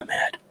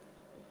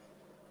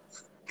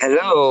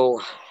Hello,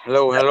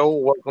 hello.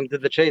 Welcome to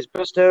the Chase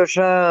Bristow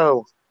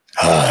Show.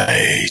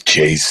 Hi,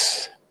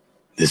 Chase.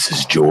 This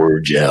is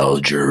George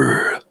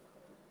Alger.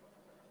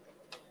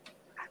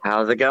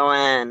 How's it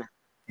going?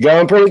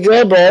 Going pretty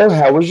good, bro.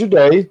 How was your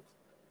day?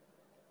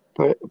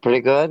 Pretty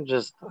good.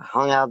 Just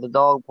hung out at the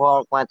dog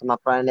park, went to my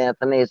friend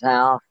Anthony's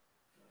house,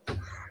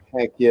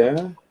 Heck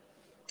yeah.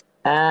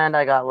 and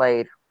I got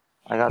laid.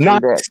 I got some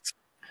Nice. dick.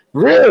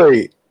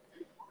 Really?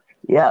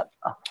 Yep.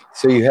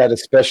 So you had a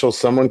special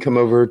someone come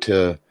over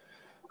to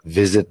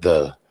visit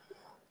the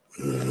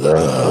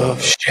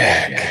Love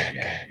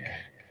Shack.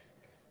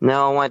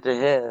 No, I went to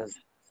his.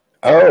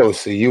 Oh,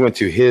 so you went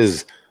to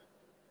his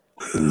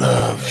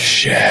Love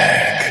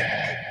Shack.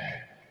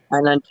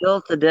 And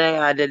until today,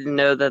 I didn't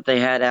know that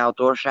they had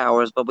outdoor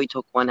showers, but we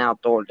took one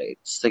outdoor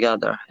dates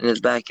together in his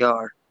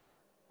backyard.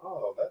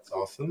 Oh, that's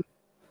awesome.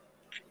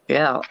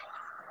 Yeah.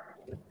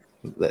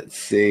 Let's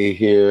see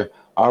here.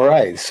 All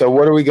right. So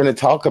what are we going to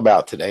talk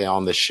about today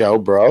on the show,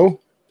 bro?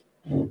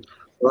 Well,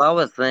 I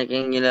was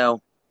thinking,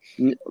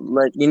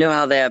 like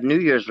how they have New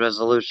Year's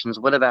resolutions.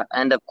 What about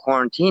end of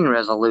quarantine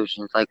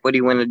resolutions? Like, what do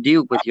you want to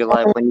do with your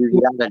life when you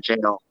get out of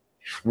jail?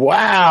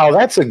 Wow,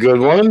 that's a good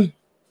one.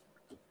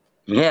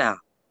 Yeah.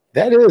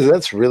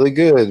 That's really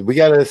good. We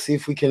gotta see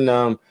if we can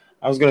I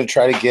was gonna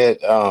try to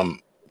get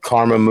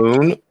Karma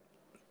Moon.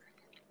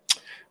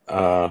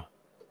 I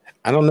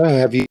don't know,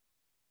 have you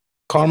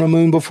Karma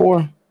Moon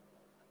before?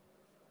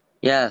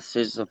 Yes,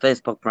 she's a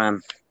Facebook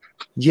friend.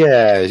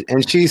 Yeah,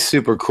 and she's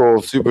super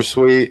cool, super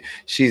sweet.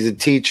 She's a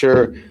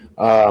teacher.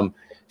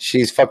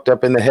 She's fucked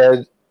up in the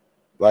head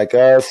like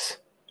us,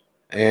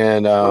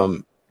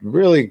 and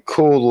really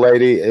cool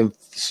lady and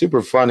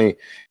super funny.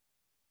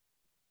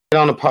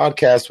 On a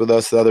podcast with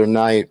us the other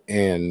night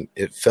and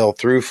it fell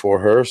through for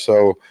her,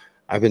 so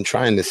I've been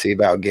trying to see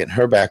about getting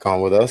her back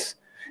on with us.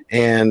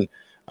 And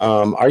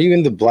are you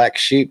in the Black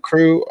Sheep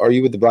crew? Are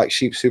you with the Black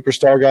Sheep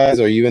Superstar guys?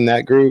 Are you in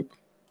that group?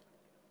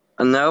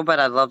 No, but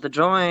I'd love to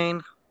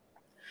join.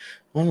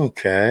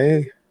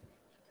 Okay,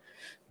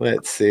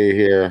 let's see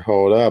here.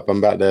 Hold up, I'm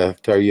about to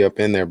throw you up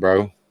in there,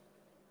 bro.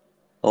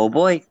 Oh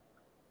boy.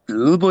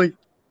 Oh boy.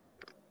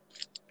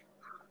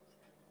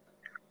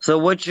 So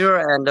what's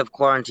your end of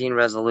quarantine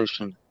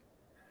resolution?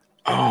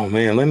 Oh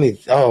man, let me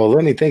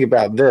think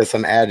about this.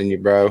 I'm adding you,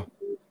 bro.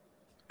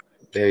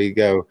 There you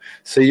go.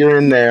 So you're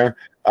in there,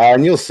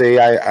 and you'll see.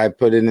 I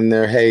put it in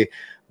there. Hey,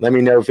 let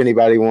me know if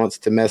anybody wants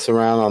to mess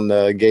around on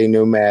the Gay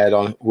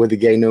Nomad with the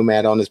Gay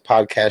Nomad on his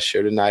podcast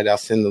show tonight. I'll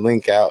send the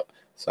link out.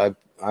 So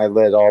I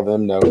let all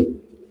them know.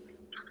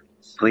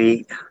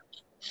 Sweet.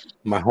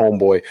 My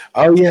homeboy.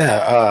 Oh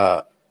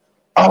yeah.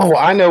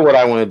 I know what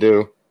I want to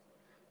do.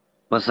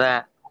 What's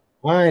that?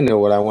 I know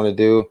what I want to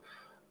do.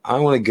 I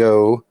want to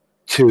go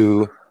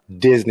to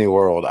Disney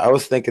World. I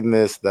was thinking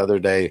this the other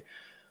day.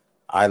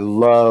 I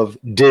love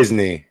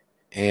Disney,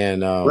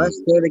 and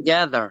Let's go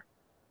together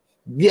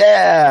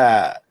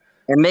yeah.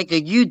 and make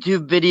a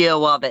YouTube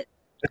video of it.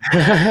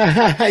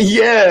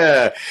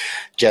 Yeah,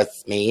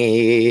 just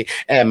me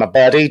and my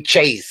buddy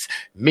Chase.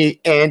 Me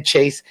and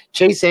Chase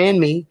and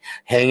me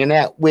hanging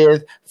out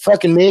with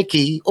fucking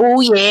Mickey.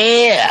 Oh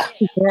yeah,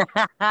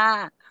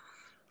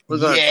 We're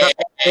gonna yeah. shut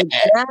it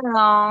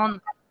down.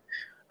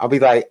 I'll be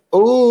like,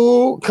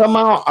 oh, come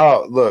on.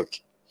 Oh, look,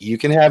 you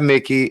can have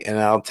Mickey, and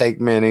I'll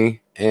take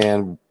Minnie,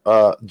 and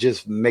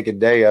just make a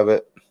day of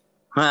it.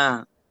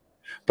 Huh.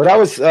 But I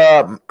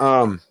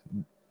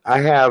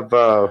have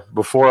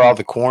before all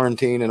the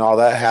quarantine and all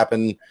that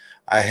happened,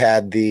 I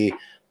had the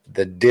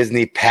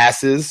Disney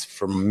passes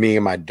for me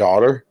and my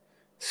daughter.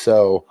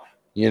 So,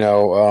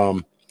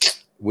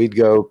 we'd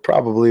go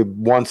probably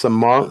once a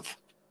month,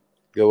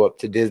 go up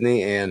to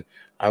Disney, and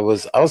I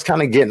was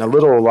kind of getting a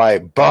little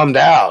like bummed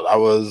out. I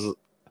was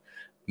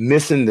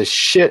missing the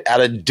shit out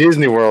of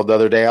Disney World the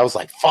other day. I was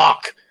like,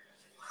 fuck.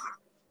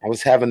 I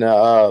was having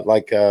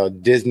a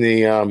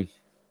Disney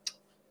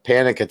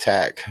panic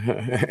attack.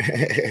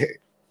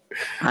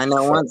 I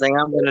know one thing.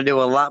 I'm gonna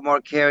do a lot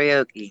more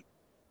karaoke.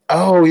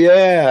 Oh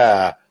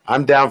yeah,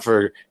 I'm down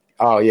for.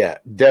 Oh yeah,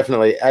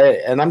 definitely.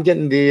 I'm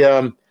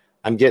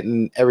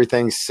getting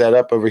everything set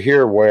up over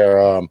here where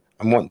I'm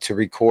wanting to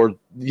record.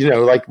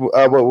 Like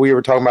what we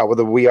were talking about with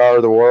the We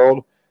Are the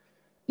World.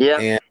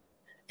 Yeah.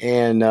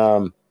 And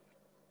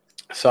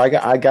so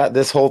I got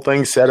this whole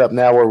thing set up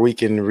now where we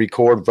can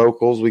record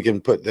vocals. We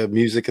can put the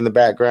music in the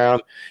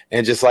background,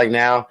 and just like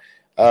now,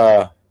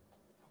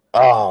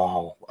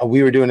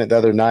 we were doing it the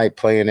other night,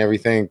 playing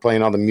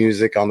all the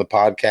music on the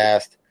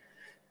podcast.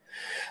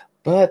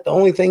 But the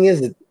only thing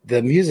is that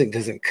the music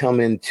doesn't come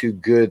in too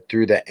good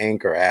through the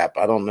Anchor app.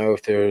 I don't know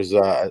if there's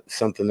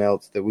something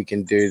else that we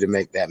can do to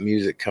make that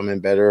music come in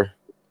better.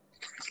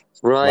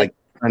 Right. Like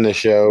on the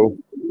show.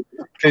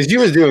 Because you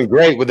was doing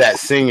great with that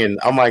singing.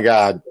 Oh, my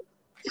God.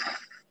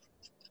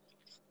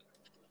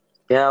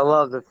 Yeah, I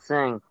love to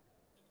sing.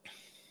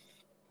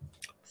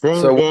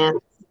 Sing,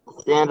 dance,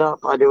 stand up.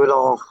 I do it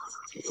all.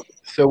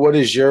 So what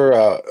is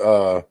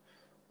your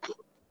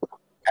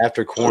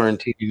after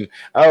quarantine.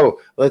 Oh,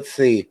 let's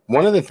see.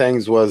 One of the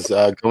things was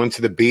going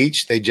to the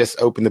beach. They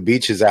just opened the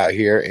beaches out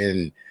here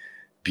in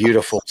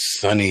beautiful,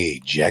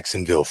 sunny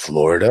Jacksonville,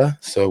 Florida.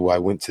 So I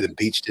went to the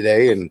beach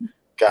today and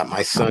got my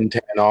suntan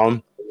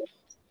on.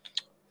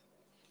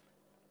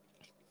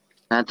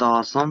 That's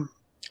awesome.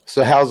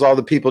 So how's all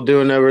the people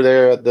doing over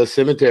there at the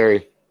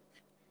cemetery?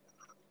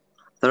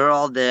 They're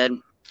all dead.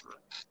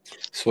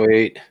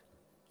 Sweet.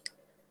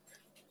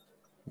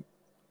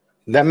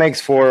 That makes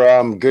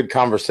for good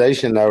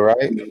conversation, though,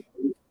 right?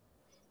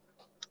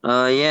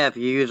 Yeah, if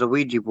you use a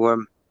Ouija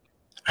board.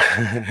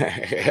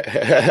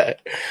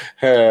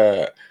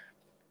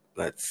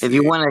 Let's see. If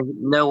you want to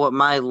know what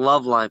my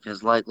love life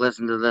is like,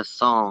 listen to this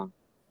song.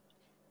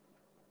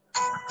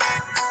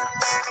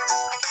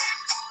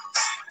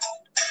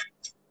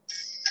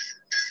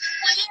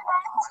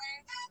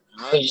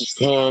 I was just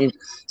 10,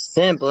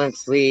 simple and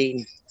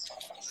sweet.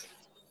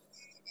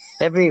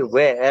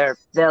 Everywhere,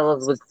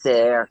 fellas would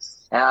stare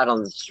out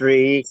on the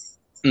street.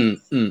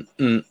 Confused,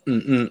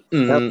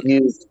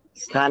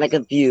 kind of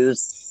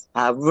confused.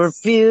 I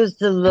refuse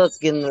to look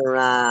in their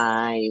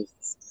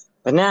eyes.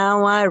 But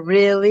now I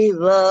really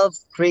love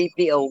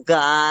creepy old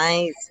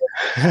guys.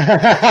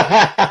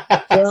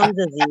 Some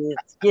disease,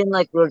 skin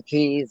like grilled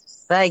cheese,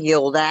 saggy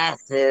old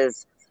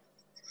asses.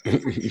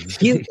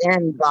 Cute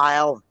and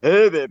vile,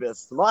 hey baby,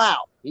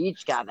 smile.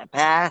 Each got the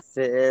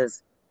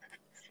passes.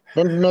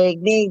 They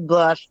make me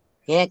blush,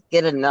 can't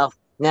get enough.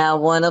 Now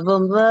one of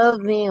them loves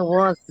me and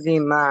wants to be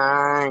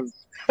mine.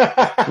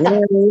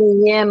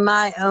 Me and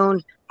my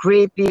own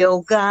creepy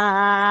old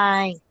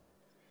guy.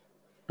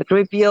 The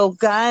creepy old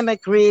guy, my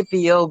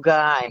creepy old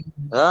guy.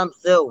 I'm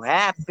so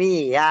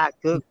happy I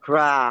could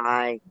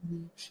cry.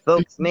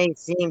 Folks may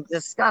seem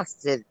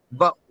disgusted,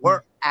 but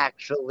we're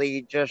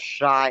actually just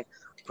shy.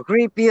 For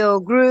creepy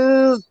old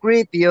groove,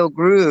 creepy old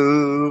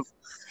groove.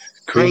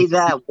 Play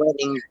that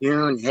wedding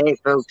tune. Hey,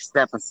 folks,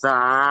 step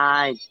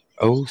aside.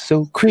 Oh,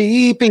 so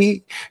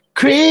creepy,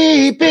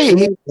 creepy.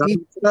 Here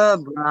comes the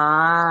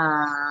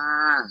bride.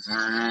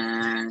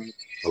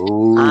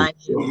 Oh, I'm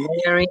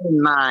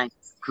marrying my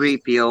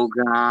creepy old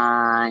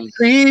guy.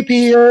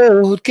 creepy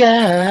old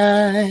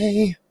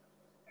guy.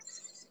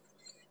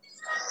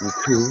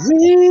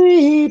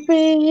 Creepy.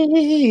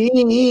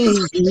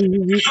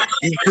 Getting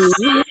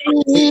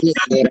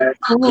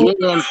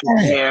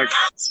prepared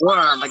for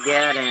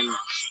Armageddon.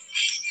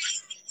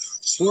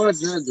 For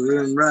the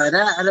groom right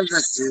out of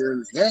the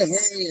tomb. Hey,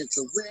 hey, it's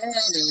a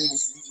wedding.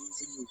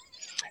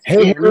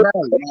 Hey,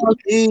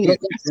 Get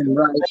some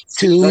right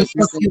to you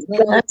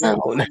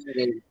down.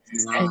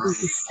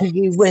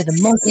 Hey, where the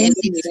monkeys?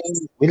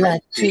 We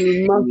like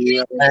to monkey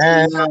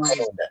around.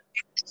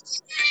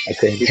 I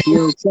said,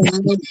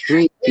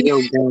 creepy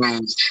old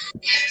guy.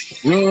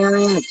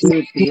 Man,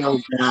 creepy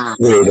old guy.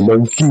 where the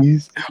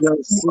monkeys?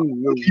 You'll see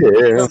you.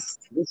 Yeah.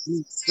 This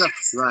is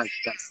just like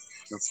that.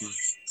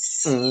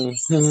 Oh,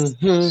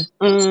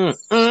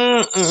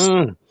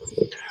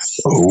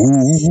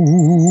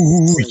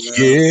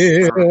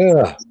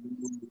 yeah.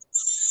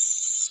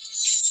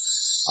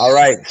 All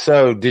right.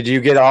 So, did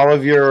you get all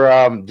of your?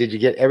 Did you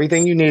get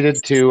everything you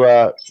needed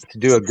to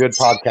do a good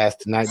podcast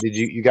tonight? Did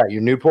you got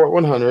your Newport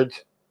 100s?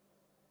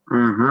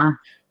 Mm-hmm.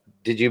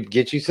 Did you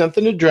get you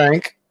something to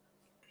drink?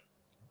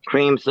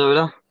 Cream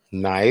soda.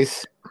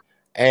 Nice.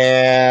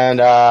 And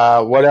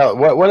what else?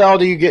 What else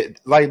do you get?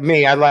 Like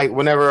me, I like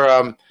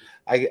whenever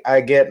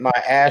I get my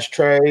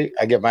ashtray.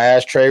 I get my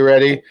ashtray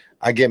ready.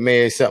 I get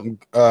me something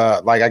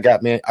like I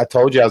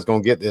told you I was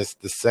gonna get the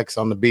Sex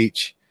on the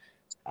Beach.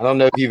 I don't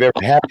know if you've ever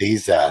had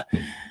these.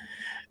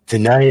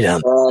 Tonight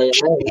on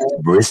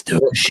Bristol,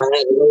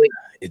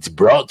 it's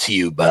brought to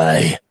you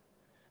by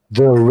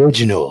the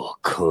original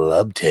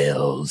Club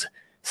Tales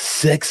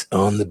Sex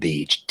on the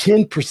Beach,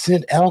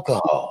 10%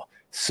 alcohol.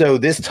 So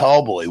this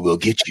tall boy will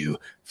get you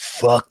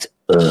fucked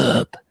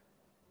up.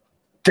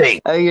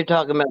 Oh, you're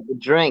talking about the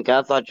drink.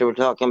 I thought you were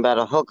talking about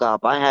a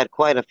hookup. I had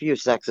quite a few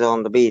sexes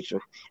on the beach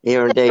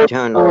here in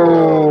Daytona.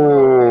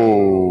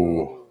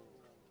 Oh,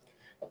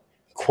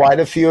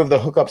 quite a few of the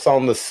hookups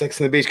on the Sex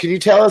on the Beach. Can you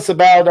tell us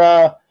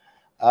about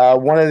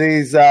one of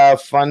these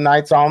fun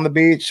nights on the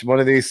beach? One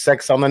of these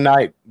Sex on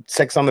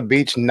the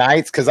Beach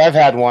nights? Because I've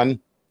had one.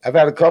 I've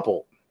had a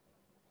couple.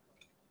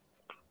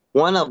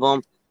 One of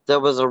them,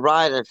 there was a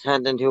ride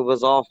attendant who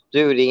was off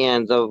duty,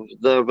 and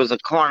there was a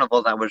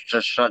carnival that was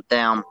just shut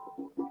down.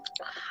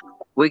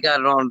 We got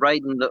it on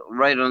right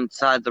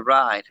inside the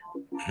ride.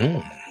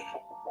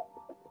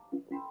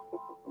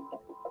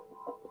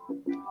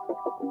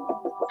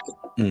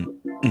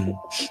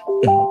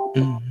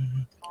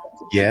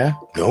 Yeah,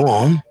 go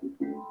on.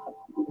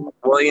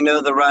 Well, you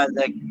know the ride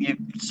that you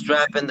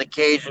strap in the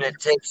cage and it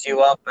takes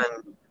you up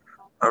and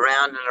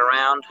around and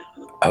around.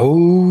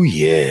 Oh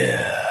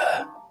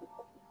yeah.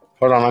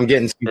 Hold on, I'm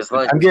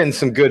getting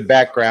some good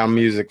background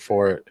music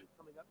for it.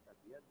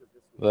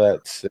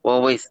 Let's see.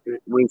 Well, we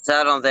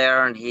sat on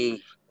there and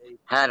he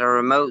had a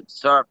remote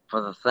start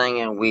for the thing,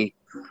 and we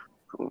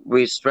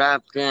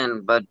strapped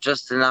in, but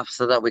just enough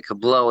so that we could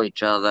blow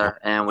each other,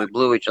 and we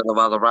blew each other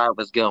while the ride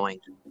was going.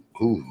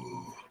 Ooh.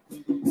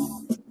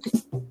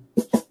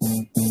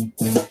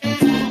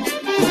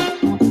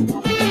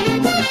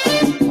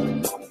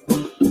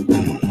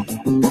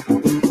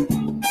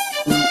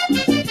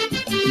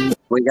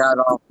 got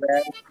off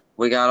there.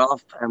 We got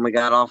off, and we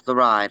got off the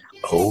ride.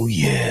 Oh,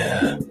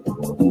 yeah.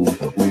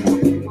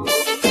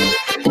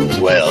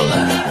 Well,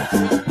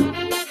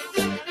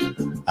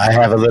 I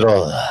have a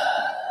little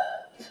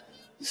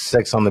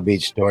sex on the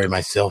beach story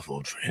myself,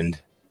 old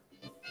friend.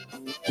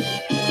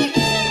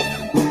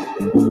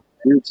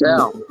 You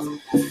tell.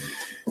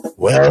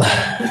 Well,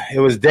 it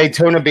was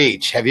Daytona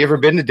Beach. Have you ever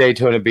been to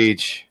Daytona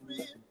Beach?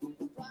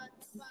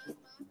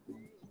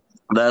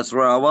 That's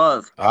where I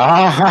was.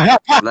 Ah,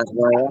 That's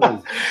where I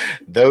am.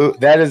 though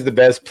that is the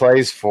best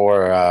place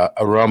for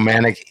a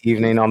romantic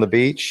evening on the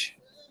beach.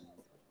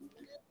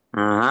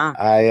 Uh-huh.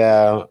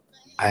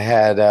 I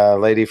had a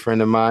lady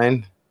friend of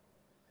mine,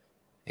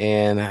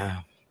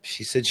 and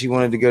she said she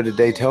wanted to go to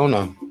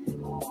Daytona,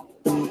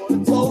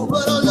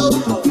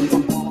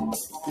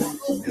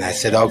 and I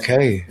said,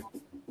 "Okay,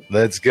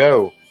 let's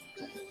go."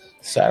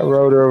 So I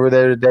rode over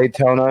there to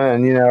Daytona,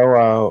 and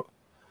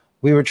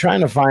we were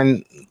trying to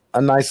find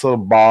a nice little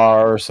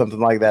bar or something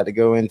like that to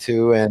go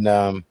into, and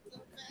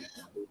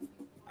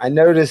I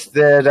noticed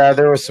that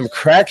there were some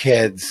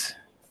crackheads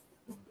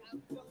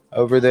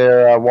over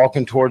there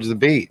walking towards the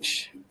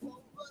beach.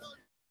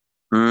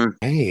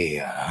 Hey,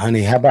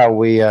 honey, how about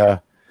we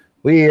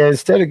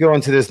instead of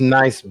going to this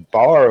nice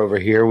bar over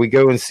here, we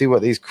go and see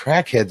what these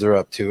crackheads are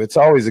up to. It's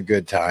always a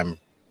good time.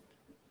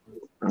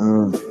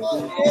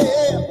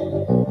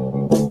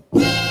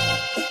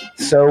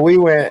 So we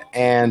went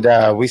and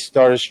we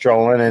started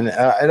strolling, and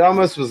it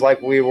almost was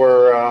like we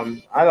were,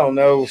 I don't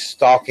know,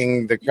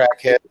 stalking the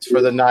crackheads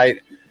for the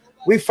night.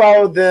 We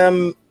followed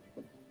them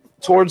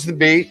towards the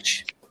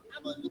beach,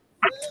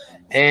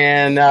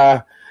 and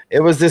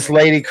it was this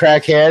lady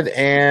crackhead,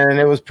 and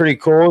it was pretty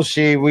cool.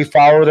 We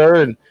followed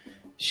her, and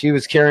she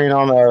was carrying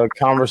on a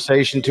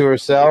conversation to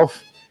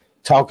herself,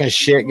 talking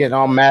shit, getting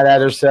all mad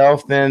at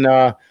herself.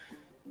 Then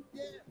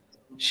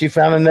she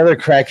found another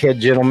crackhead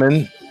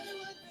gentleman,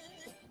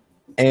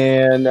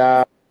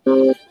 and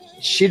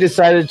she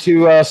decided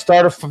to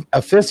start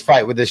a fist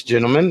fight with this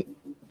gentleman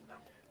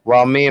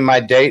while me and my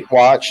date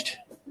watched.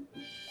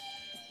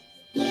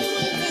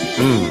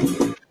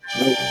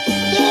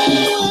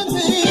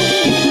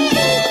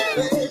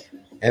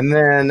 And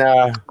then,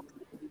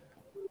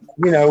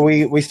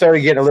 we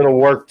started getting a little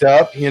worked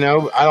up. I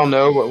don't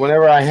know, but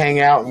whenever I hang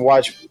out and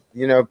watch,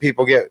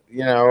 people get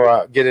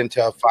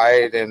into a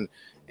fight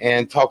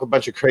and talk a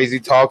bunch of crazy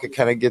talk, it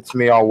kind of gets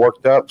me all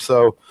worked up.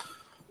 So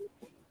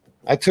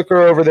I took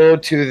her over there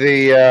to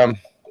the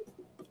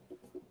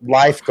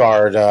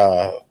lifeguard,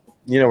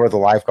 where the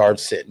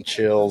lifeguards sit and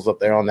chills up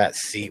there on that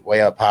seat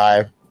way up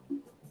high.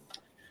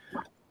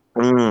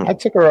 I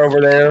took her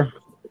over there,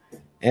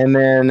 and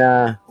then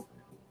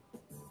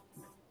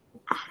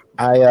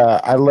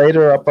I laid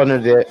her up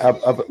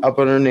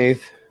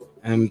underneath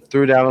and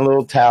threw down a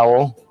little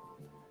towel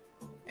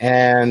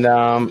and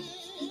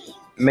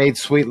made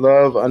sweet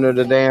love under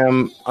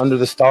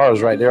the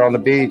stars right there on the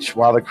beach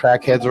while the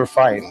crackheads were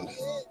fighting.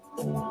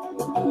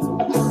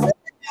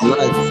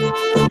 Nice.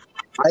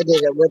 I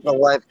did it with the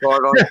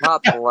lifeguard on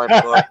top of the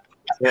lifeguard.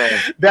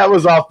 Yeah. That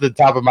was off the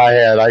top of my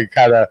head. I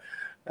kind of,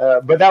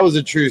 but that was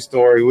a true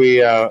story.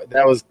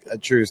 That was a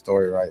true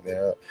story right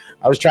there.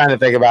 I was trying to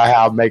think about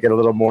how to make it a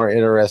little more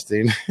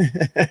interesting,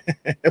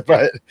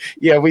 but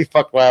yeah, we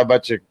fucked while a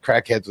bunch of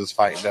crackheads was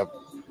fighting them.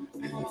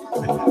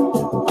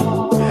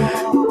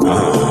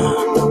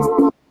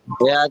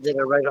 Yeah, I did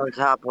it right on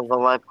top of the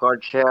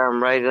lifeguard chair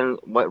and right on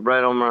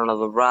one of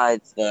the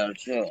rides there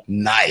too.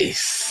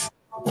 Nice.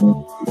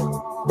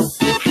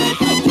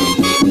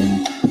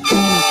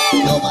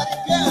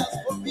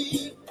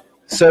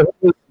 So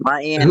who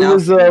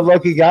was the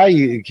lucky guy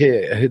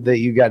that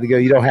you got to go?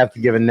 You don't have to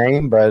give a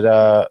name, but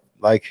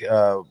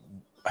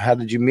how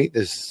did you meet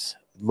this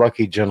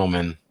lucky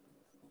gentleman?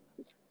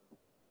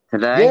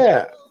 Today?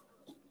 Yeah.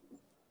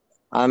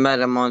 I met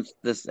him on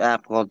this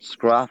app called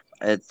Scruff.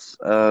 It's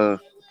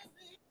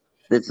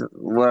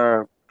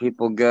where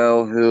people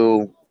go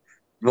who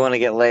want to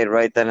get laid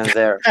right then and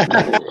there.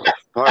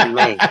 Pardon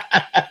me.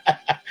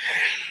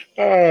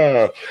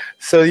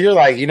 So you're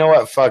like, you know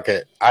what? Fuck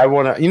it. I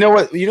want to. You know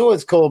what? You know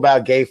what's cool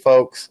about gay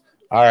folks?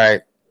 All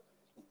right,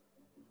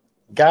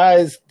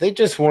 guys, they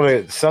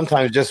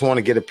sometimes just want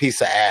to get a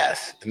piece of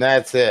ass, and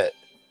that's it.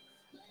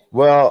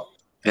 Well,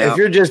 if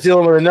you're just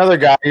dealing with another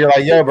guy, you're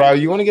like, yo, bro,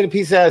 you want to get a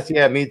piece of ass?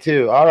 Yeah, me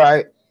too. All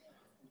right.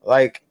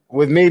 Like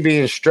with me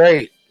being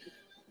straight,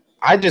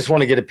 I just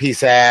want to get a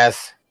piece of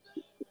ass,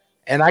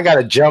 and I got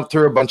to jump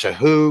through a bunch of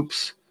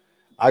hoops.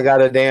 I got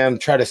to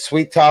try to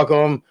sweet talk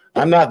them.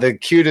 I'm not the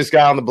cutest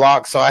guy on the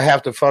block, so I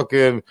have to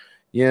fucking,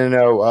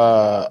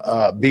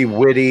 be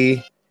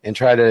witty and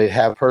try to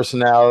have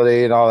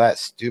personality and all that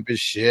stupid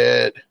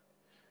shit.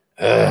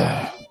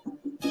 It's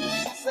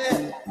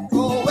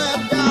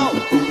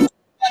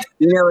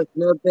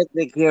no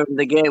picnic here in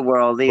the gay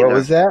world either. What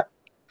was that?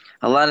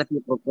 A lot of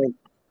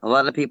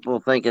people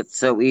think it's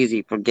so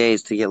easy for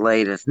gays to get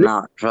laid. It's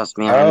not. Trust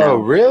me, I know. Oh,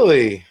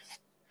 really?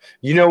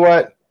 You know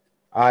what?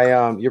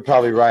 You're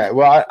probably right.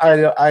 Well,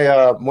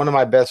 I one of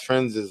my best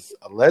friends is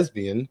a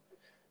lesbian,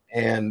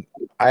 and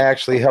I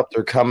actually helped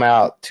her come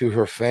out to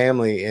her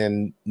family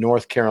in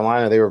North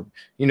Carolina. They were,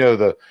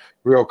 the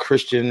real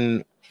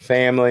Christian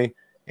family,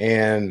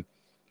 and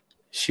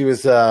she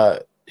was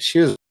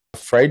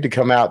afraid to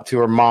come out to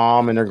her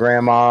mom and her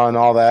grandma and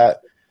all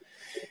that.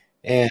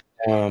 And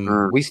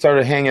we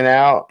started hanging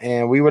out,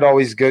 and we would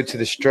always go to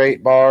the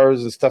straight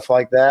bars and stuff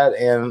like that.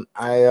 And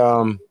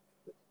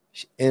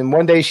and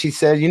one day she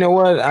said, "You know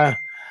what?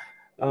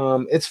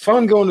 It's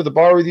fun going to the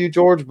bar with you,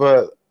 George,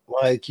 but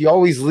like you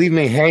always leave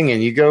me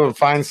hanging. You go and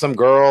find some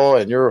girl,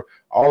 and you're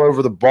all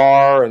over the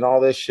bar and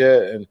all this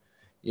shit, and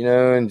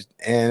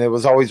and it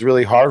was always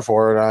really hard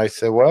for her." And I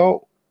said,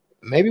 "Well,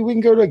 maybe we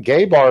can go to a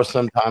gay bar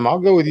sometime. I'll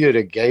go with you to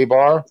a gay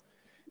bar."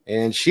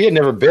 And she had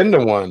never been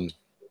to one,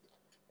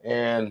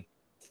 and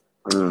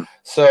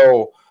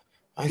so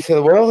I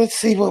said, "Well, let's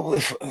see what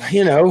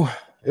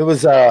It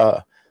was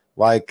not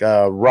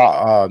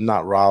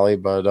Raleigh,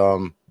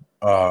 but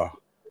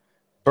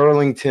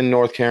Burlington,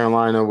 North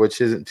Carolina,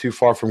 which isn't too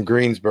far from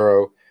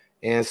Greensboro.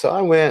 And so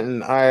I went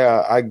and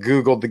I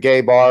Googled the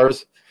gay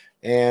bars,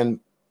 and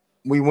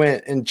we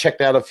went and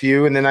checked out a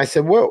few. And then I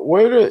said,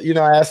 where do,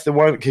 I asked the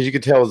one, because you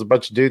could tell it was a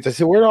bunch of dudes. I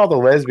said, where do all the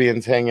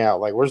lesbians hang out?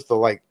 Like, where's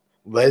the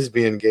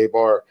lesbian gay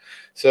bar?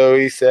 So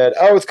he said,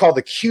 oh, it's called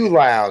the Q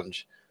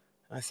Lounge.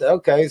 I said,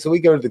 okay. So we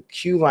go to the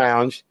Q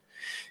Lounge.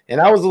 And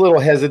I was a little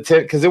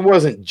hesitant because it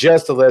wasn't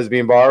just a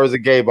lesbian bar. It was a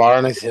gay bar.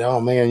 And I said, oh,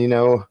 man,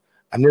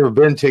 I've never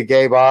been to a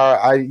gay bar.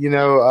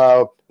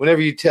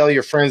 Whenever you tell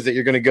your friends that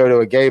you're going to go to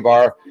a gay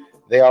bar,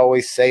 they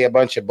always say a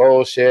bunch of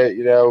bullshit,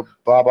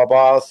 blah, blah,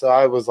 blah. So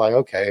I was like,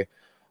 okay.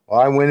 Well,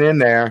 I went in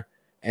there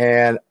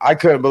and I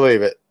couldn't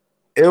believe it.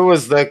 It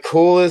was the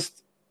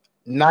coolest,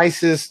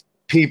 nicest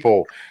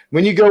people.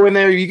 When you go in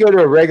there, you go to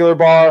a regular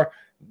bar,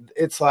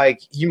 it's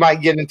like you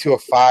might get into a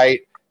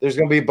fight. There's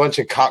going to be a bunch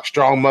of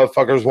cock-strong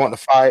motherfuckers wanting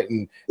to fight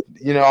and,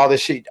 all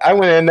this shit. I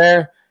went in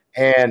there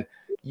and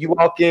you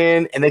walk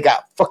in and they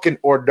got fucking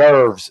hors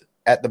d'oeuvres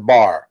at the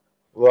bar.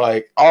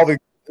 Like all there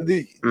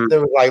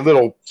were like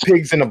little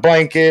pigs in a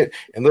blanket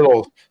and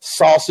little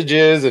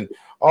sausages and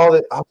all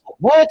that. I was like,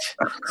 what?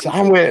 So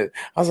I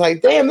was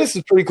like, damn, this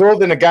is pretty cool.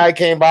 Then a guy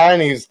came by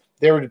and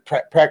they were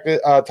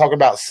talking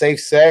about safe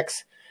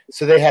sex.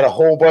 So they had a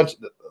whole bunch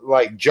of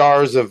like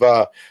jars of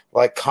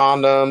like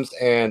condoms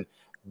and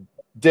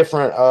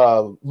different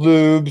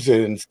lubes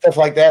and stuff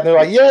like that. And they're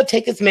like, yeah,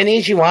 take as many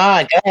as you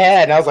want. Go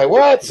ahead. And I was like,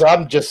 what? So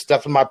I'm just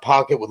stuffing my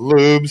pocket with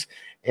lubes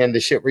and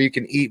the shit where you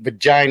can eat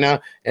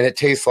vagina and it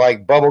tastes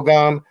like bubble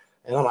gum.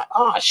 And I'm like,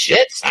 oh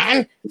shit,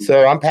 son.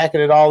 So I'm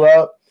packing it all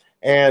up.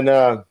 And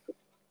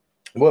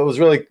what was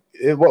really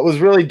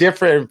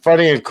different and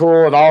funny and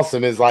cool and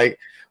awesome is like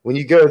when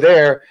you go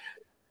there,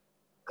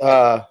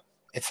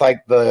 it's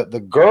like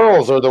the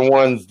girls are the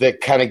ones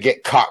that kind of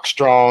get cock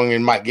strong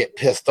and might get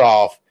pissed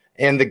off.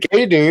 And the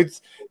gay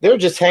dudes, they're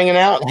just hanging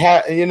out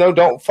and,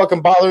 don't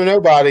fucking bother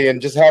nobody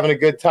and just having a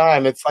good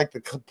time. It's like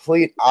the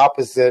complete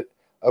opposite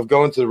of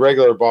going to the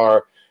regular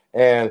bar.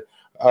 And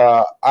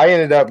I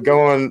ended up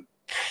going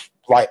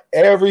like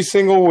every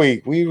single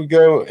week. We would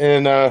go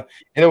and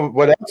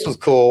what else was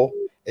cool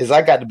is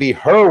I got to be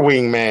her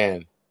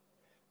wingman.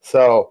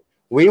 So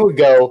we would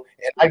go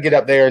and I'd get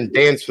up there and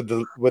dance with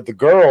the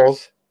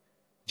girls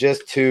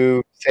just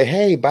to say,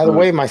 hey, by the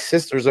way, my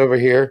sister's over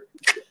here.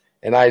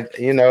 And I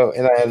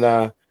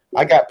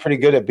got pretty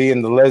good at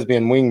being the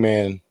lesbian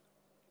wingman.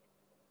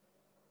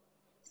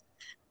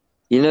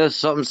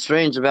 Something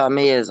strange about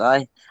me is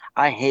I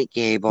hate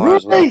gay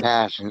bars with a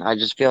passion. I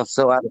just feel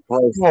so out of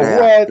place there.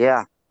 What?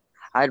 Yeah.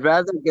 I'd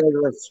rather go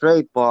to a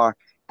straight bar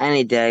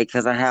any day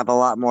because I have a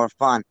lot more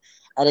fun.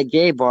 At a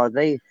gay bar,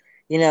 I'm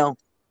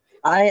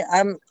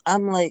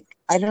like,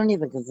 I don't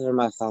even consider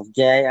myself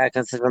gay. I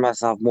consider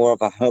myself more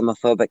of a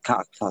homophobic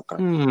cocksucker.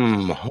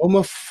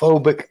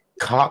 Homophobic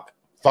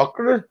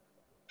cockfucker?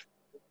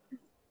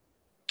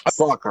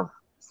 Sucker,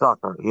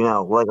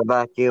 like a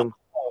vacuum.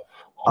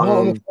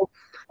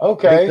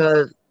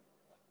 Okay.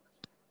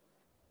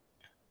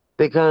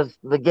 Because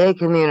the gay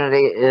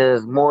community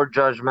is more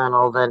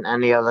judgmental than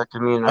any other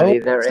community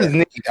there is.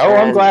 Neat. Oh,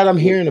 I'm glad I'm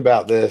hearing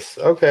about this.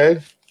 Okay.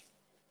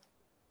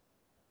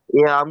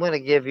 Yeah, I'm going to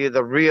give you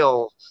the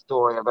real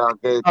story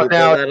about gay people.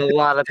 Now, that a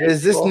lot of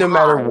is this no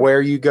matter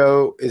where you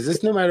go? Is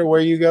this no matter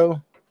where you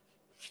go?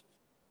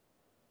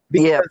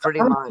 Because yeah,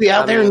 pretty much.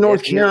 Out there in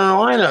North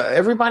Carolina,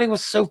 everybody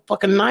was so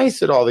fucking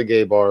nice at all the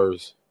gay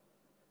bars.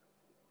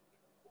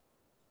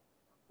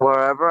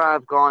 Wherever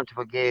I've gone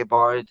to a gay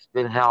bar, it's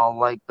been hell.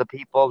 Like, the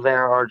people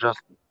there are just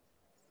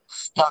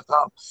stuck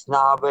up,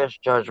 snobbish,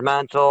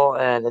 judgmental,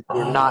 and if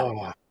you're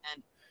not...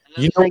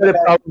 You know what it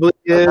probably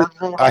is?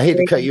 I hate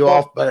to cut you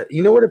off, but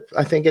you know what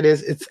I think it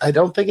is? I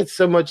don't think it's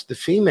so much the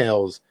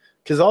females.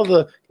 Because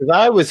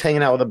I was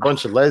hanging out with a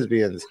bunch of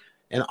lesbians,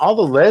 and all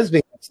the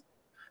lesbians...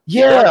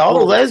 Yeah, all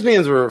the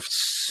lesbians were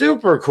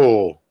super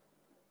cool.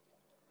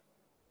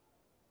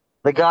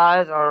 The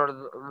guys are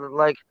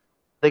like...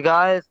 The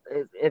guys,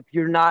 if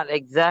you're not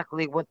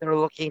exactly what they're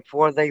looking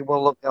for, they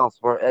will look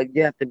elsewhere.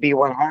 You have to be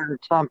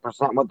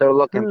 110% what they're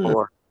looking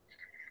for.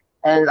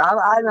 And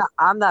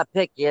I'm not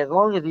picky. As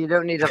long as you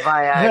don't need a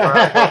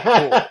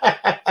Viagra,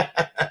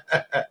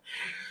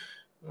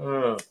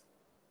 we're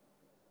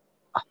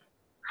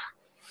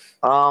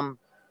cool.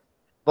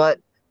 But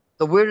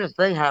the weirdest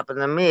thing happened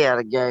to me at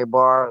a gay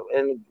bar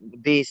in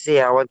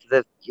DC. I went to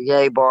this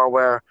gay bar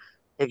where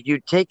if you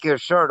take your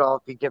shirt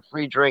off, you get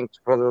free drinks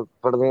for the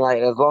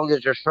night. As long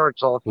as your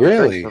shirt's off, you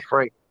drink Really? for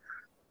free.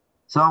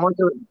 So I went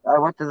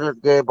to this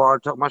gay bar,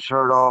 took my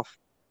shirt off,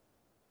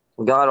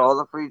 got all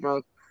the free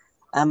drinks,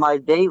 and my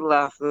date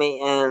left me,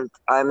 and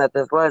I met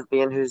this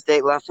lesbian whose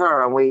date left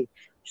her, and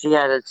she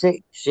had a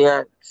ticket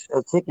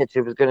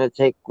she was going to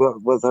take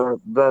with her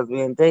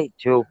lesbian date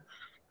to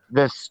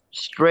this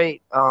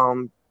straight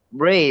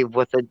rave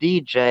with a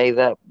DJ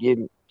that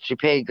she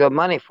paid good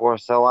money for.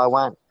 So I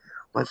went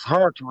with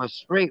her to a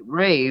straight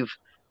rave.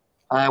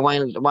 I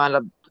wound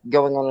up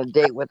going on a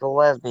date with a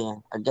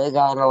lesbian, a gay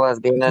guy and a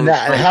lesbian in a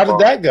Now, straight how did bar.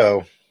 that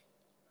go?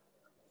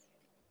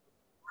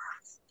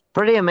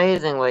 Pretty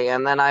amazingly.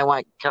 And then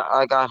I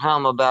got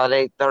home about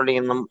 8:30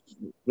 in the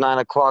 9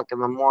 o'clock in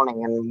the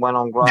morning and went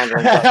on Grinder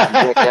and got some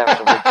dick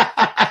afterwards.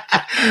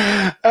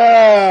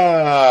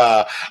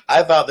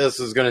 I thought this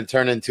was going to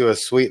turn into a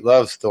sweet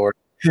love story.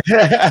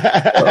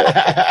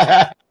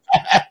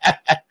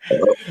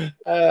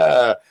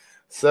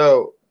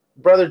 So,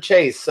 brother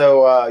Chase,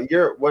 so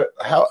you're what?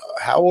 How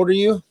old are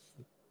you?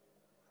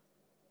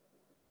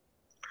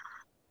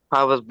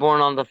 I was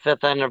born on the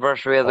 5th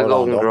anniversary of the Hold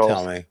on, Golden don't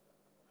tell Girls. me.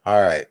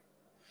 All right.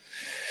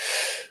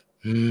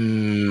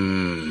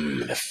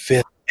 The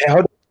fifth. Hey,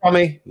 hold on, tell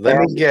me. Let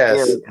me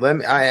guess.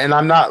 And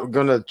I'm not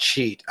gonna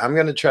cheat. I'm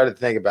gonna try to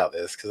think about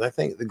this because I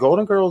think the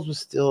Golden Girls was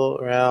still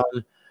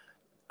around.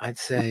 I'd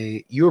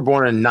say you were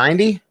born in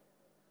 '90.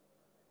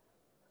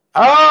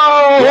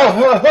 Oh,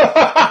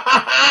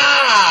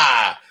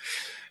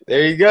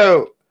 there you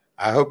go.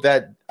 I hope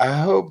that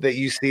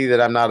you see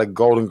that I'm not a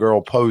Golden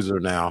Girl poser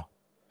now.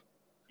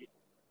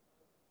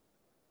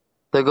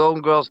 The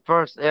Golden Girls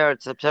first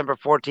aired September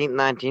 14th,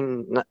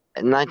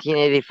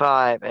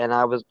 1985, and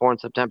I was born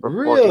September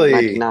 14th, Really?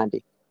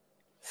 1990.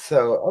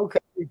 So, okay.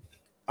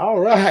 All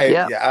right.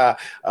 Yep. Yeah.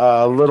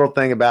 A little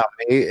thing about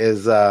me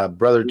is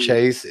Brother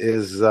Chase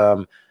is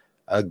a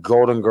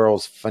Golden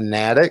Girls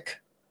fanatic.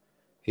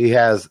 He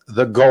has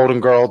the Golden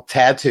Girl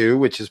tattoo,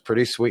 which is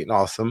pretty sweet and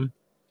awesome.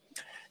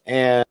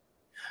 And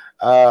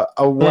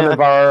one of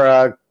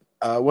our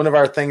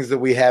things that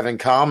we have in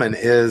common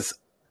is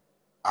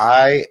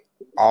I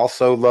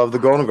also love the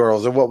Golden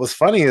Girls. And what was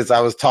funny is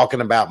I was talking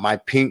about my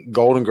pink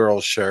Golden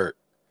Girls shirt.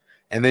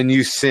 And then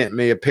you sent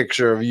me a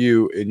picture of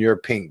you in your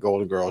pink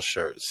Golden Girls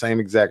shirt, same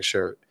exact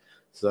shirt.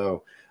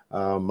 So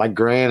my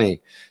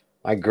granny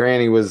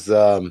was,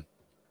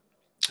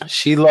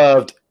 she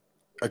loved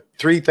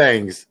three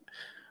things.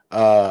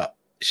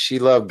 She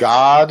loved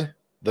God,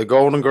 the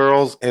Golden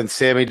Girls, and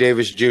Sammy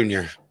Davis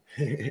Jr.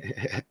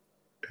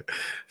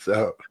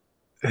 So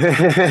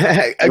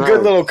a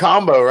good little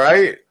combo,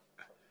 right?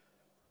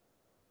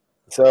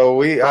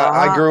 So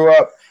I grew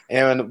up,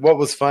 and what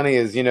was funny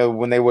is,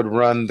 when they would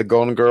run the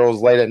Golden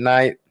Girls late at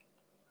night,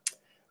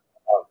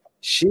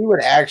 she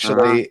would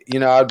actually,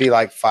 I'd be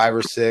like 5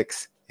 or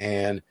 6,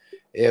 and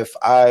if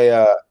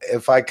I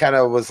kind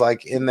of was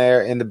like in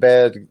there in the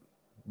bed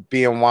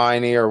being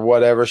whiny or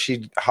whatever,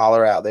 she'd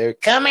holler out there,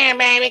 "Come here,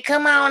 baby,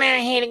 come on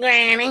out here to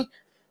Granny,"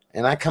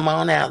 and I come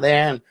on out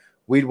there, and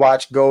we'd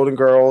watch Golden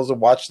Girls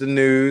and watch the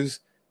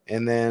news,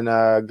 and then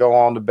go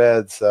on to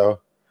bed.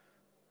 So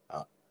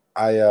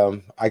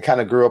I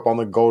kind of grew up on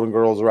the Golden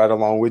Girls right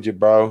along with you,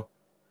 bro.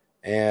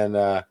 And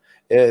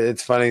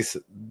it's funny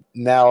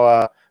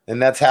now,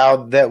 and that's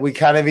how that we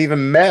kind of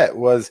even met,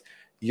 was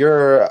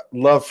your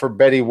love for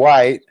Betty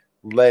White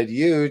led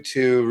you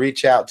to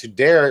reach out to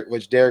Derek,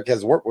 which Derek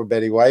has worked with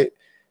Betty White.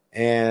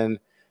 And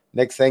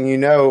next thing you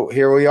know,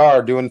 here we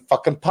are doing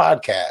fucking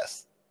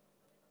podcasts.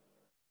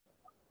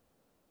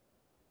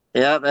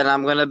 Yep, and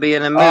I'm going to be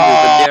in a movie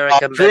with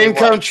Derek and Betty White. Dream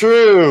come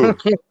true.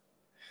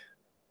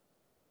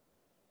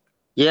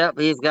 Yep,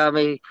 he's got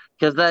me,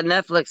 because that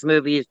Netflix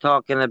movie he's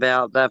talking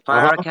about, that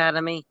Fire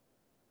Academy,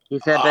 he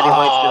said Betty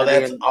White's going to be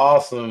in. That's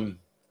awesome.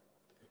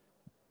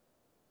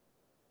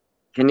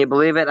 Can you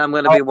believe it? I'm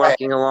going to be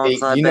working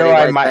alongside Betty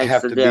White. I might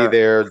have to be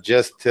there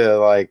just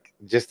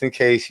in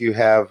case you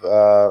have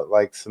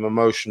some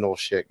emotional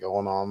shit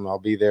going on. I'll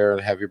be there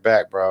and have your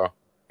back, bro.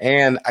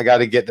 And I got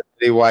to get the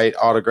Betty White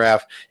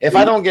autograph. If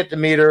I don't get to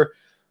meet her,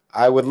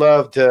 I would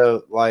love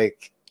to, I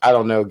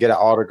don't know, get an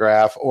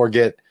autograph or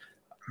get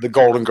the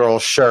Golden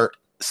Girls shirt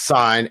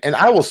signed, and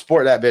I will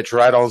sport that bitch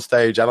right on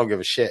stage. I don't give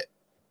a shit.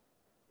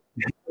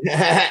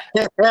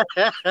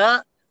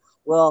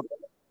 Well,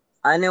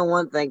 I know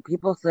one thing.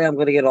 People say I'm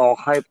going to get all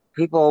hyped.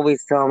 People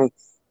always tell me,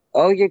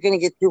 "Oh, you're going to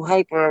get too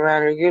hyper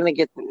around her. You're going to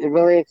get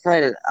really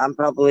excited." I'm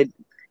probably,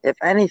 if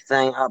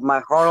anything,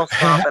 my heart will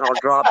stop and I'll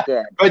drop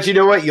dead. But you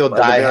know what? You'll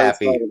die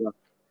happy.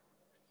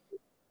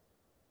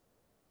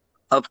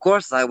 Of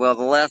course I will.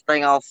 The last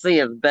thing I'll see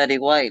is Betty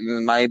White,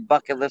 and my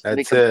bucket list will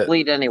be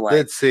complete anyway.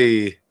 Let's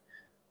see.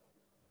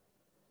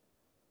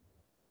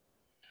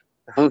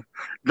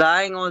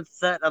 Dying on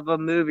set of a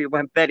movie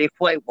when Betty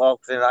White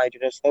walks in. I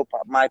just hope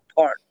my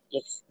part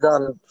gets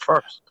done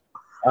first.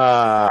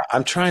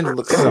 I'm trying to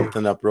look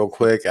something up real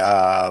quick.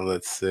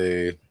 Let's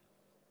see.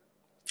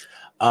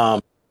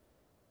 Um,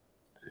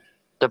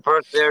 The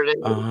first there it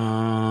is.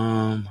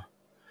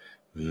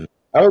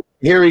 Oh,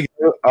 here we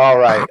go. All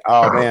right.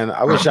 Oh man,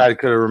 I wish I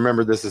could have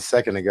remembered this a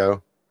second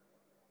ago.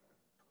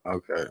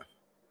 Okay.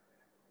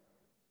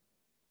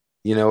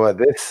 You know what?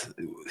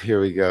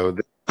 Here we go.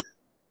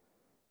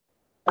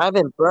 I've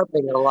been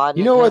burping a lot You and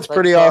it know what's tastes like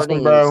pretty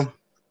awesome, sardines. bro?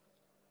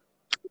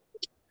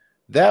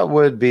 That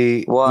would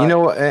be, What?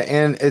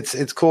 and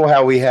it's cool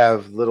how we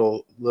have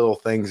little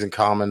things in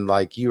common.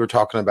 Like you were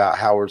talking about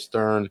Howard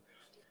Stern,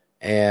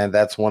 and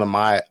that's one of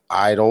my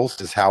idols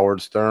is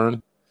Howard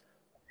Stern.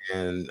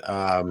 And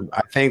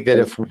I think that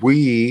if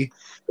we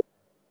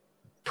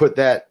put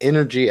that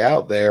energy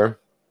out there,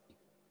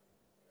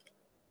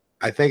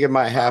 I think it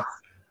might happen.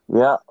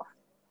 Yeah.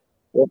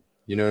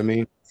 You know what I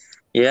mean?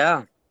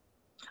 Yeah.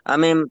 I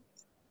mean,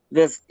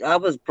 I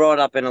was brought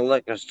up in a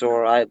liquor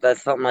store.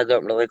 That's something I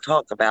don't really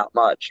talk about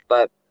much,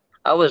 but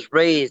I was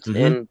raised Mm-hmm.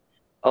 in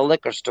a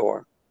liquor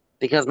store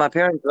because my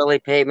parents really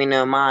paid me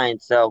no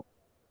mind. So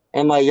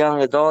in my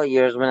young adult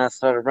years, when I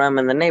started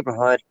roaming the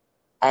neighborhood,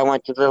 I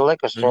went to the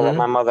liquor store that Mm-hmm.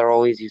 my mother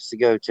always used to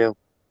go to,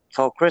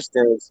 called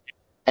Christo's.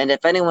 And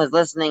if anyone's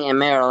listening in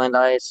Maryland,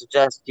 I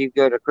suggest you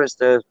go to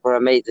Christo's for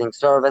amazing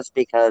service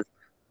because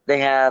they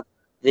have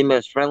the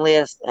most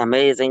friendliest,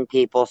 amazing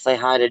people. Say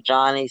hi to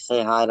Johnny,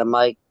 say hi to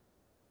Mike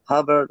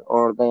Hubbard,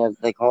 or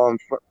they call him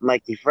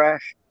Mikey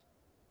Fresh,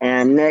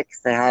 and Nick.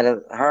 Say hi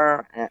to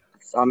her.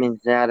 Say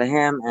hi to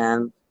him,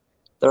 and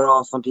they're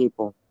awesome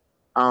people.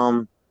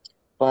 Um,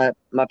 but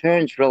my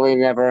parents really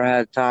never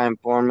had time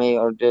for me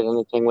or did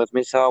anything with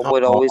me, so I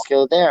would Oh, always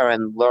go there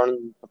and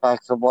learn the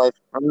facts of life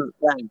from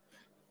them.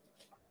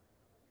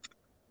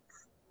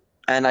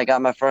 And I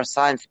got my first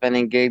sign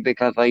spinning gig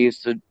because I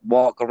used to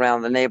walk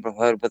around the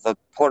neighborhood with a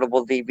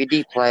portable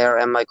DVD player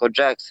and Michael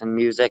Jackson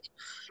music,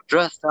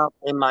 dressed up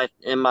in my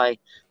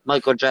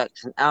Michael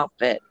Jackson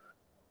outfit,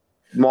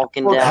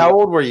 walking down how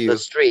old were the you?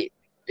 street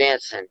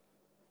dancing.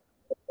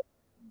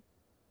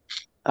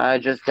 I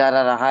just got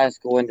out of high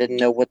school and didn't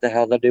know what the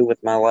hell to do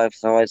with my life,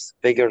 so I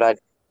figured I'd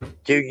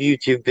do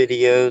YouTube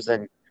videos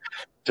and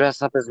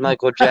dress up as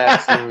Michael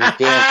Jackson and dance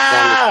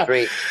down the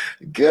street.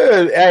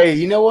 Good. Hey,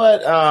 you know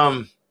what?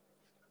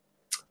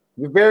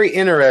 You're very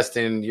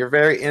interesting. You're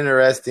very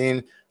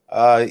interesting.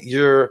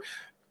 You're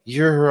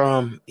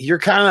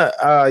kind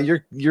of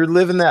you're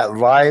living that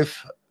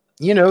life.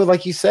 You know,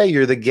 like you say,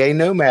 you're the gay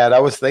nomad. I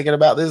was thinking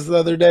about this the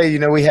other day. You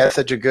know, we had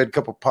such a good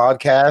couple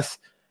podcasts,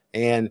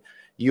 and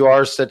you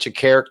are such a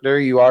character.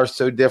 You are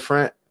so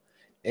different,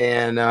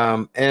 and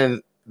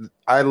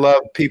I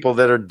love people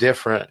that are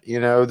different. You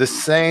know, the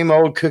same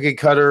old cookie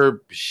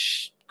cutter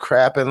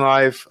crap in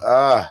life.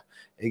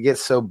 It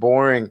gets so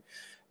boring.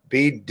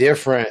 Be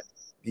different.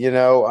 You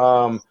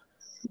know,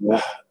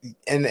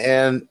 and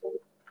and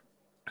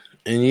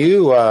and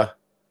you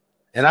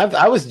and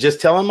I was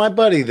just telling my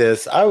buddy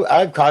this.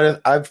 I've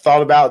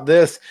thought about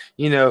this.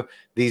 You know,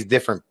 these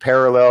different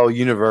parallel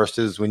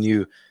universes. When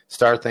you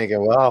start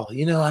thinking, well,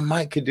 you know, I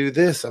might could do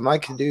this, I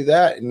might could do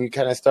that, and you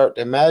kind of start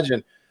to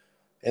imagine,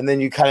 and then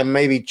you kind of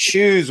maybe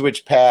choose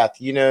which path.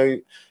 You know,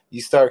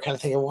 you start kind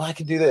of thinking, well, I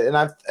could do that,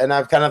 and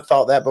I've kind of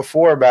thought that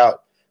before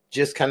about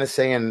just kind of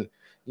saying,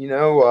 you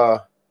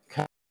know,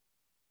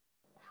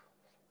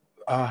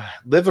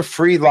 live a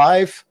free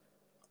life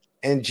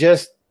and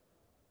just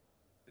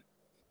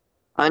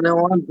I know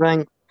one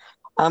thing.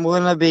 I'm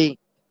gonna be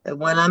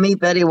when I meet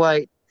Betty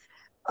White.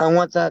 I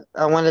want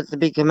it to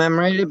be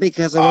commemorated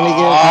because I want to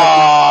get a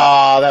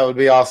tattoo. that would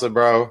be awesome,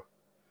 bro.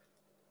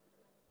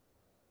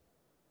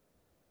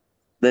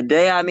 The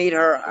day I meet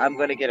her, I'm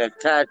gonna get a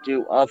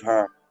tattoo of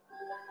her.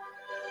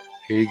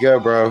 Here you go,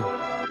 bro.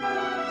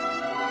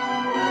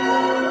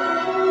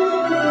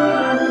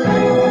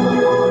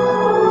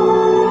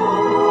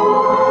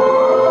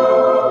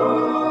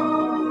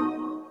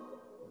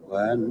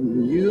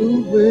 When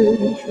you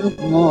wish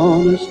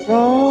upon a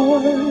star,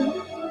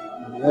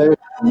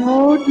 makes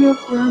no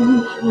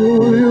difference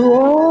who you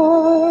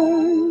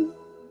are.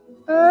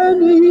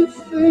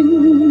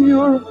 Anything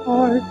your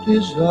heart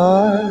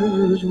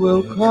desires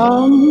will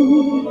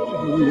come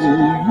to you.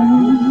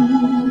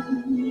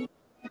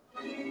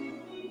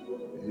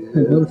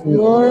 If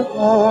your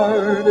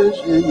heart is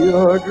in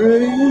your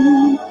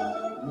dream,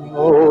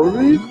 no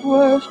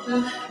request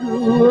is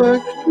too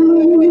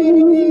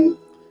extreme.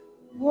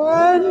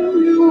 When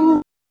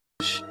you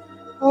wish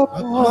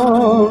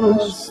upon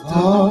a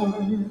star,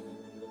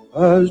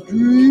 as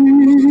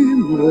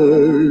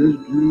dreamers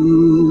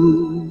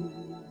do.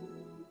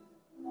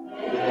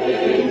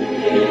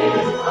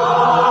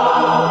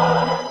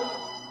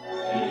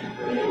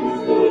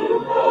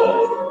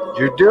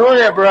 You're doing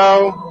it,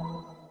 bro.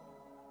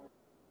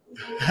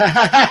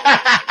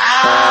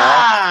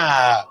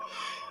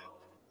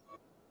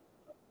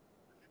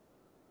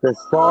 The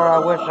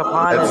star I wish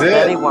upon That's is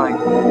Betty it.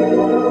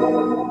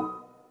 White.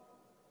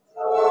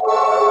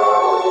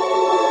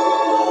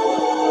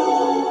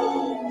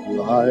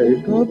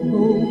 like a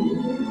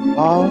bolt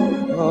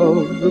out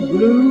of the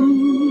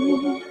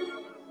blue.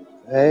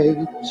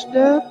 Fate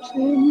steps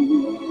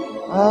in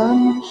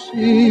and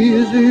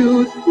sees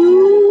you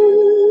through.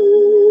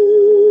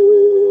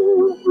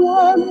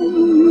 Brand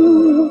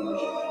new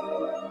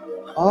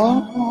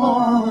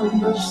upon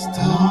the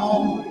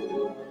star,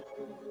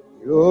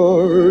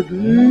 your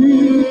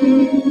dreams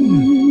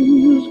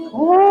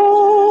come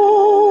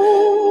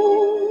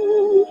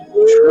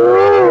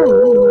true.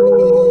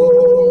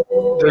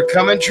 They're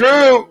coming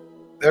true.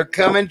 They're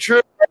coming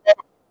true.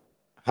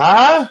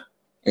 Huh?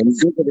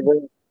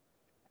 Indubitably.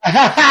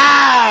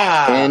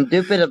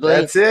 Indubitably.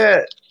 That's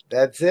it.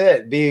 That's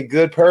it. Be a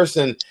good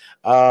person.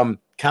 Kind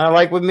of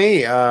like with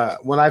me.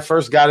 When I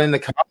first got into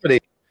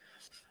comedy,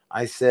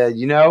 I said,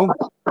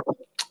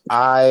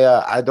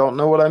 I don't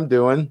know what I'm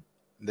doing.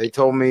 They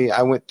told me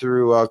I went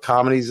through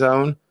Comedy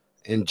Zone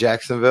in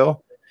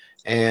Jacksonville,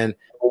 and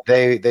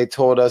they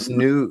told us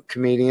new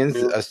comedians,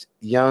 us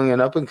young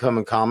and up and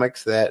coming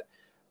comics, that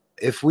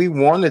if we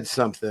wanted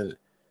something,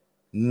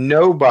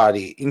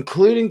 nobody,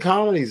 including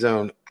Comedy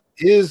Zone,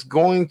 is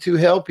going to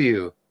help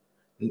you.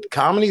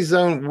 Comedy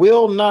Zone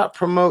will not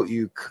promote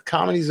you.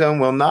 Comedy Zone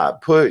will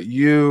not put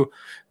you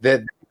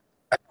that.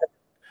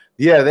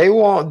 Yeah, they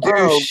won't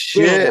do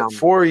shit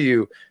for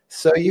you.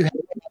 So you.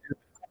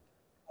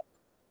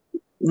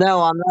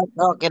 No, I'm not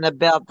talking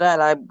about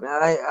that. I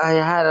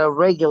had a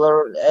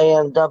regular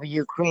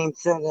A&W cream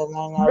soda, and then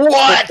I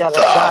What picked out a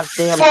the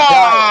goddamn fuck?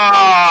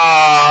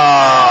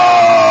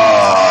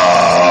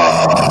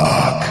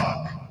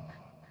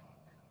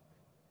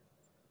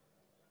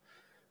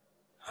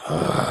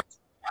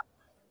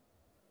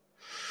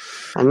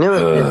 I knew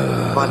it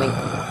was funny.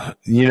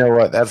 You know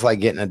what? That's like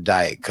getting a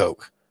Diet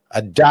Coke.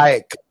 A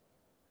Diet Coke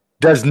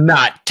does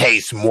not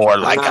taste more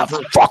like a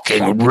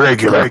fucking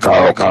regular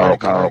Coke.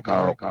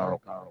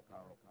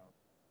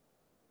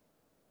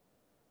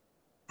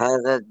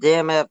 Has a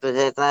damn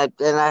aftertaste,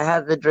 and I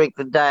had to drink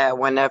the diet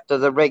one after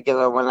the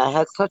regular one. I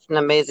had such an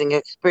amazing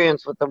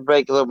experience with the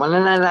regular one,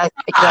 and then I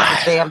picked up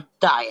the damn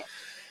diet.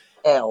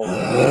 Hell.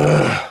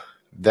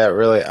 That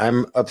really,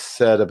 I'm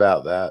upset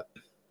about that.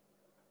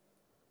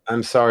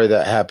 I'm sorry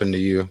that happened to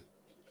you.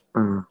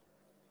 Mm.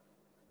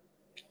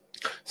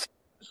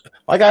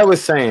 Like I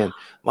was saying,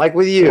 like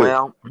with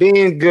you,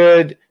 being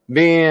good,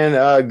 being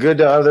good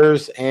to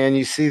others, and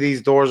you see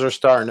these doors are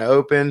starting to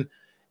open,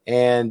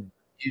 and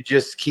you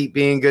just keep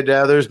being good to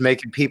others,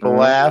 making people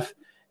laugh,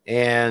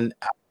 and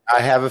I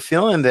have a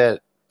feeling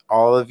that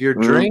all of your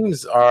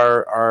dreams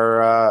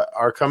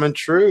are coming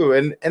true,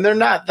 and they're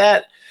not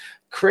that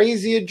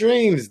crazy of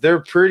dreams. They're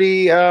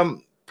pretty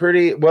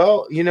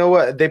well. You know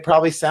what? They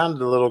probably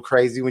sounded a little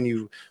crazy when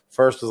you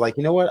first was like,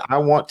 you know what? I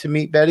want to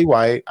meet Betty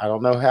White. I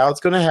don't know how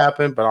it's going to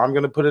happen, but I'm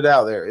going to put it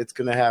out there. It's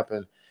going to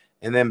happen,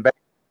 and then bam,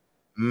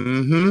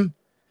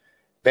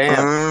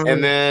 bam,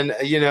 and then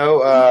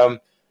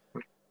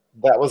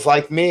that was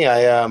like me.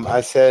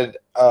 I said,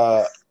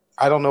 I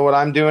don't know what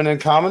I'm doing in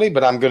comedy,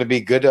 but I'm going to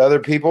be good to other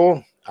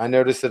people. I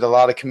noticed that a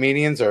lot of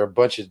comedians are a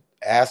bunch of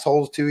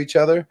assholes to each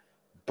other,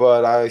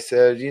 but I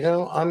said,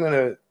 I'm going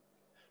to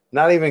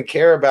not even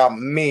care about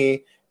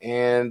me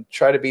and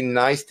try to be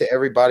nice to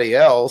everybody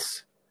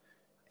else.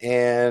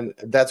 And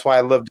that's why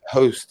I love to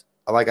host.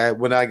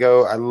 When I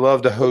go, I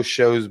love to host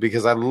shows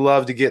because I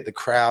love to get the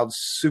crowd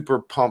super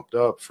pumped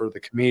up for the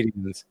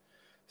comedians.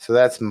 So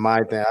that's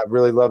my thing. I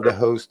really love to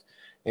host.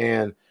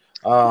 And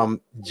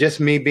just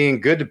me being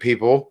good to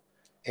people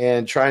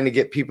and trying to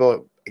get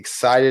people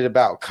excited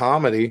about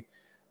comedy,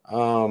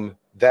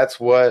 that's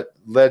what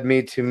led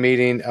me to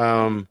meeting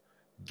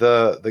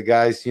the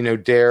guys,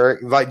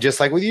 Derek,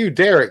 just like with you,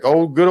 Derek,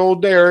 good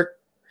old Derek,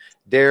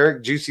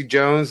 Juicy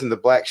Jones, and the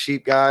Black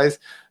Sheep guys,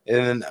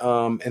 and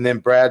then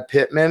Brad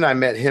Pittman. I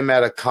met him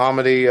at a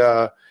comedy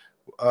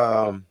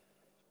what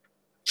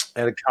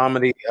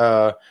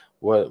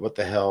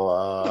the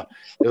hell?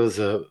 It was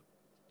a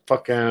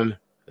fucking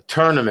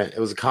tournament. It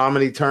was a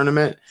comedy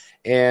tournament,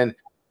 and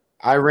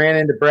I ran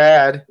into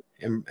Brad,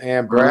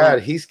 and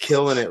Brad, he's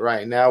killing it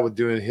right now with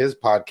doing his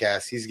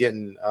podcast. He's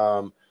getting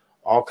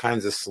all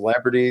kinds of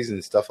celebrities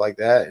and stuff like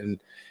that.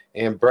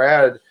 And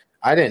Brad,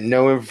 I didn't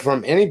know him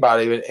from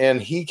anybody,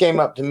 and he came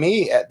up to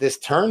me at this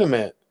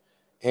tournament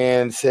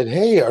and said,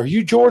 "Hey, are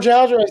you George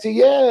Alger?" I said,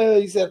 "Yeah."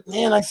 He said,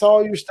 "Man, I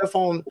saw your stuff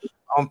on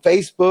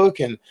Facebook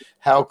and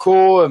how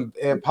cool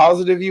and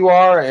positive you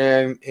are."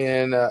 And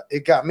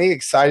it got me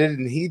excited.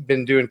 And he'd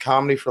been doing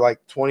comedy for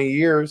like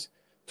 20 or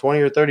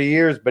 30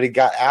 years, but he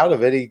got out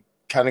of it. He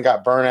kind of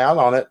got burnt out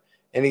on it.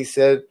 And he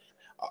said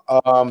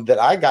that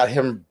I got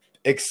him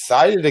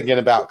excited again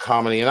about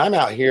comedy. And I'm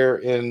out here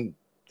in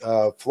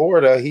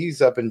Florida.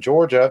 He's up in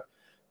Georgia.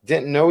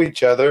 Didn't know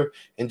each other.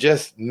 And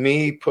just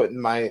me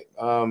putting my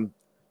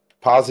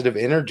positive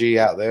energy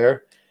out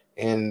there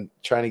and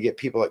trying to get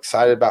people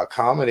excited about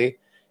comedy,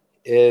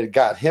 it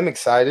got him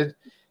excited,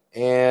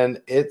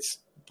 and it's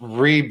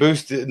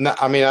reboosted.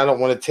 I mean, I don't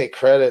want to take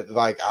credit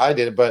like I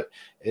did, but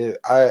it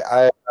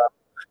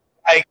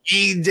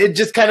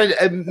just kind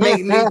of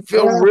made me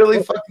feel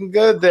really fucking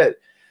good that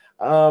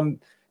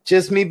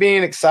just me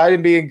being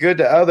excited, being good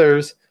to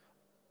others,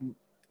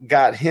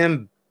 got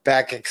him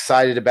back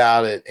excited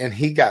about it, and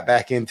he got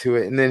back into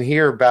it. And then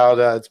here about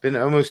it's been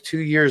almost 2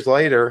 years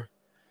later.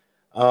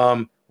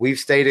 We've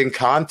stayed in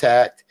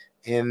contact,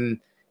 and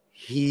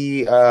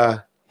he's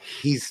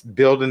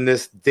building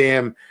this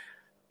damn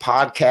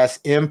podcast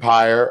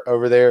empire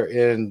over there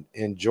in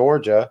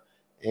Georgia,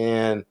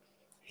 and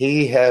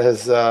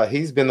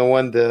he's been the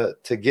one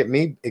to get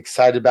me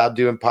excited about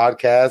doing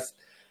podcasts,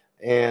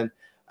 and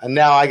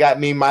now I got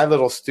my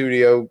little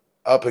studio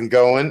up and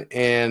going,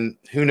 and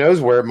who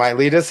knows where it might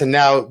lead us. And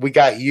now we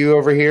got you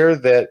over here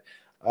that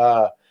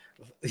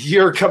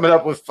you're coming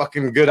up with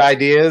fucking good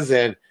ideas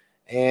and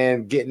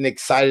getting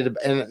excited,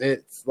 and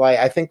it's like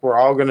I think we're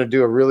all going to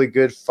do a really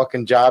good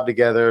fucking job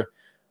together,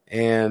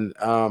 and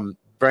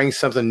bring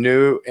something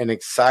new and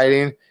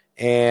exciting,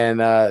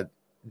 and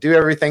do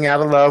everything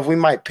out of love. We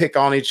might pick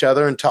on each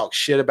other and talk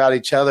shit about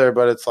each other,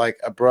 but it's like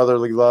a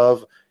brotherly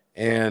love,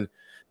 and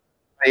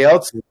anybody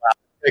else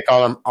pick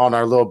on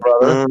our little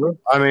brother.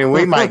 I mean,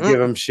 we might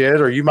give him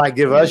shit, or you might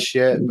give us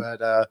shit,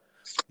 but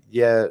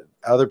yeah,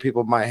 other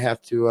people might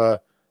have to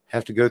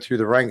go through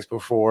the ranks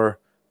before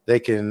they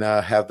can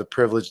have the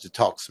privilege to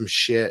talk some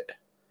shit.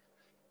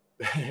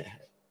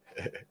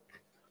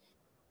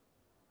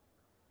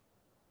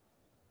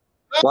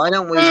 Why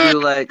don't we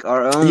do like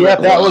our own? Yeah,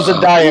 that was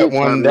a diet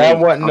one. That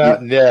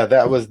wasn't.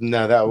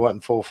 that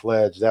wasn't full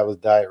fledged. That was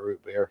diet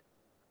root beer.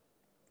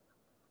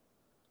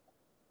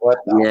 What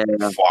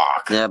the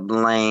fuck? Yeah,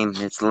 lame.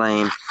 It's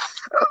lame.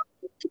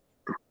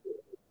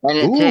 And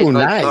it Ooh, tastes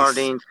like nice.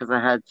 sardines because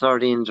I had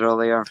sardines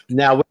earlier.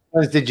 Now, which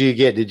ones did you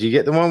get? Did you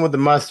get the one with the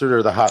mustard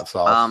or the hot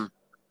sauce?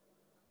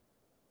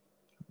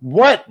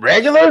 What,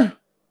 regular?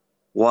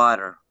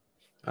 Water.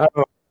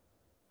 Oh,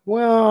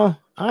 well,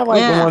 I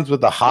like the ones with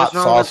the hot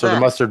sauce or the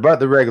mustard, but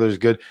the regular is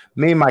good.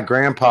 Me and my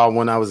grandpa,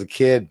 when I was a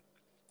kid,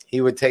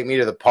 he would take me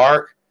to the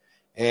park,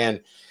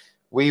 and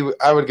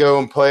I would go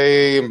and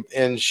play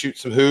and shoot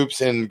some hoops,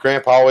 and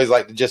Grandpa always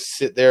liked to just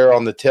sit there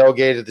on the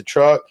tailgate of the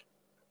truck,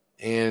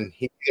 and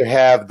he'd either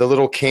have the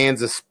little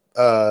cans of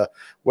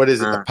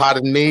the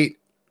potted meat,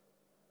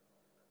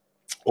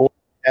 or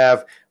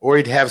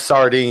he'd have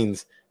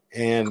sardines.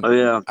 And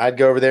I'd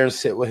go over there and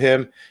sit with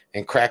him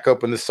and crack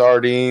open the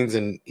sardines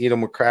and eat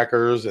them with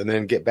crackers, and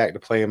then get back to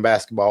playing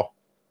basketball.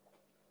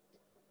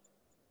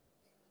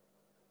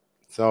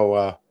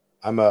 So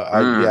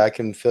I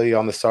can feel you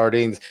on the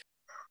sardines.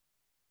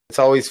 It's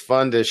always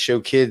fun to show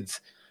kids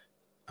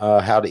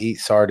how to eat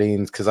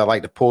sardines, because I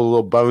like to pull the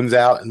little bones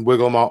out and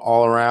wiggle them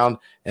all around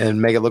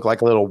and make it look like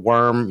a little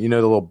worm, the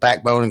little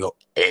backbone, and go.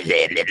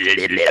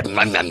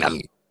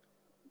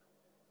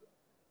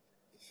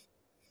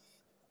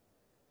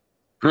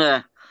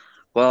 Yeah.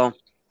 Well,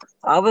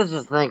 I was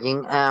just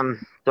thinking,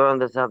 throwing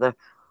this out there.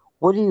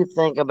 What do you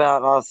think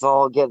about us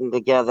all getting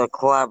together,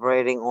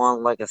 collaborating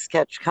on like a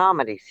sketch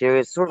comedy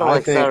series, sort of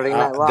like Saturday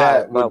Night Live?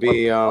 That would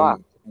be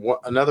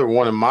another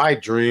one of my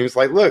dreams.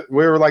 Like, look,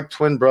 we were like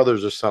twin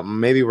brothers or something.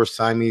 Maybe we're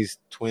Siamese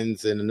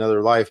twins in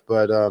another life,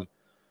 but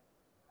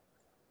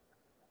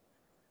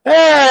hey,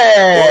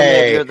 or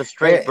maybe you're the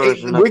straight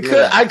version.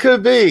 I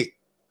could be.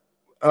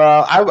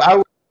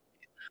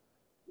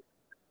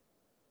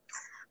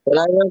 But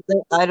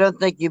I don't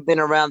think you've been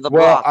around the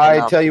block. Well,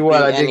 I tell you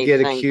what, I did get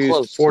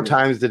accused 4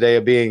 times today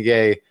of being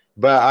gay,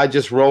 but I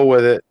just roll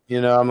with it.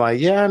 I'm like,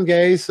 yeah, I'm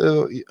gay,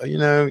 so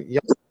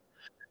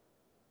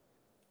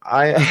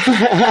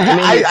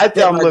I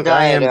tell them, look,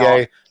 I am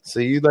gay, so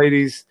you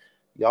ladies,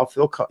 y'all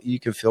you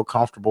can feel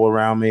comfortable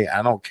around me.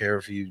 I don't care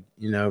if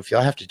if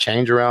y'all have to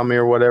change around me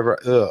or whatever.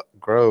 Ugh,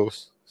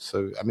 gross.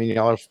 So I mean,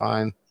 y'all are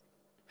fine.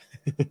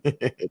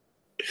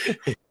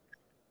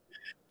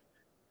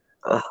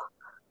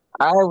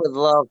 I would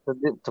love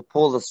to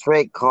pull the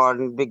straight card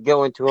and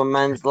go into a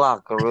men's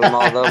locker room,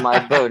 although my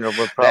boner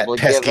would probably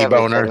give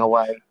everything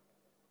away.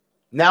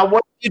 Now,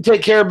 what if you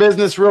take care of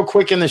business real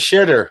quick in the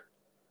shitter?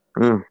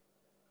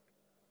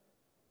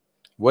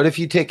 What if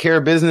you take care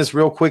of business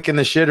real quick in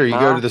the shitter? You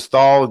go to the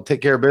stall and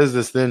take care of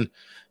business, then,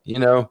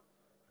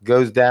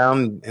 goes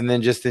down, and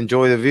then just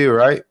enjoy the view,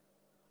 right?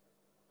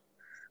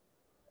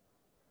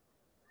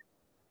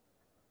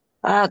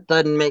 That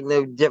doesn't make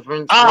no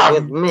difference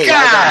with me.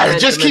 God, it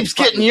just keeps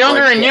getting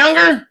younger and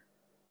younger.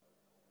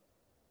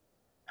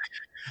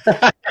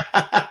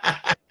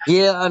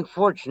 Yeah,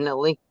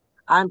 unfortunately,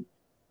 I'm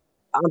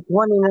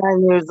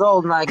 29 years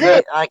old, and I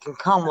can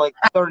come like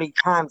 30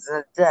 times in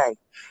a day.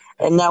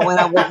 And now, when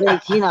I was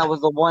 18, I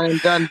was a one and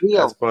done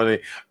deal. That's funny.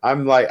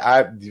 I'm like,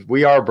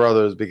 we are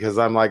brothers, because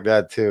I'm like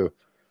that too.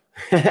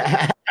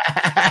 That's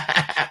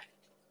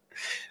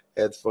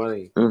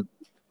funny.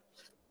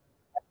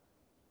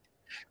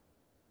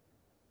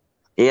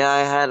 Yeah, I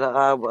had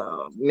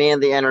me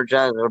and the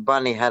Energizer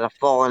Bunny had a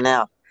falling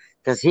out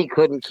because he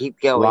couldn't keep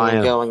going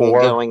and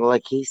going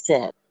like he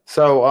said.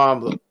 So,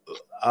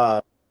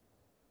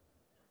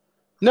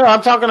 no,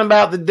 I'm talking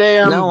about the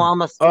damn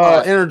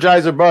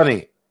Energizer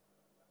Bunny.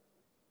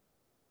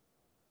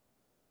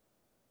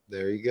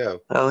 There you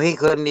go. Oh, he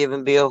couldn't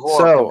even be a whore.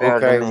 So,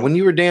 okay, when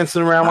you were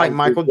dancing around like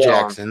Michael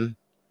Jackson,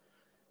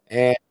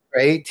 and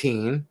you're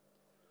 18.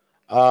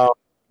 Uh,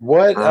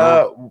 what?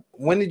 Uh,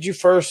 When did you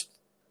first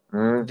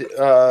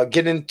mm.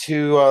 get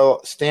into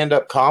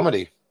stand-up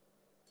comedy?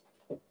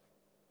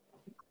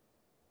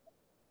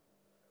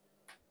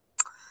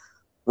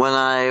 When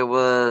I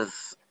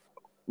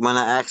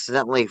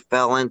accidentally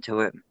fell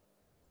into it.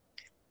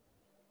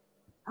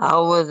 I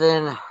was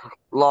in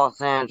Los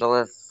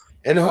Angeles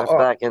And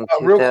back in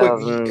real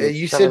quick,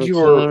 you said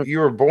 2017, you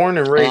were born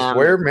and raised and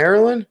where?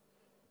 Maryland?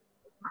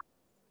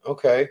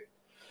 Okay.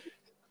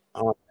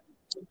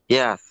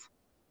 yes,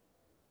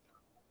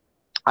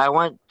 I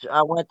went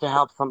to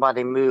help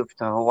somebody move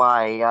to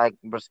Hawaii. I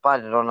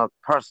responded on a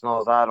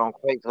personal ad on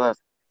Craigslist.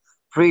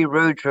 Free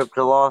road trip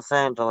to Los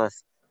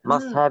Angeles.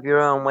 Must have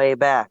your own way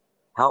back.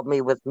 Help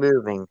me with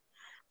moving.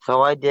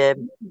 So I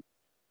did.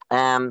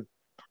 And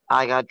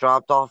I got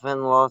dropped off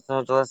in Los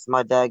Angeles.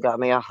 My dad got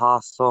me a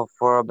hostel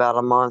for about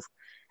a month.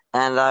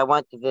 And I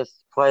went to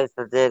this place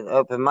that did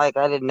open mic.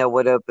 I didn't know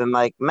what open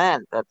mic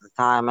meant at the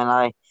time.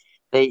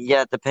 You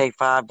had to pay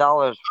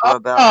 $5 for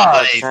about a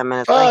I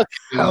 10-minute thing. fucking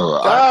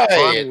Pardon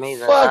diet me,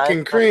 the Diet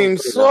fucking Pepsi cream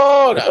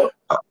Soda. soda.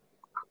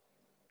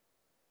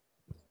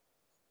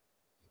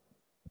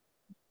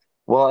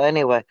 Well,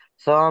 anyway,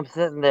 so I'm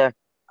sitting there.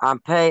 I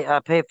pay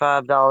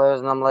 $5,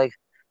 and I'm like,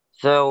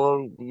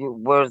 so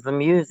where's the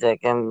music?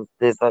 And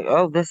it's like,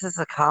 oh, this is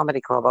a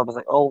comedy club. I was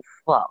like, oh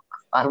fuck,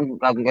 I'm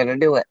gonna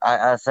do it.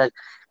 I said,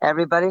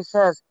 everybody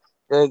says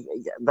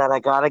that I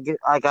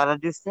gotta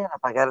do stand up.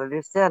 I gotta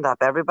do stand up.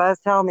 Everybody's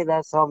telling me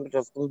that, so I'm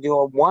just gonna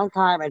do it one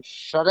time and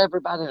shut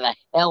everybody the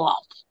hell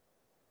up.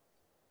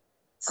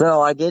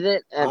 So I did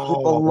it, and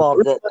people Oh,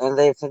 loved it, and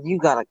they said, "You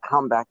gotta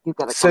come back. You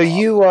gotta so come back."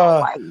 you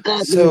Oh my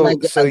God, when I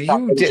get so back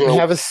you didn't into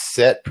have a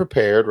set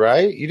prepared,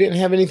 right? You didn't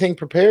have anything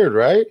prepared,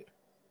 right?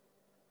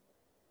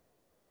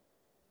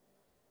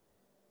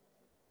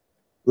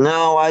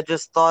 No, I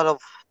just thought to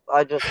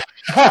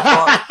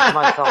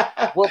myself,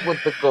 what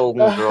would the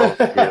Golden Girls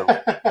do?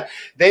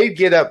 They'd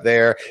get up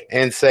there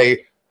and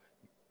say,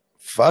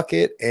 "Fuck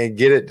it," and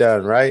get it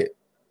done, right?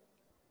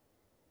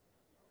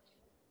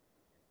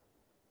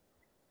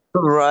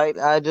 Right?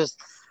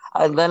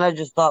 And then I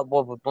just thought,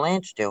 what would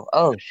Blanche do?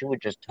 Oh, she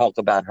would just talk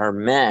about her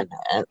men,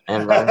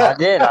 and I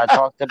did. I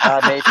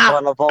made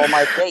fun of all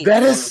my That dates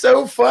is and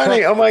so funny.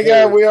 sex Oh my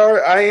god, days.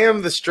 I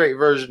am the straight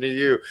version of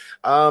you.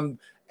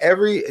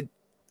 Every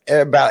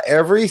about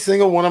every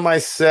single one of my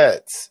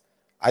sets,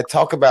 I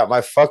talk about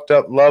my fucked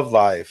up love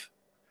life.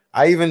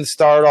 I even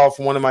start off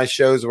one of my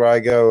shows where I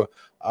go,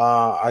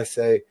 I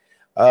say,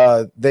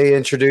 they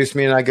introduce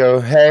me and I go,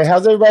 "Hey,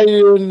 how's everybody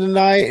doing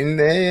tonight?" And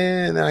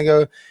then I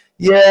go,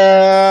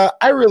 "Yeah,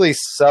 I really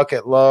suck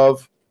at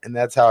love," and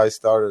that's how I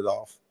started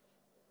off.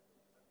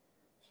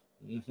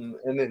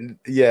 And then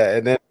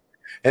yeah,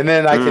 and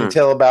then I can Mm.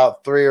 tell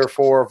about 3 or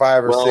 4 or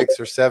 5 or Well, 6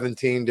 or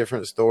 17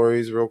 different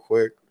stories real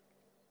quick.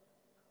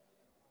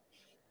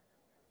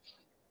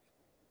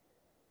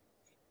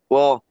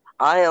 well,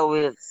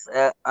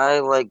 I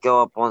like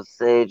go up on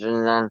stage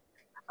and then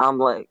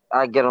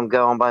I get them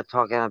going by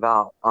talking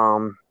about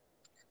you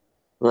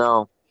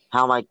know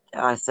how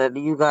I said,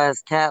 you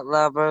guys cat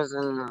lovers,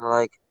 and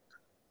like,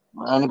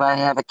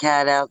 anybody have a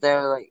cat out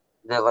there? Like,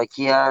 they're like,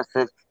 yeah. I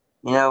said,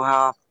 you know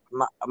how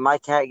my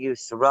cat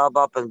used to rub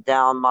up and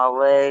down my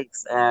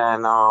legs,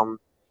 and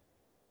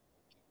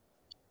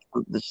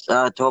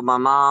I told my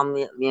mom,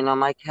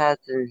 my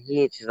cat's in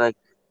heat. She's like,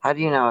 how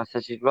do you know? I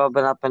said, she's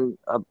rubbing up and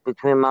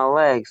between my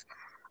legs.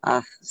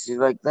 She's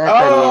like, that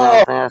doesn't mean Oh,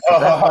 anything. I said,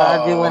 that's what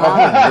I do when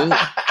I'm in heat.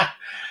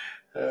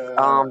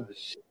 Um,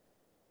 shit.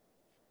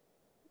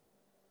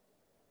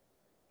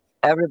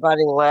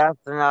 Everybody laughed,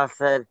 and I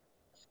said,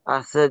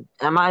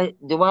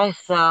 do I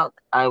suck?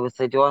 I would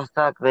say, do I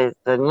suck? They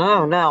said,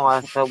 no, no.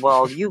 I said,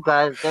 well, you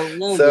guys don't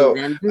know me So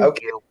then, do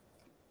okay, you?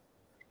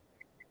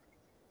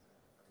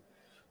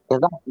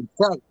 Because I can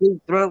suck,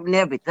 deep throat, and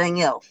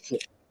everything else.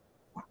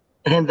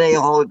 And they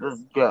all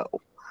just go.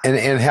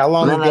 and how And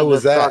long then I ago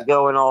was just start that?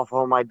 going off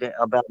on my day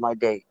about my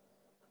date.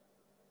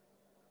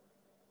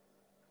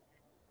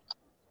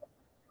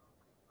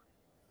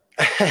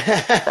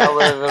 That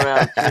was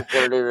around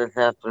 2:30 this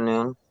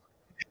afternoon.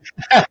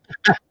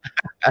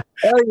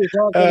 Oh, you're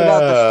talking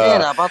about the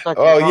stand up. I thought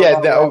you were oh talking yeah,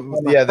 about last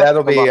time I yeah, sucked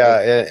that'll be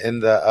somebody. in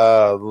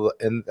the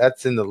and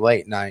that's in the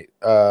late night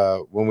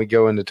when we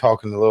go into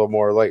talking a little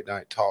more late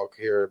night talk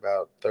here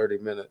about 30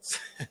 minutes.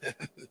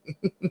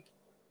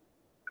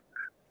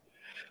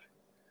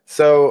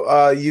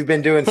 So you've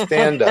been doing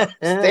stand up.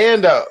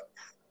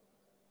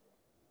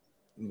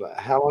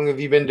 How long have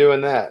you been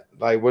doing that?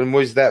 Like, when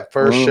was that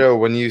first Mm. show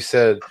when you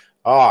said,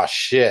 "Oh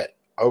shit,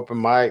 open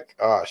mic"?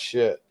 Oh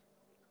shit.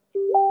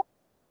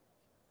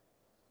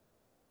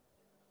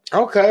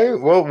 Okay,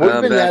 well, we've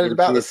been Back at it in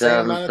about the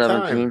same amount of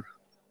time. 2017.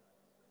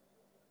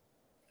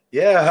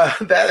 Yeah,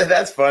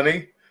 that's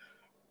funny.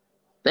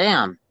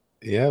 Damn.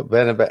 Yeah,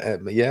 been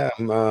about yeah.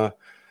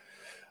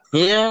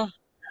 Yeah.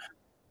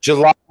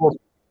 July will,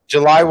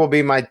 July will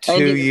be my And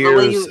two the way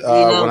years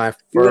when I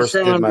you were first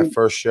did saying, my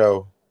first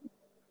show.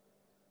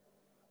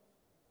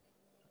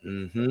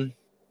 Hmm.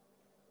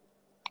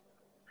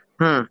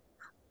 hmm.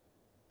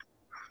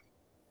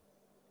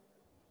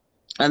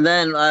 And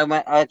then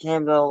I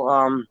came to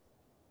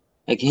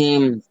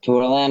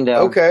Orlando.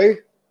 Okay.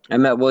 I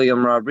met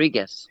William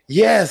Rodriguez.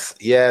 Yes,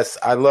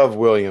 I love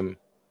William.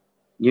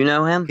 You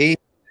know him? He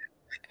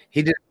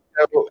did.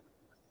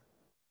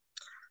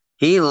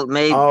 He is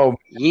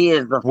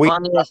the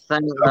funniest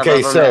thing I've Okay,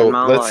 ever met in so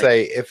my let's life.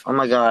 say if Oh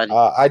my God.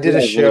 I did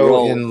a Yeah,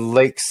 show in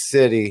Lake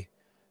City.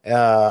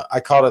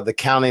 I called it the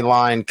County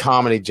Line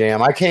Comedy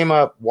Jam. I came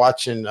up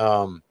watching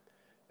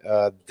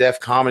Def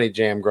Comedy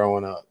Jam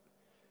growing up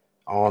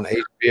on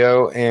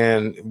HBO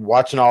and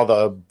watching all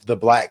the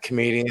black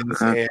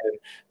comedians and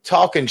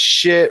talking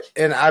shit.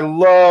 And I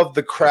love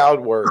the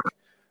crowd work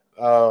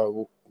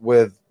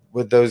with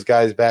those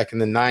guys back in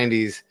the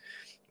 90s.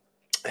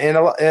 And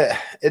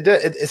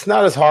it's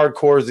not as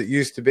hardcore as it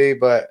used to be,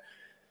 but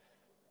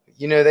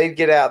you know, they'd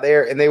get out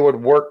there and they would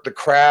work the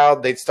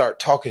crowd. They'd start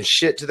talking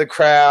shit to the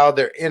crowd.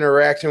 They're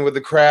interacting with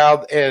the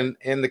crowd, and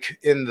in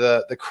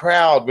the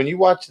crowd, when you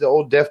watch the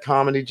old Def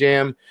Comedy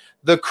Jam,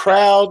 the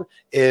crowd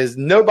is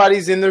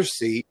nobody's in their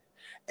seat.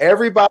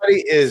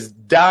 Everybody is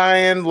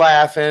dying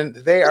laughing.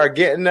 They are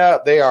getting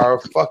up. They are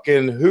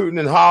fucking hooting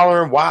and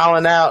hollering,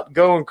 wilding out,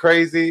 going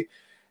crazy.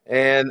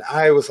 And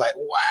I was like,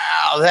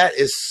 wow, that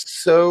is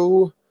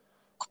so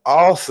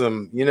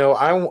awesome. You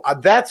know,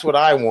 that's what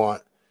I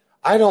want.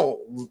 I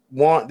don't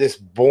want this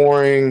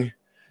boring,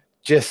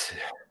 just,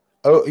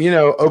 you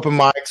know, open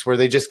mics where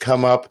they just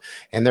come up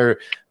and they're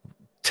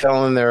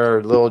telling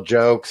their little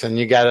jokes and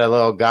you got a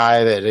little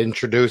guy that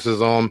introduces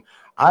them.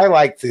 I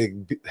like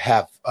to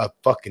have a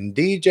fucking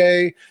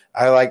DJ.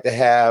 I like to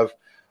have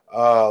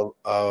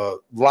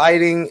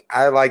lighting.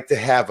 I like to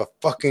have a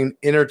fucking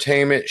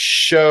entertainment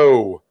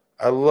show.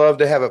 I love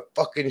to have a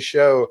fucking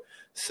show.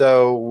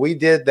 So we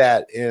did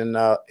that in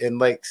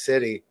Lake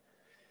City.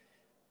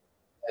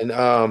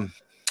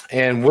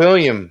 And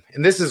William,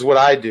 and this is what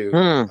I do.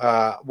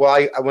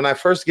 When I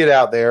first get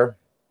out there,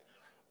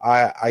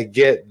 I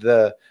get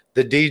the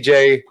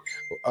DJ.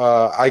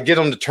 I get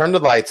him to turn the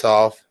lights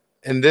off,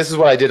 and this is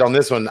what I did on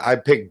this one. I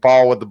picked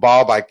 "Ball with the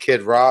Ball" by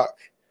Kid Rock,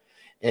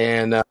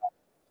 and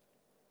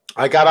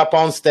I got up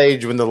on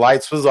stage when the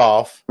lights was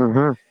off,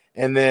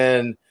 and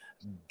then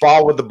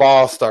 "Ball with the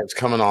Ball" starts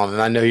coming on,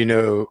 and I know you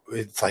know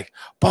it's like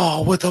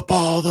 "Ball with the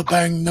ball, the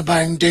bang,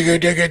 digga,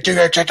 digga,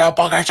 digga, chuck the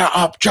boogie,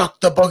 up, chuck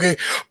the boogie,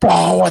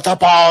 ball with the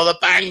ball, the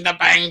bang,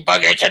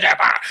 boogie,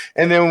 chuck."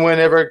 And then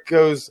whenever it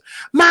goes,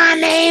 "My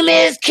name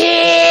is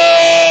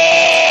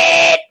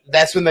Kid,"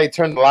 that's when they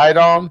turn the light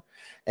on,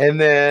 and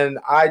then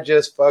I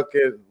just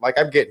fucking like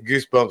I'm getting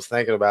goosebumps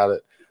thinking about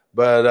it,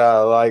 but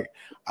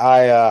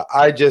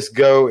I just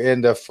go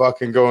into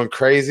fucking going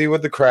crazy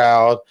with the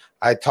crowd.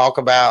 I talk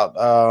about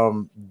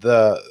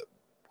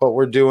what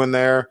we're doing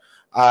there.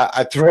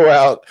 I throw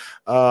out.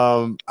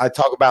 I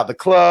talk about the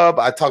club.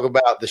 I talk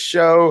about the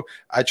show.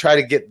 I try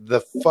to get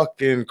the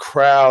fucking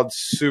crowd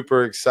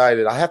super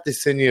excited. I have to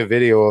send you a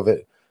video of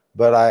it,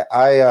 but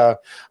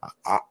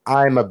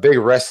I'm a big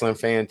wrestling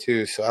fan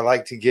too, so I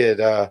like to get.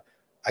 I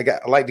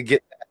like to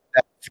get.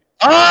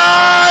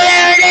 Oh,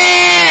 there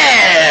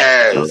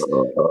it is,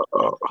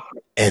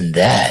 and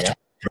that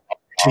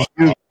to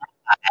you.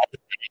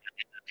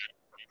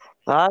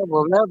 I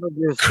will never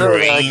do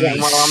soda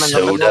again while I'm in the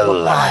middle of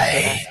the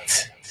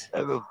podcast.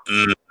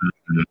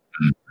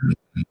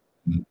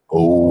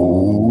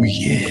 Oh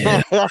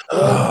yeah.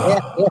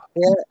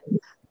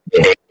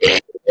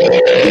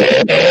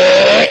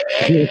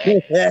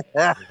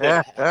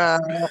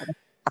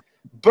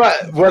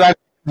 But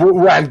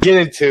what I'm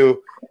getting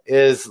to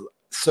is,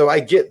 so I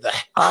get the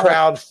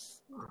crowd.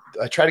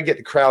 I try to get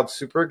the crowd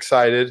super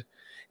excited,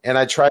 and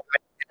I try to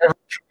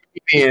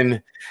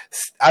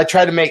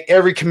make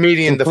every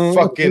comedian the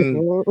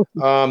fucking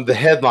the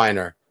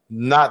headliner,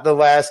 not the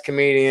last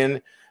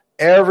comedian.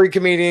 Every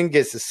comedian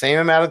gets the same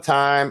amount of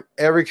time.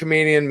 Every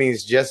comedian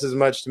means just as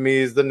much to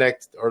me as the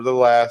next or the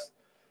last,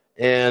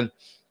 and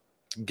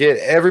get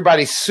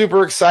everybody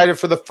super excited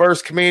for the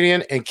first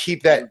comedian and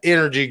keep that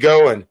energy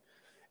going.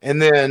 And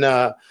then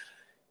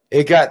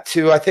it got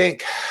to, I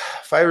think,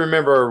 if I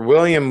remember,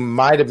 William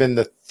might have been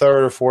the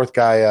third or fourth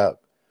guy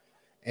up,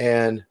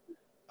 and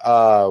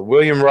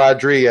William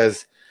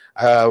Rodriguez.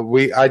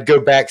 I'd go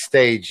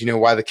backstage, you know,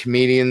 while the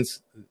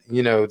comedians,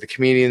 you know, the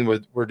comedian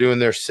were doing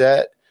their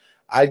set.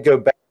 I'd go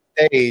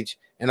backstage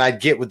and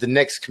I'd get with the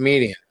next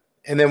comedian.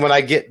 And then when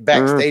I get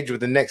backstage with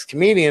the next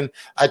comedian,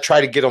 I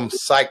try to get them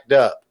psyched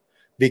up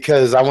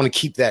because I want to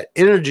keep that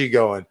energy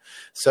going.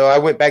 So I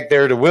went back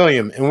there to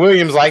William, and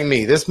William's like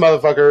me. This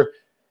motherfucker,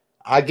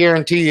 I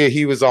guarantee you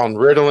he was on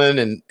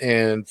Ritalin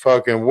and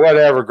fucking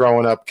whatever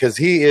growing up, because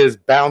he is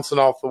bouncing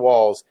off the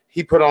walls.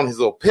 He put on his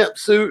little pimp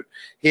suit.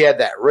 He had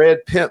that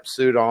red pimp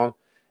suit on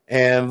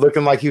and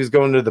looking like he was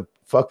going to the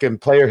fucking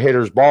player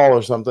haters ball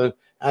or something.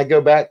 I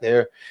go back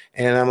there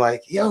and I'm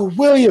like, "Yo,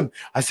 William,"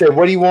 I said,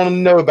 "what do you want him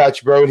to know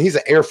about you, bro?" And he's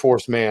an Air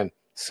Force man.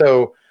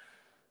 So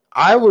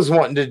I was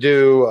wanting to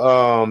do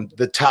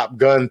the Top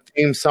Gun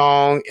theme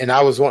song, and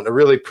I was wanting to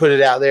really put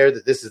it out there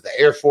that this is the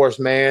Air Force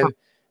man.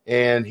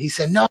 And he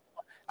said, "No,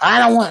 I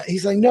don't want.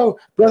 He's like, no,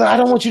 brother, I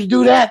don't want you to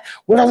do that.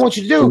 What I want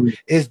you to do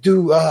is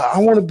do. I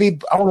want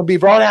to be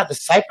brought out to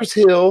Cypress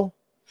Hill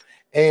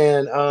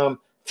and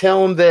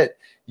tell them that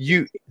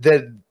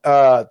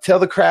tell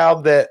the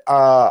crowd that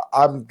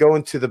I'm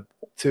going to the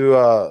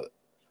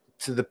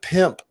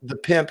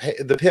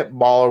pimp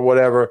ball or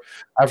whatever.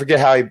 I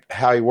forget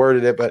how he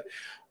worded it, but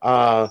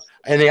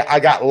I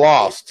got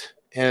lost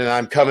and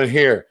I'm coming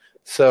here.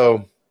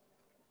 So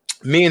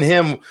me and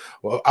him,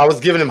 I was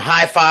giving him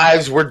high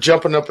fives. We're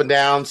jumping up and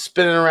down,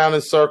 spinning around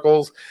in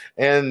circles,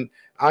 and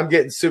I'm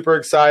getting super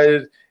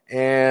excited.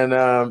 And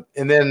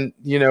then,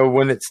 you know,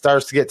 when it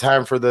starts to get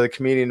time for the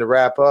comedian to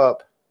wrap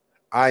up,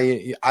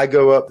 I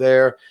go up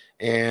there,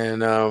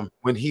 and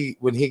when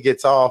he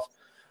gets off,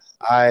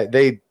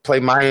 they play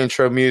my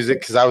intro music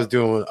because I was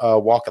doing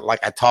Walk It Like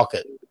I Talk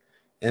It,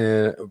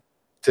 and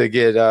to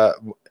get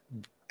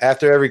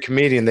after every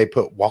comedian they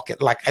put Walk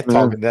It Like I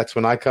Talk It. That's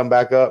when I come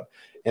back up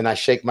and I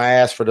shake my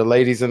ass for the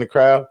ladies in the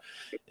crowd,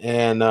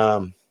 and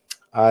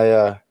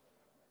I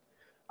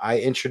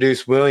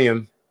introduce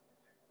William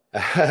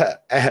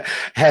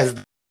as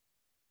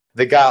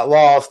they got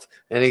lost,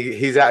 and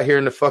he's out here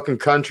in the fucking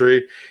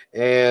country.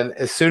 And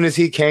as soon as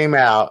he came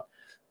out,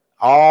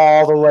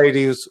 all the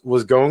ladies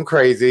was going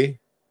crazy.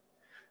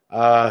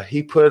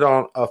 He put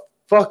on a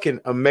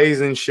fucking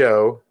amazing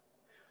show.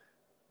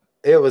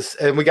 It was,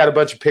 and we got a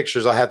bunch of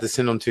pictures. I'll have to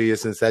send them to you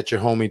since that's your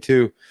homie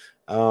too.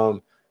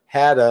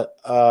 Had a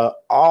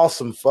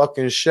awesome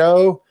fucking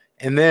show.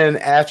 And then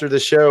after the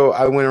show,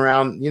 I went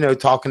around, you know,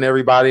 talking to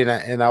everybody,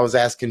 and I was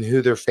asking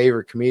who their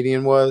favorite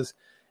comedian was.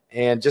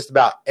 And just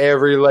about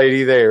every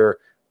lady there,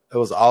 it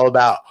was all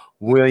about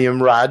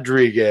William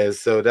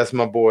Rodriguez. So that's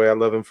my boy. I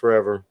love him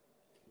forever.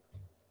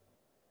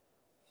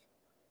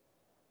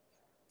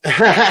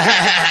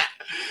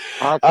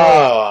 I'll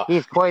tell you,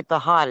 he's quite the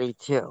hottie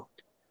too.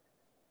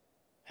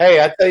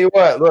 Hey, I tell you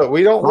what, look,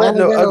 we don't let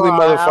no ugly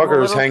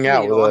motherfuckers hang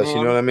out with us.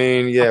 You know what I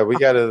mean? Yeah, we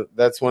gotta.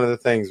 That's one of the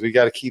things. We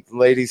gotta keep the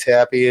ladies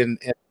happy and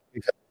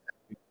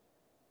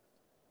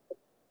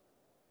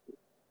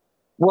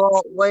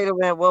Well, wait a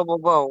minute.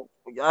 Whoa.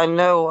 I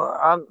know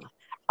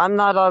I'm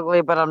not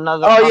ugly, but I'm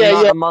not. Oh I'm yeah,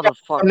 not yeah. a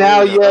motherfucker.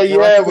 Now, either.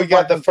 yeah. We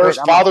got the first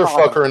father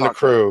fucker in the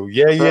crew.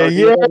 Yeah.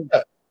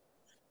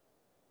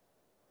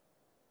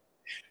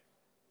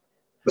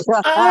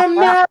 I'm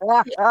not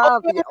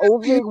the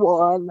only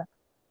one.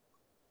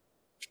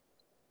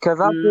 Because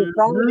I'm too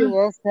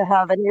fabulous to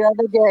have any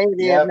other gay in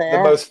there.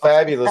 the most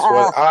fabulous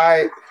one.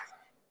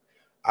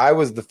 I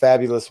was the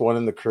fabulous one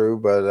in the crew,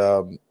 but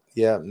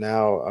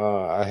now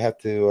I have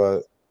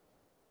to.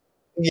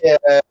 Yeah,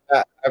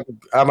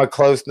 I'm a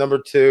close number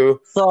 2.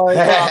 Sorry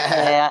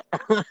about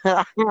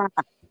that.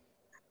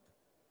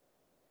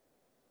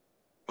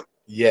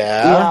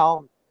 Yeah. You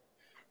know,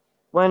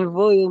 when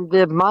William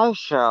did my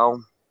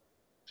show,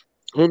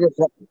 he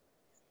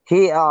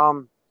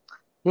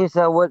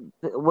said, "What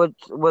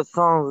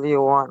songs do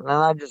you want?" And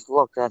I just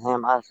looked at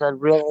him. I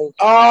said, "Really?"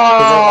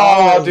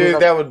 Oh,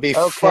 dude, that would be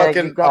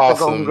fucking you got awesome.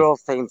 The Golden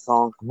Girls theme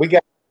song. We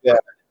got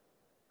that.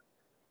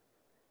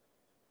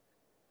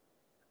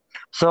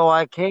 So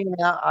I came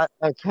out.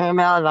 I came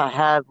out, and I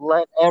had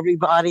let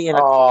everybody in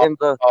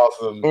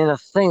awesome. in a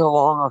sing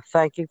along of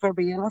 "Thank You for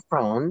Being a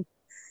Friend,"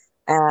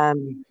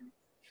 and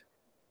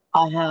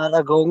I had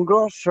a Golden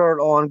Girls shirt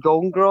on,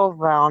 Golden Girls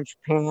lounge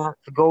pants,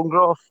 Golden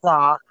Girls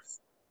socks,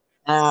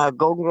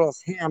 Golden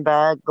Girls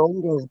handbag,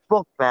 Golden Girls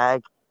book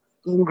bag,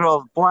 Golden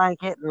Girls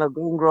blanket, and a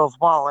Golden Girls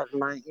wallet in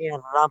my hand.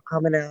 And I'm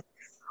coming out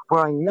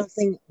wearing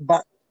nothing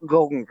but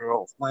Golden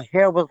Girls. My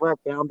hair was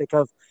let down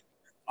because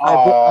I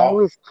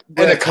always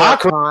wear and a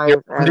cock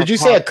ring. Did you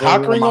say a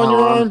cock ring on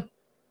your arm?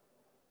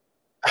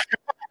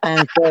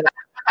 And so,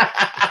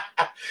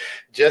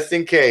 just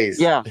in case.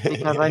 Yeah,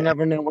 because I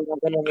never knew when I'm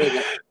going to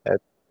need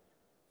it.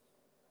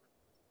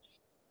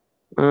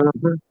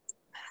 Mm-hmm.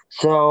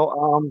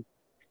 So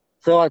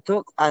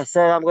I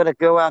said I'm going to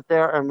go out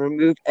there and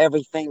remove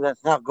everything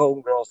that's not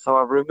Golden Girls. So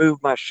I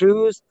removed my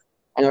shoes,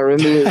 and I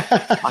removed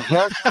my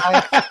hair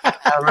tie,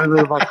 I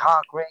removed my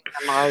cock ring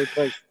and my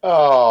bracelet.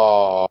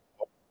 Oh.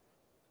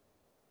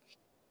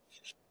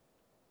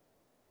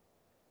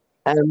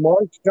 And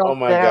Mark's up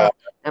there, God.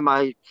 And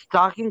my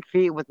stocking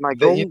feet with my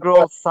Golden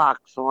Girls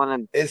socks on,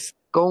 and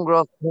Golden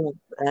Girls pants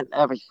and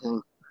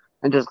everything,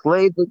 and just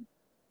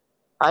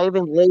I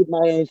even laid my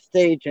own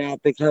stage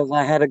out because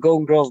I had a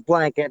Golden Girls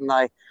blanket, and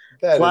that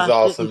is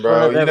awesome,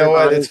 bro. You know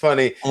what? It's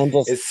funny.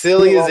 As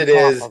silly as it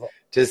is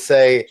to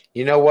say,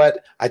 you know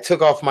what? I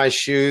took off my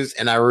shoes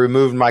and I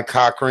removed my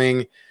cock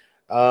ring.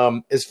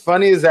 As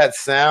funny as that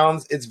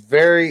sounds, it's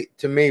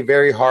to me,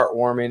 very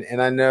heartwarming.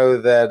 And I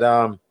know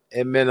that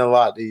it meant a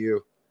lot to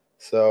you.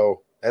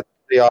 So that's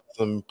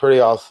pretty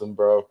awesome,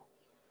 bro.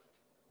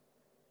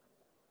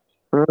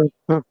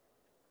 Mm-hmm.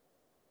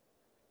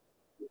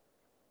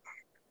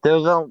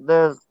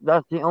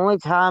 That's the only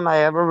time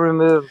I ever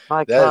removed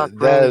my cock ring.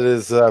 That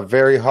is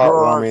very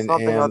heartwarming,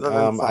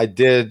 and I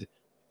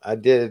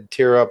did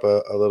tear up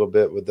a little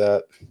bit with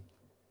that.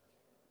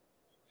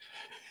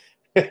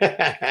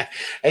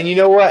 And you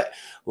know what?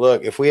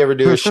 Look, if we ever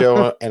do a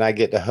show and I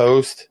get to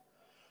host,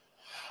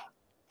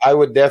 I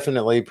would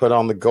definitely put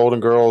on the Golden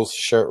Girls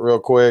shirt real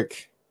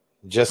quick,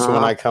 just so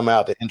when I come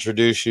out to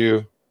introduce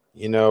you,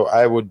 you know,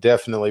 I would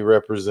definitely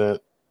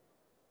represent.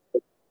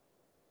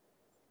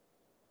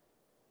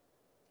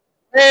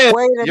 Man,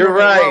 Wait a you're minute.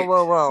 right.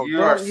 Whoa.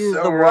 You are Don't use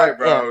so the word right, if.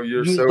 bro.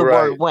 You're Use so the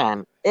right. word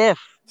when. If.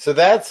 So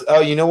that's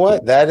you know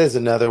what? That is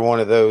another one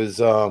of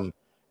those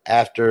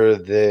after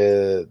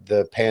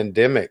the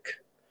pandemic.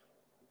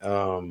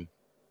 Um,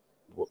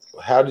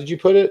 how did you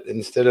put it?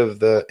 Instead of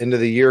the end of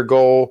the year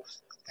goal,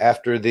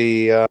 after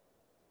the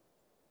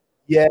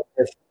yes,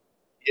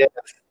 yes,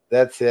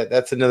 that's it.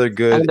 That's another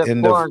good End of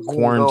end of quarantine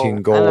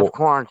quarantine goal. End of goal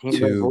quarantine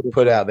to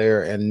put resolution. out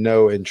there and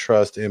know and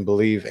trust and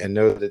believe and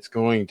know that it's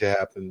going to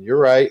happen. You're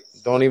right.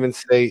 Don't even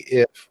say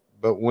if,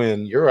 but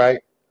when. You're right.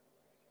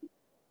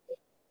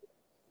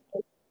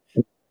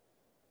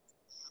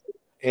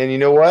 And you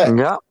know what?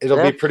 Yep. It'll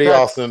be If pretty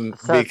awesome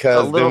sets a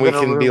because then little we bit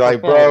of can be room for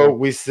like, bro, fantasy.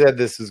 we said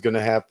this was going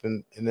to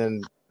happen. And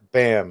then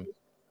bam.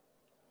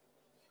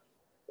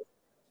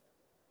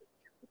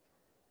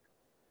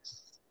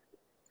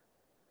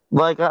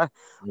 Like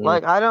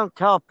Mm. I don't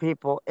tell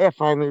people if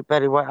I meet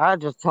Betty White. I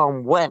just tell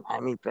them when I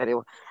meet Betty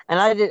White. And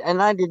I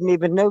didn't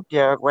even know,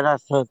 Derek, when I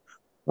said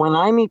when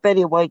I meet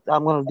Betty White,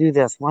 I'm going to do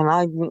this. When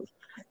I meet,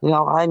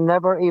 I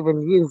never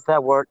even use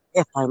that word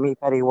if I meet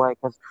Betty White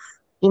because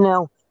you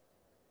know,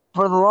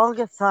 for the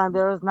longest time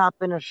there has not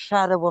been a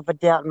shadow of a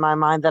doubt in my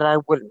mind that I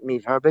wouldn't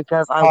meet her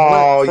because I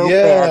want it Oh, so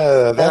bad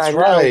yeah, that I that's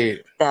know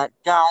right. that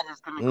God is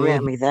going to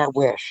grant Mm. me that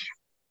wish.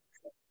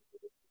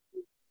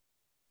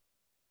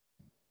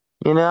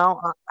 You know,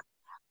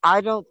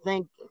 I don't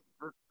think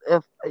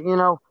if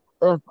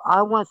if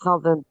I want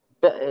something,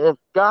 if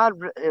God,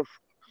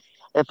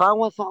 if I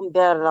want something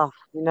bad enough,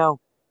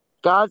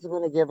 God's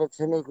going to give it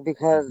to me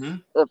because Hmm.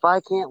 if I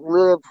can't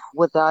live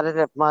without it,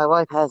 if my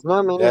life has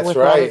no meaning That's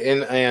without right.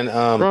 it,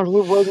 And then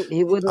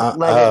he wouldn't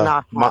let it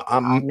not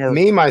happen. I know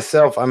me that.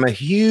 myself, I'm a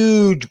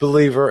huge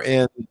believer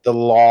in the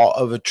law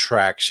of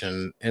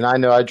attraction. And I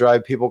know I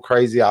drive people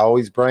crazy. I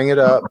always bring it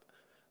up,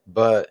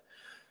 but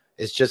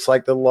it's just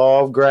like the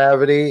law of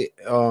gravity,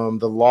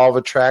 the law of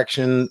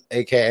attraction,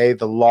 aka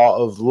the law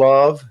of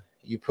love.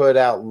 You put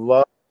out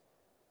love,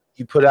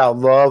 you put out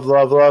love,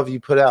 love, love,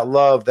 you put out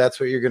love, that's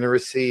what you're going to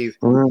receive.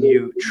 Mm.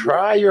 You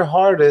try your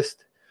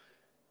hardest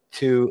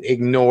to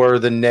ignore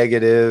the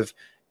negative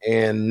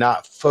and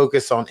not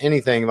focus on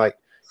anything. Like,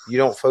 you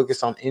don't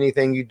focus on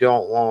anything you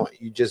don't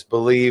want. You just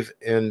believe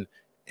in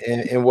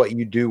what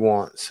you do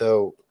want.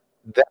 So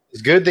that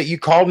was good that you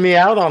called me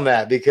out on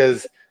that,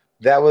 because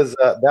that was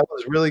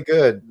really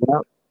good.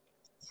 Yep.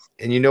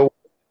 And you know,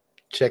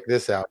 check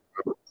this out.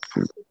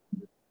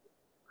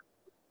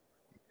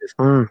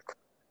 Mm.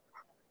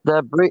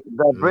 That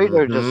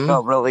breather just Hmm.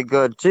 felt really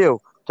good too,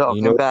 You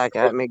talking know, back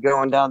at me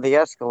going down the you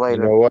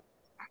escalator. know what?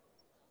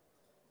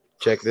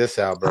 Check this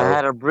out, I bro.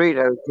 had a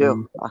burrito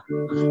too.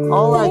 Mm.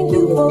 All I Thank do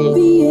you is for eat.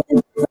 being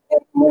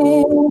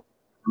brave.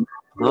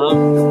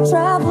 Huh?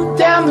 Travel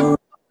Down down the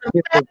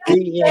If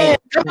it's road,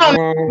 come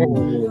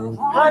on, your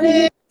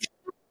honey.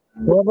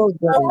 Trouble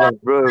down the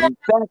road,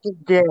 back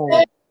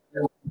again.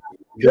 Come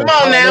Your on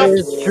heart now.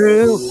 is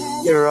true.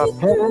 You're a heart.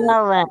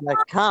 pal and a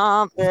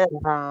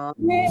confidant.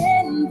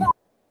 You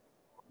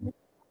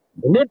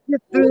And if you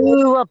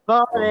threw a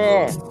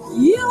party,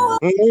 will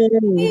be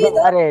the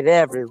invited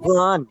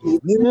everyone to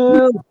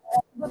you,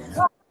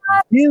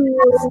 you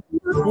would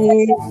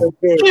see the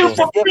You biggest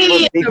for gift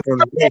would being be the from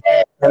me.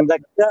 And the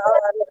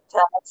God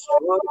attached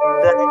would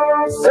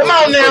say, Come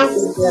thank on you for now.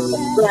 being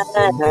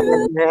a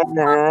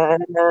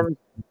friend.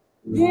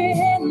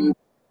 in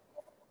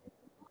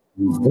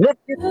And if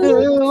you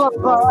threw a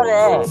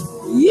party,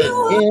 you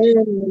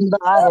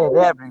invited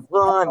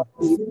everyone.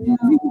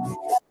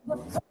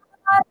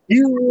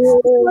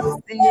 You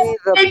would see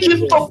the Thank you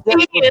biggest for gift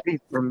being would be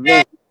from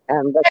me.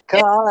 And the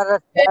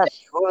card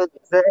attached would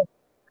say,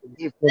 thank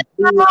you for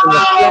being a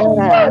friend.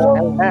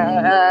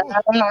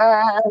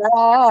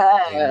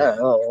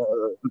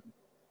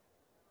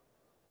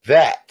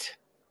 that.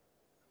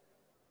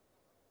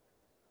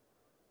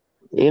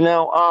 You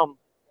know,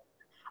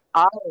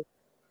 I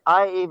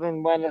I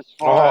even went as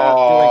far as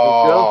doing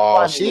a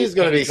Oh, GoFundMe she's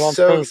going to be page on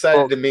so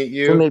excited Facebook to meet to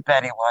you. meet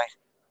Betty White.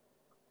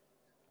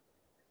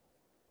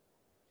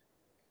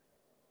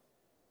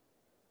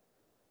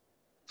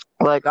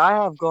 Like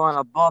I have gone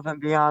above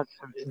and beyond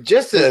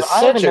Just because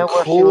I such even a know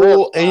where she lives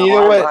cool, and now. you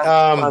know what?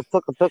 I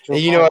took a picture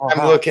And you know from what?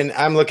 her house.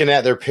 I'm looking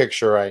at their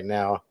picture right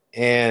now,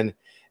 and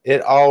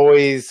it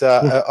always.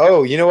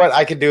 Oh, you know what?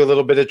 I could do a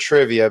little bit of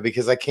trivia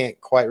because I can't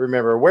quite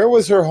remember. Where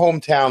was her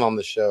hometown on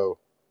the show?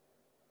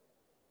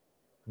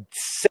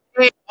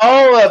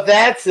 Oh,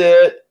 that's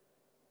it.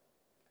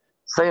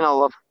 St.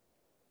 Olaf,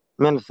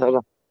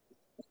 Minnesota.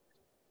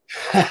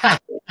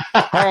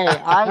 Hey,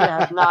 I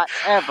have not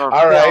ever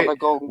All failed right. a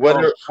Golden Girls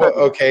What?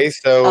 trivia. Okay,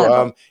 so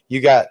Ever.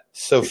 you got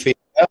Sophia.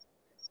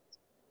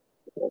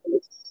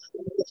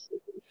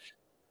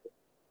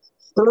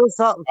 Throw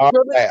something. All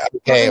right.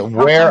 Give Okay. me something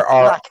Where I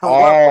are can work with.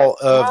 all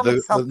of Tell me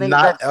the something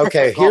not that's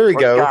okay? difficult, Here we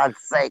for go. God's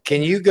sake.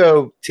 Can you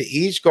go to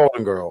each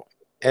Golden Girl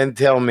and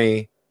tell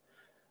me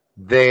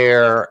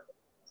their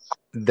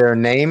their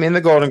name in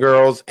the Golden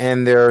Girls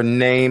and their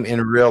name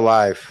in real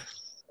life?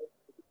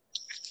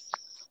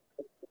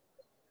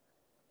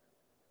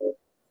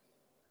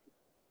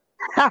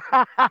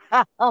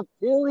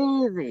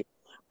 Too easy.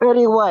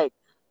 Betty White,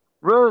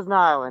 Rose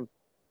Nyland,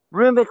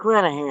 Rue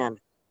McClanahan,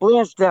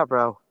 Blanche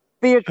Devereaux,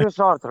 Beatrice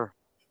Arthur,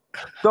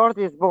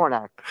 Dorothy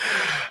Zbornak,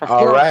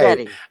 All Estelle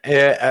right.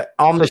 Getty,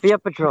 On the Sophia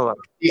Petrillo.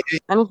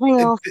 Anything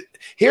else?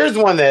 here's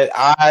one that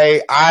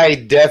I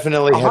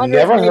definitely have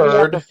never 180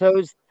 heard,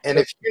 episodes. and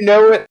if you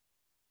know it,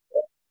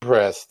 I'm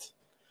impressed.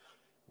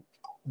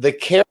 The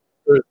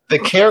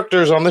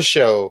characters on the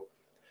show.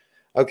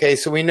 Okay,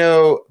 so we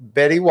know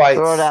Betty Throw it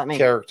White's at me.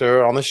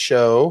 character on the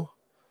show.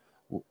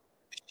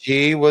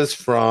 She was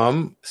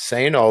from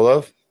St.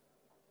 Olaf.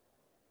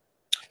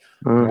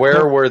 Mm-hmm.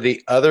 Where were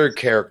the other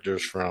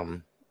characters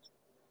from?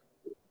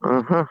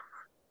 Mm-hmm.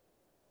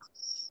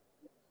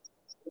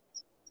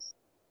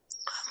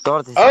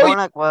 Dorothy Oh,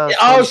 Zbornak was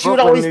oh, from she would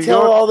Brooklyn, always New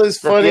tell York. all those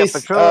Sophia funny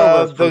Petrillo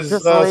was from those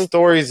Sicily.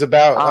 stories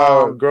about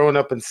Um, growing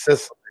up in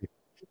Sicily.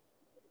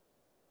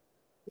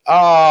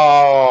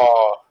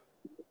 Oh,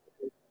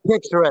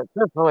 Picture it,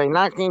 Sicily,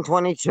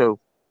 1922.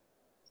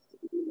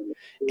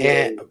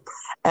 and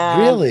And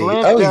really,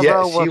 Blanche oh yeah,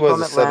 Devereaux she was was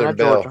from a Atlanta, Southern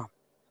Belle. Georgia.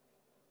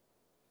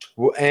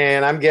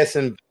 And I'm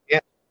guessing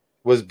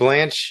was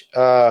Blanche.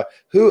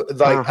 Who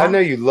like I Uh-huh. know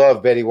you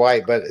love Betty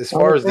White, but as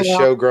far as the Anything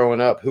else? show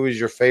growing up, who was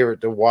your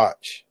favorite to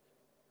watch?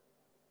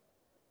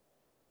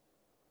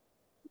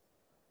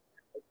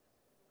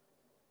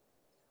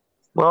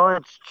 Well,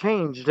 it's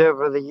changed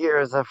over the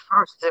years. At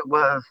first, it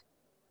was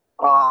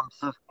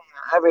Sophia.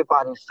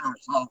 Everybody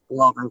starts off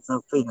loving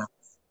Sophia,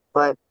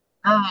 but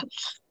then it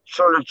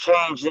sort of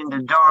changed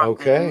into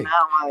Dorothy, and Okay,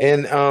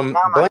 and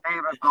now my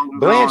favorite Golden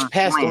Girl Blanche is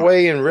passed Blanche.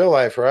 away in real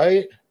life,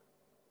 right?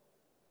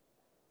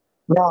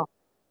 Yeah.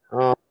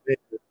 Um,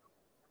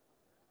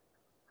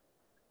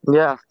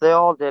 Yes, they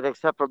all did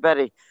except for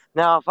Betty.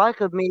 Now, if I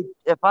could meet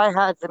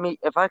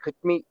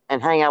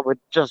and hang out with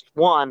just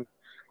one,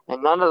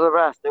 and none of the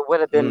rest, it would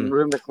have been mm.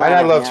 Rue And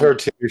I loved McClanahan. her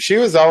too. She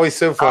was always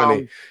so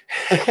funny.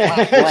 Um,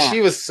 Blanche.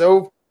 She was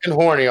so fucking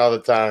horny all the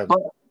time. But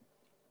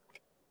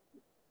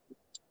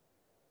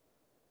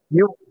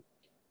you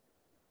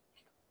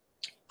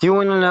do you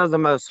want to know the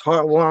most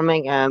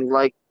heartwarming and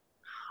like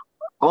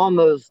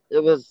almost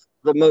it was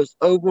the most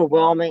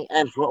overwhelming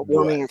and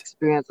heartwarming What?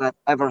 experience I've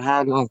ever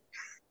had. And I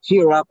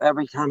tear up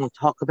every time I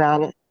talk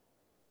about it.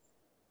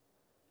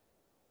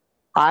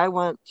 I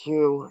went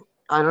to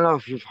I don't know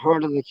if you've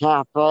heard of the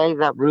cafe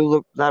that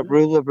Rue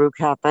Brew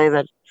Cafe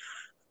that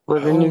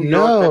was in Oh New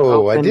York that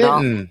no, I opened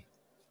up. didn't.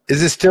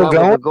 Is it still That was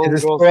going? the Is Golden it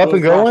Girls still up and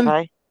themed going?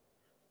 cafe.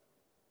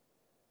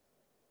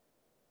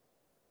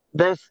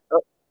 This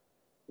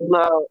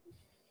no,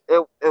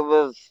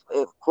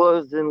 it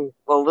closed in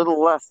a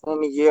little less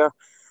than a year,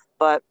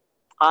 but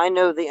I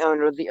know the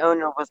owner. The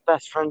owner was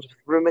best friends with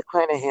Rue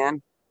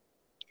McClanahan,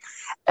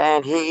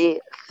 and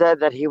he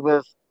said that he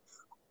was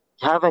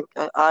having.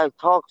 I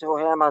talked to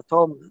him. I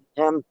told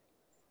him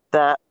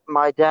that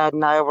my dad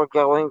and I were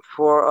going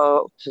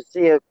for to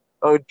see a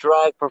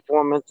drag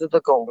performance of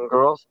the Golden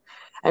Girls,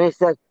 and he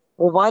said,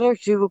 "Well, why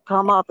don't you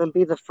come up and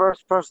be the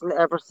first person to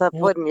ever set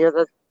What? foot in here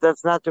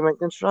that's not doing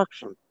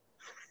construction?"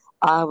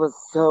 I was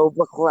so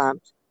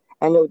verklempt,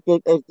 and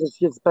it just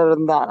gets better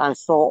than that. I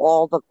saw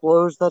all the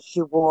clothes that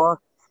she wore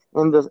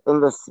in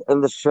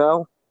the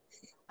show,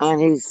 and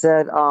he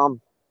said,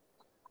 and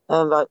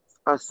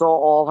I saw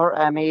all her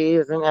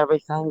Emmys and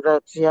everything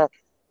that she had,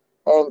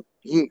 and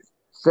he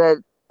said,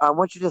 I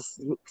want you to,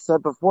 he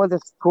said, before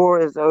this tour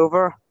is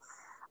over,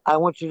 I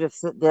want you to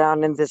sit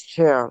down in this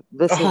chair.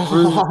 This is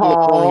Rue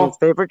McClanahan's Oh,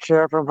 favorite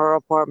chair from her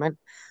apartment.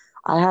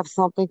 I have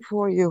something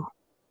for you.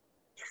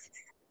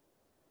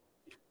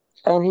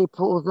 And he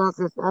pulls out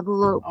this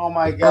envelope, oh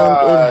my and it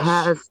gosh.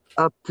 has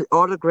a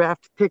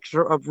autographed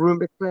picture of Rue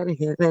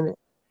McClanahan in it.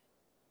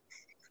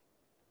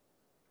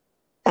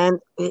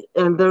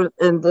 And there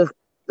and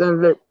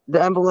the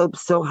envelope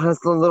still has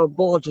the little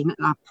bulge in it.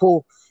 And I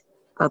pull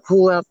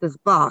out this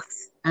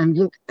box and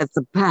look at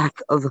the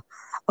back of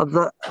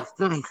the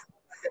thing.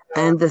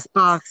 And this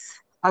box,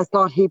 I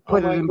thought he Oh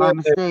put it my in by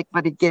goodness. mistake,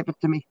 but he gave it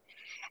to me.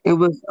 It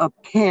was a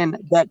pin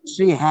that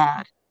she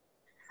had,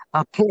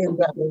 a pin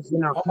that was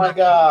in her Oh my collection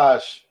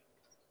gosh.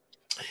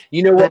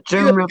 You know what? that You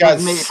Jim have Rivers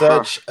got made her.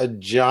 such a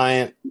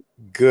giant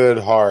good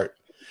heart.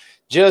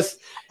 Just,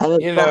 And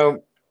it's you that,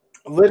 know,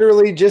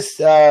 literally just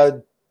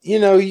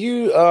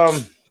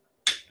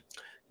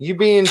you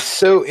being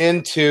so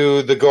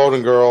into the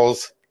Golden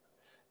Girls,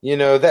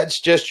 that's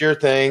just your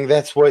thing.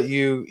 That's what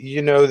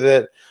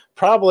that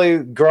probably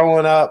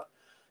growing up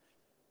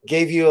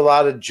gave you a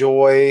lot of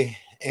joy,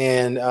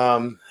 and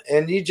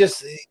you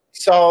just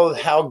saw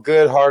how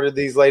good hearted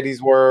these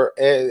ladies were,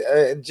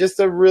 and just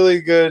a really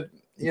good,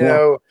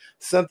 yeah,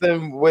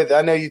 something with.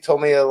 I know you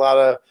told me a lot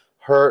of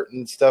hurt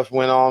and stuff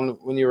went on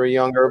when you were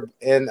younger,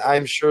 and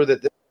I'm sure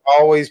that this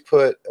always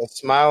put a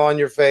smile on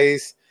your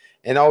face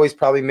and always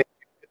probably make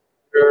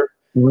sure.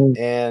 Mhm.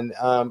 And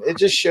it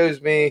just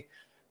shows me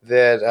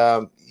that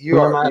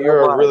No matter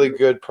you're a what. really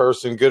good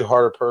person, good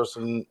hearted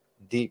person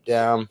deep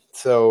down.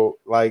 So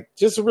like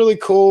just really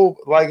cool.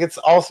 Like it's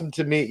awesome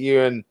to meet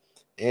you and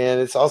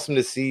it's awesome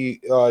to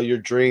see your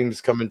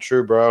dreams coming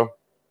true, bro.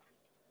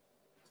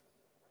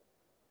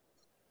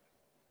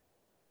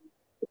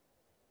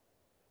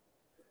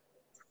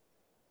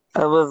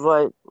 It was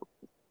like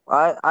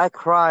I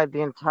cried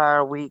the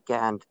entire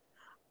weekend.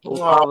 I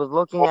Oh, was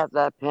looking at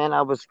that pen.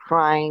 I was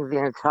crying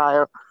the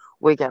entire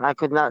weekend. I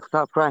could not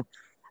stop crying.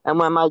 And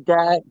when my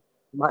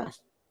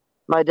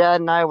my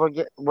dad and I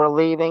were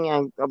leaving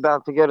and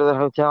about to go to the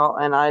hotel,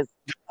 and I was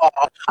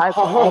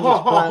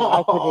crying.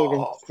 I couldn't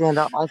even stand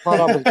up. I thought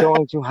I was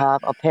going to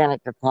have a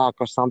panic attack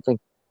or something.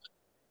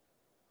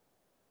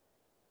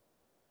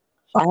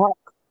 I had,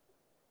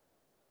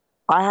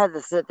 I had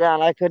to sit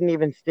down. I couldn't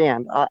even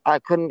stand. I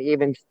couldn't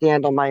even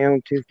stand on my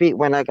own 2 feet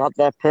when I got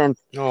that pen.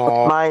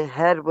 oh My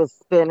head was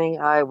spinning.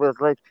 I was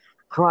like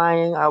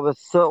crying. I was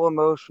so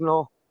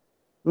emotional.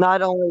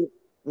 Not only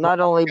not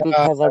only God.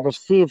 because I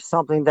received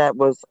something that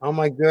was Oh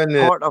my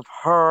goodness. part of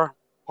her,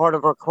 part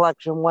of her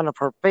collection, one of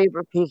her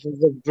favorite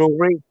pieces of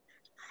jewelry,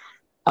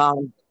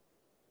 um,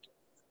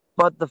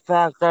 but the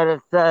fact that it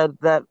said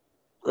that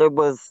it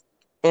was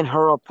in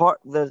her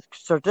the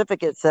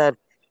certificate said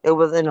it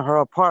was in her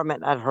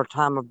apartment at her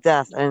time of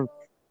death, and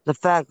the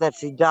fact that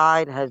she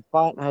died had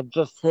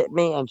just hit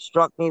me and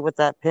struck me with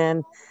that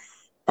pin,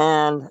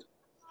 and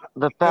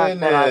the fact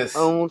that I Goodness.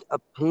 owned a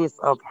piece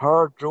of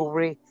her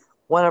jewelry,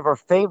 one of her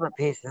favorite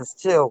pieces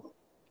too.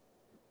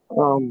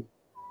 Um,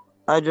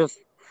 I just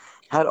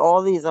had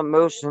all these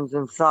emotions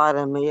inside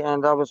of me,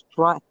 and I was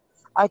trying.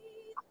 I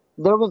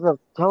There was a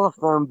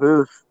telephone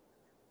booth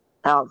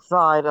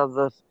outside of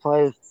this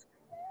place,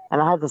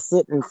 and I had to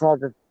sit inside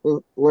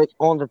like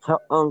on the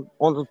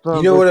You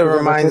phone know booth what it because I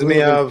reminds couldn't me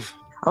even. of?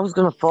 I was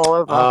gonna fall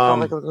over. I felt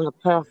like Um, I was gonna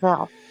pass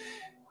out.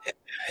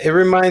 it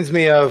reminds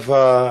me of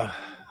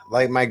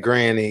like my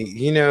granny.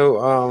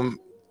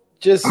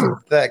 Just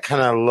that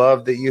kind of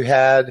love that you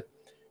had,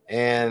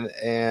 and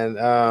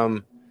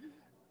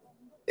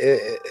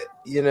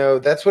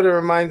that's what it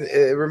reminds.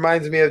 It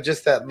reminds me of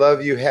just that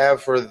love you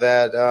have for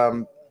that.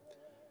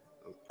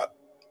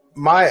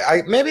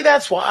 Maybe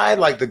that's why I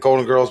like the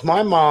Golden Girls.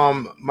 My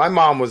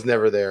mom was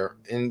never there,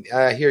 and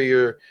I hear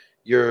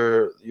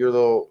your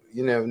little,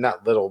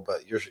 not little,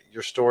 but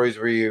your stories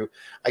where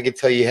I could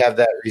tell you have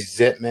that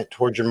resentment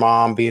towards your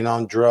mom being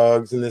on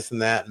drugs and this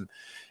and that,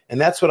 and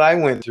that's what I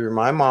went through.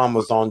 My mom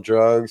was on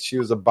drugs. She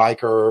was a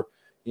biker.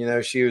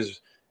 She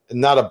was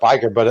not a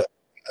biker, but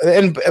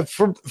and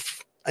for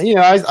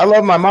I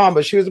love my mom,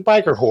 but she was a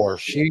biker whore.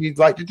 She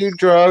liked to do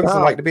drugs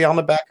and liked Oh to be on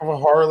the back of a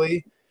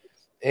Harley.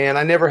 And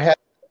I never had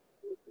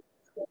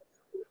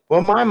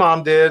well, my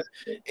mom did,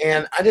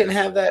 and I didn't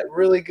have that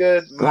really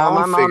good no, mom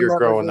my mom figure never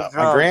growing did up.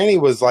 My drugs. granny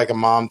was like a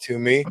mom to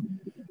me,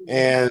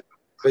 and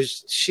but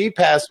she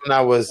passed when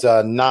I was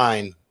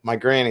 9. My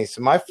granny,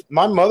 so my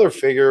mother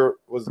figure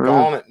was Mm.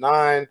 gone at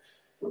 9,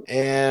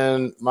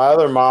 and my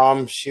other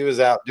mom, she was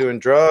out doing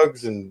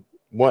drugs and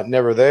wasn't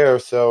never there.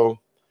 So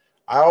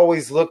I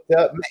always looked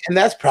up, and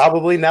that's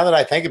probably, now that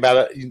I think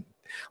about it,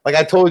 like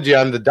I told you,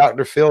 I'm the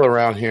Dr. Phil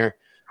around here.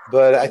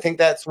 But I think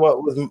that's what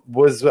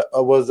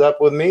was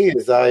up with me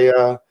is I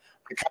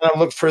kind of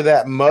looked for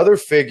that mother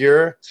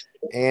figure,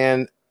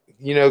 and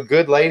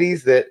good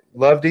ladies that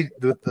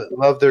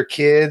loved their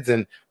kids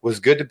and was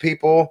good to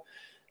people.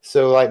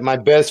 So like my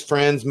best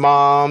friends'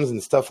 moms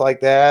and stuff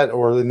like that,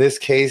 or in this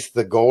case,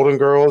 the Golden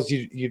Girls.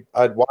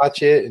 I'd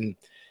watch it, and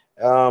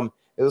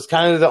it was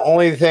kind of the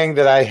only thing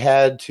that I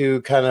had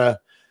to kind of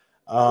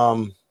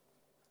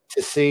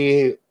to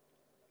see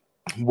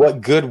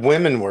what good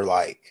women were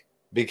like,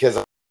 because I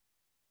was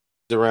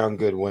around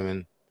good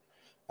women.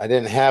 I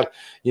didn't have,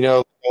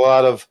 a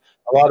lot of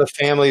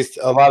families.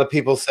 A lot of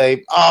people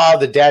say, "Oh,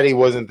 the daddy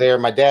wasn't there.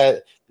 The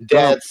Oh,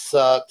 dad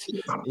sucked.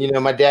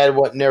 My dad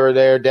wasn't never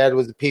there. Dad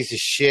was a piece of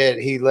shit.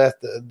 He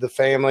left the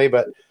family."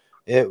 But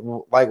it,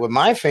 like with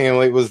my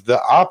family, it was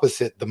the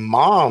opposite. The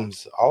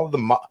moms,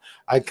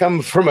 I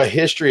come from a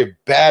history of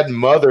bad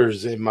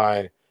mothers at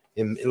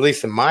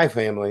least in my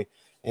family,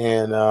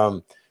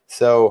 and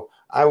so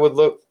I would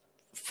look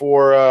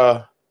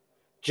for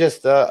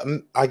just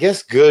I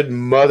guess good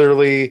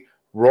motherly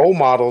role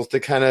models to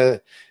kind of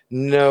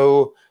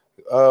know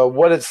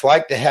what it's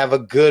like to have a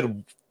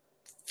good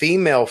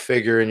female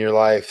figure in your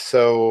life.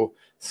 So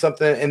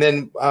something, and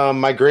then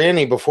my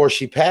granny, before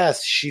she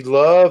passed, she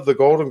loved the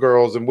Golden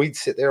Girls, and we'd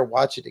sit there and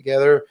watch it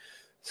together.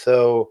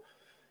 So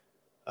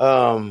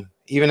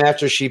even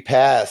after she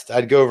passed,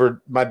 I'd go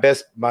over my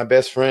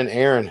best friend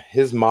Aaron,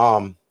 his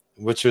mom,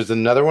 which was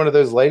another one of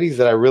those ladies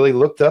that I really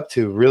looked up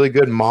to. Really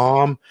good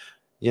mom.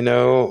 Me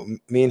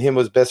and him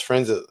was best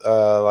friends at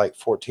like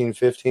 14,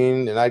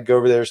 15, and I'd go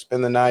over there,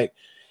 spend the night.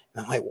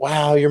 And I'm like,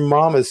 wow, your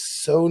mom is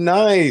so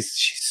nice.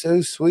 She's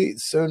so sweet,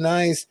 so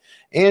nice.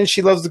 And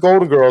she loves the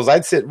Golden Girls.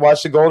 I'd sit and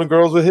watch the Golden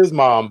Girls with his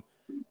mom.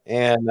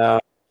 And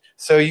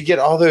so you get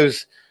all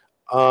those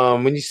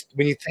when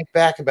you think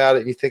back about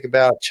it, you think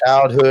about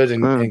childhood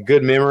Mm. and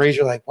good memories.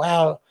 You're like,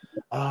 wow,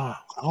 I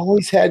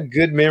always had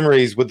good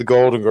memories with the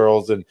Golden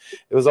Girls, and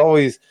it was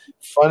always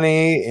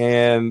funny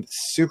and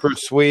super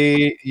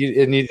sweet.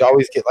 And you'd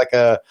always get like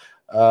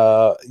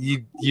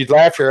you'd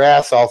laugh your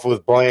ass off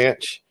with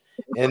Blanche,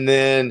 and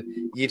then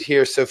you'd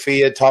hear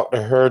Sophia talk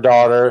to her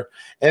daughter,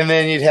 and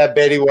then you'd have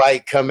Betty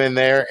White come in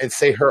there and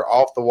say her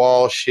off the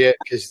wall shit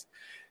because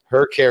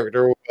her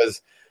character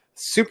was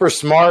super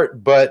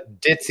smart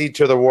but ditzy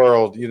to the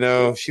world. You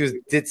know, she was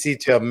ditzy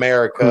to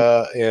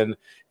America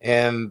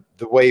and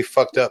the way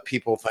fucked up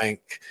people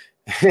think.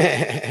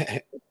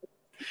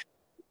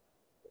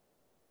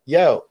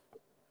 Yo,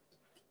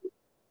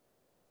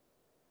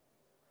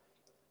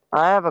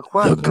 I have a the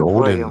question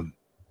for you. Golden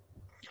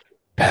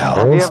Have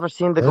you Palace. ever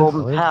seen the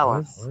Golden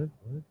Palace?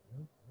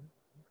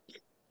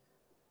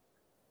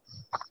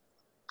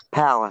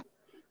 Palace.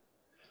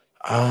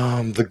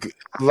 The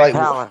like.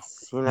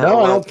 Palace. You know, No,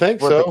 I like don't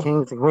think with the so.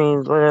 kings and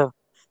queens live.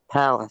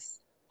 Palace.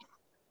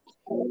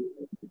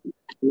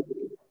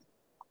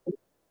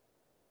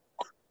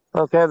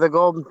 Okay, the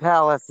Golden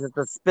Palace is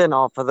the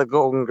spin-off of the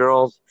Golden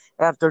Girls.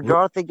 After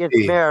Dorothy gets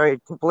Really?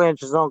 married to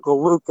Blanche's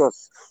uncle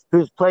Lucas,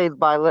 who's played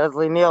by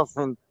Leslie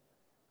Nielsen,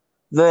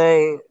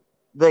 they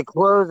they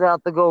close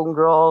out the Golden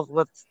Girls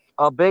with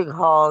a big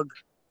hug,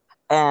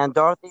 and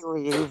Dorothy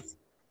leaves,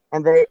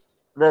 and then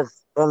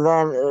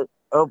it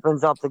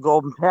opens up the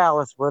Golden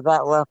Palace where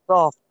that left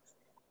off,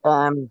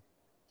 and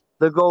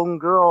the Golden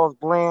Girls,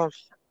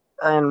 Blanche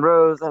and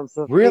Rose and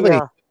Really?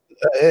 Sophia,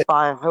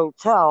 buy a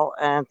hotel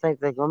and think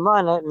they can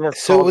run it, and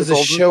it's So it called the was a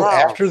Golden show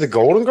after the Palace.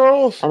 Golden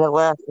Girls? And it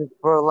lasted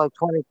for like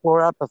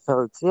 24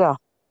 episodes. Yeah.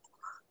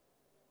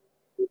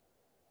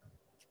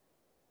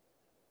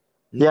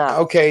 Yeah.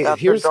 Okay,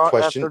 here's the After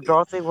question.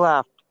 Dorothy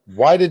left,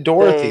 Why did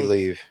Dorothy they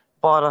leave?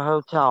 bought a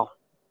hotel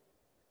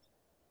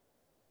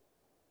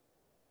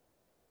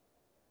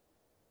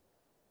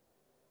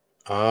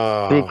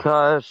Oh.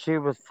 because she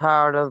was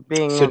tired of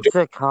being So in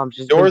sitcoms.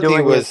 She's been Dorothy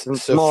doing it was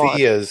since Maud.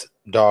 Sophia's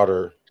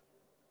daughter.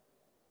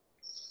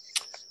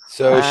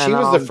 So she And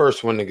was the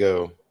first one to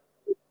go.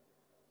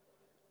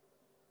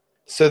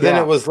 So then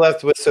yeah, it was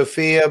left with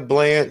Sophia,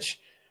 Blanche,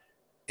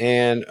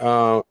 and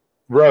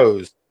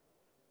Rose.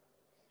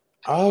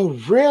 Oh,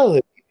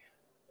 really?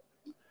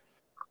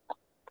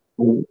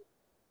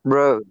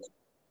 Rose.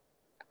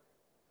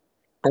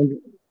 And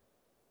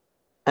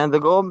and the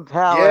Golden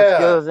Palace Yeah.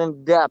 goes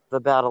in depth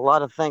about a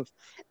lot of things.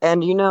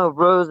 And you know,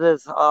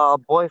 Rose's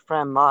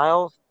boyfriend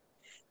Miles,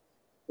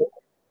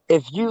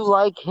 if you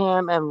like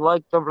him and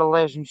like the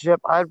relationship,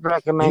 I'd You know,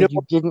 recommend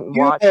you didn't you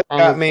watch have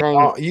got me.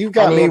 You've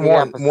got any me of the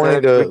wanting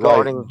episodes to like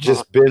regarding him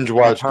just binge and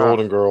watch her,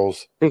 Golden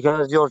Girls.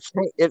 because you'll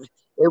it.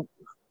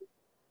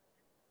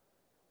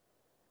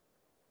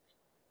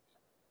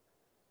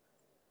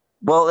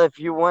 Well, if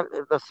you want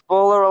the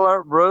spoiler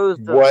alert, Rose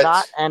does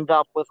not What? end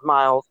up with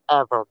Miles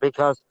ever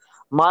because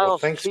Well,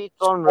 Miles thanks cheats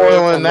for on Rose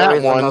spoiling and that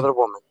marries one. another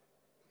woman.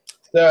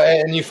 So,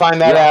 and you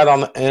find that out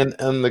Yes.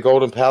 on in the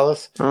Golden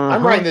Palace. I'm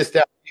Mm-hmm. writing this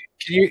down.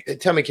 Can you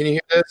tell me? Can you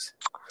hear this?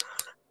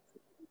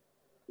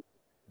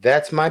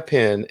 That's my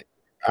pen.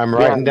 I'm Yeah.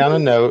 writing down a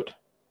note.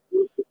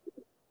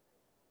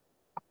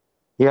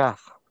 Yes.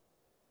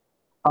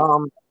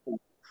 Um.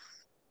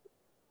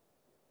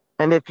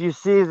 And if you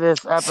see this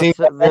Seems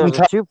episode, there's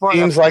a two-part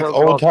seems like episode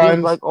old called "Seems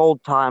times. Like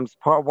Old Times,"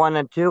 Part 1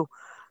 and 2.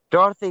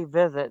 Dorothy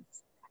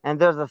visits, and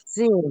there's a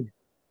scene.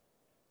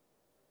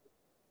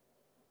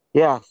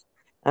 Yes,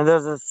 and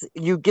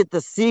you get to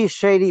see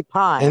Shady And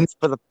Pines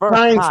for the first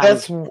times, time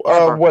that's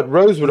ever. what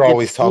Rose would You get to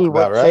always talk see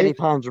about, what Shady right?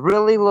 Pines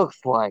really looks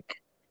like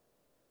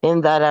in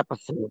that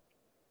episode.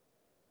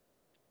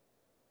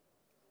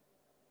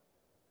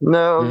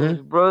 No,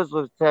 Mm-hmm. Rose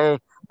would say,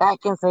 "Back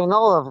in St.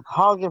 Olaf,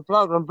 hog and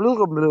plug and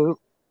blue,"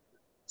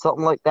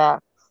 something like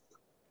that.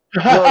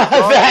 No, That's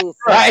Dorothy sent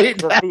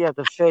right. Sophia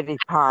to Shady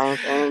Pines,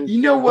 and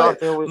You know what?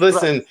 Dorothy always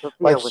Listen, threatens Sophia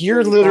like with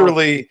you're Shady Pines.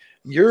 literally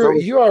So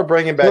you are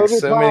bringing back Shady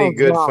so many Pines,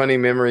 good Mom. funny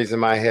memories in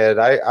my head.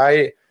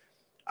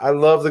 I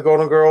love the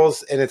Golden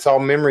Girls, and it's all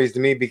memories to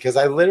me because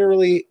I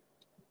literally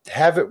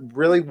haven't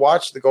really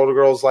watched the Golden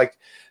Girls. Like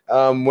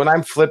when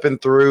I'm flipping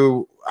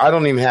through, I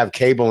don't even have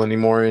cable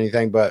anymore or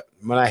anything. But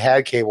when I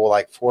had cable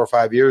like 4 or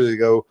 5 years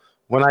ago,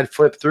 when I'd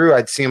flip through,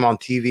 I'd see them on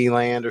TV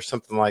Land or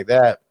something like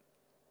that,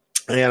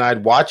 and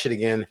I'd watch it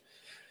again.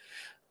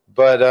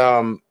 But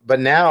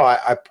now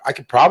I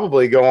could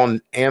probably go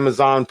on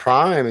Amazon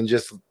Prime and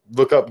just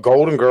look up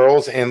Golden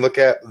Girls and look.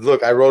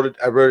 I wrote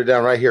it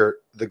down right here.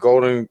 The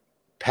Golden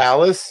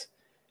Palace,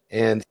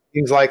 and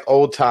seems like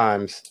old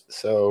times.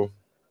 So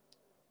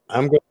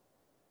I'm going.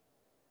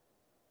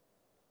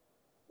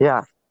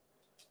 Yeah.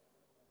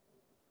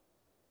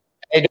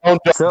 Hey, don't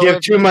So give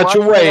if too you much watch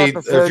that away. If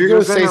episode, you're you're going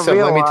to say gonna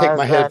something, let me take realize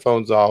my that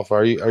headphones off.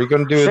 Are you going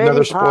to do Shady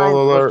another spoiler Pines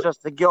was alert?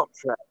 just a guilt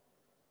trip.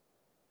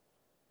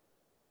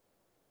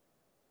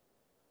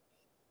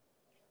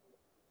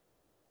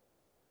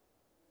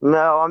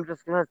 No, I'm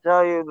just gonna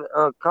tell you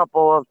a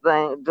couple of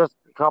things. Just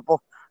a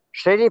couple.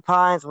 Shady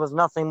Pines was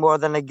nothing more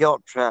than a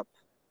guilt trip.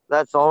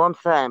 That's all I'm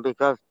saying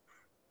because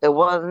It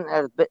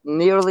wasn't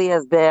nearly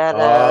as bad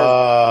as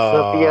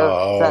Sophia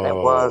said it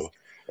was. Oh,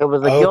 It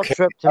was a guilt okay.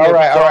 trip to All make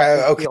right, all right.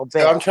 Dorothy Okay, feel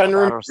so I'm bad trying to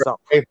about remember.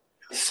 herself. Okay.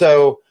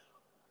 So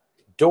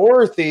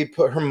Dorothy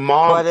put her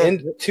mom But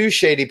it, into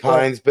Shady but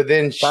Pines, but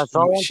then that's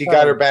all I'm she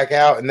got her saying. back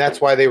out, and that's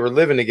why they were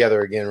living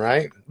together again,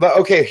 right? But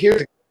okay,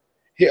 here,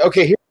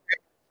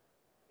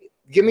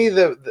 give me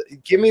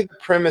the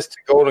premise to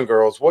Golden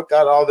Girls. What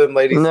got all them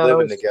ladies No,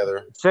 living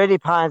together? Shady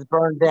Pines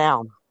burned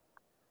down.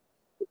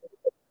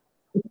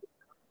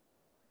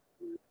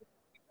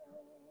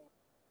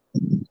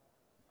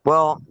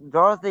 Well,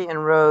 Dorothy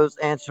and Rose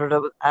answered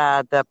an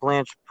ad that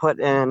Blanche put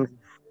in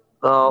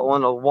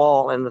on a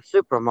wall in the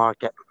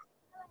supermarket.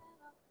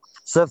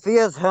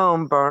 Sophia's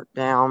home burnt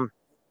down,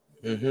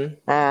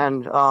 Mm-hmm.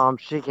 and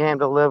she came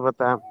to live with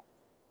them.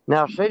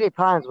 Now, Shady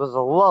Pines was a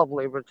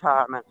lovely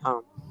retirement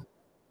home.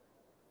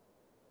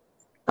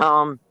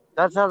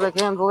 That's how they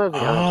came to live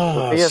together. Ah,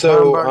 Sophia's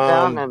home burnt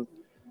down, and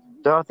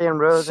Dorothy and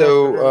Rose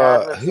answered an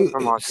ad in the who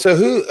supermarket.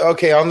 who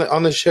okay,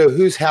 on the show,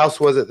 whose house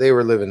was it they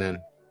were living in?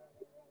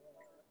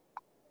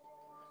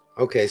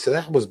 Okay, so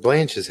that was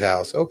Blanche's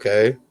house.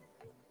 Okay.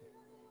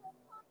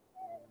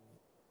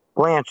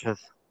 Blanche's.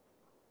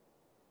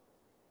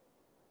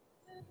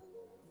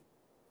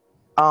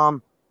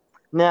 Um,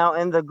 now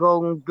in the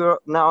Golden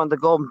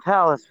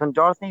Palace, when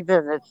Dorothy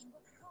visits,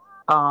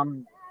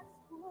 um,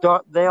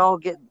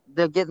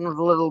 they're getting a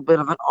little bit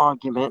of an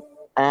argument,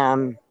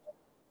 and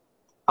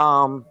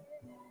um,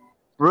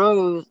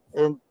 Rose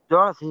and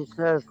Dorothy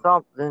says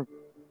something,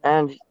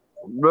 and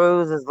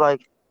Rose is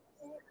like,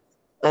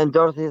 and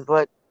Dorothy's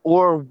like,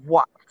 or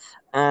what?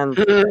 And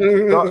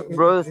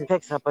Rose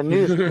picks up a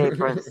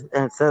newspaper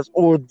and says,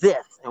 or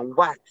this, and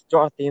whacks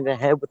Dorothy in the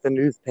head with the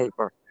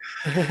newspaper.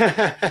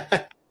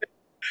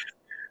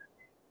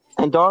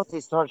 And Dorothy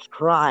starts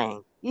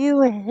crying.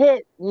 You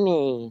hit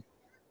me.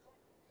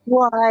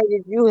 Why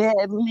did you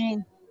hit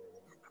me?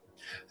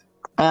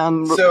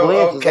 And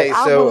Blanche is like, Okay,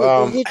 I so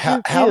wanted to hit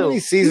you how many too. You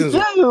seasons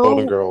were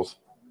Golden too? Girls?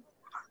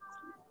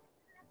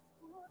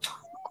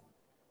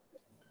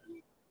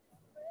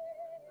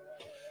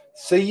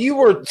 So you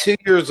were 2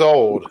 years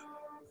old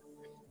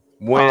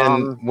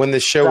when the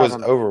show was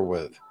 7. over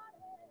with.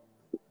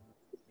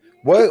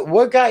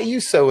 What got you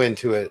so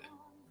into it?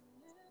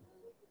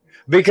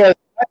 Because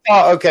I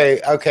thought,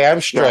 okay, I'm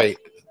Yes. straight,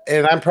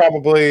 and I'm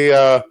probably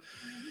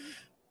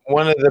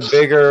one of the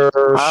bigger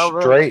I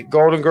was, straight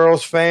Golden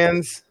Girls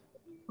fans.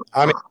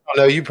 I mean, I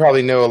don't know. You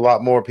probably know a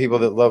lot more people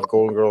that love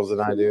Golden Girls than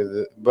I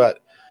do, but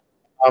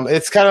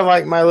it's kind of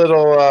like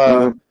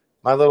mm,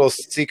 my little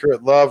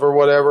secret love or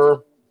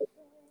whatever.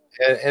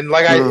 And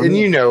like mhm.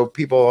 you know,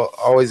 people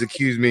always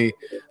accuse me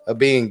of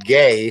being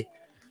gay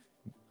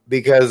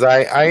because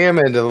I am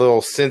into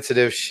little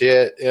sensitive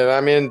shit, and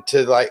I'm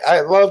into like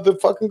I love the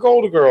fucking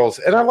Golden Girls,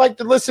 and I like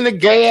to listen to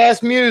gay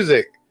ass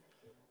music.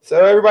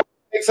 So everybody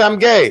thinks I'm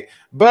gay,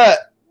 but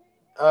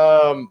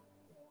um,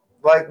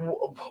 like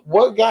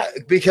what got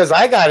because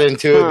I got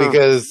into it Hmm.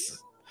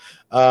 because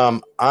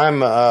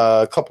I'm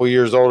a couple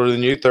years older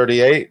than you,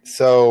 38,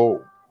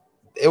 so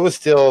it was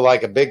still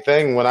like a big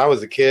thing when I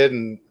was a kid,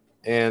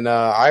 and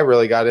I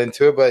really got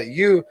into it. But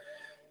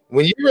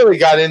when you really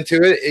got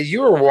into it,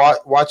 you were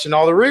watching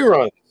all the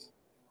reruns.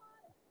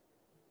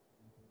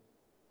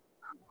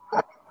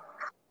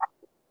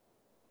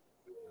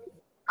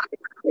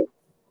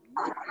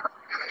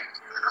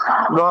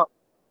 Well,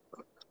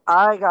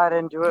 I got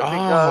into it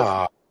because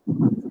Ah,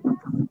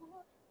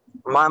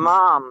 my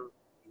mom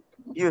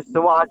used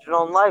to watch it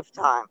on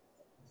Lifetime.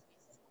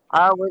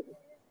 I was,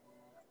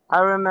 I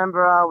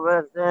remember I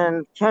was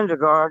in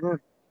kindergarten.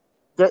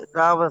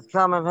 I was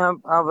coming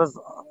home. I was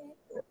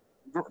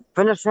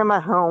finishing my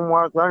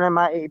homework, learning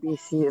my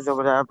ABCs or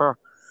whatever.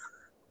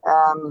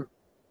 Um,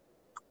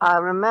 I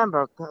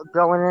remember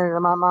going into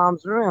my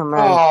mom's room,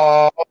 and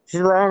oh,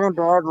 she's laying in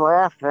bed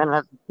laughing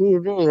at the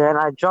TV, and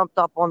I jumped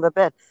up on the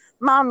bed.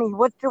 Mommy,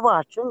 what you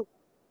watching?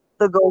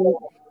 The Golden.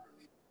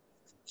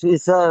 She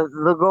says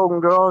the Golden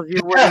Girls.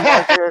 You wouldn't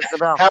like it. It's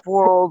about how,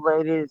 4 old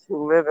ladies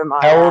who live in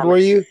how old Miami. were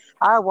you?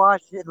 I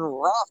watched it and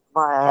laughed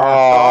my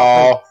ass off,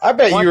 and Oh, I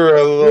bet you went were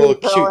to a school little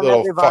cute telling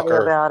little everybody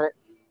fucker. about it.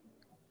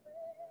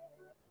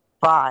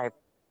 5.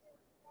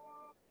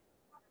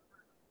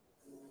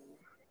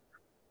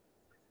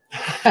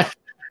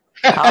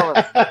 I was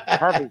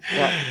heavy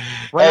set.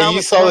 When Hey, I you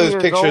was saw 10 those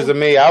years pictures old, of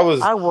me. I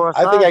wore a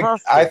I think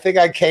size I husky. think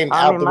I came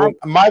I out mean, the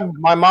my womb.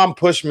 My mom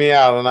pushed me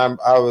out, and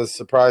I was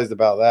surprised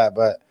about that.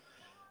 But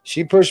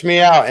she pushed me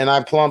out, and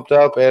I plumped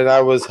up, and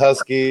I was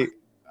husky.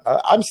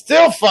 I'm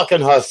still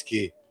fucking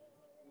husky.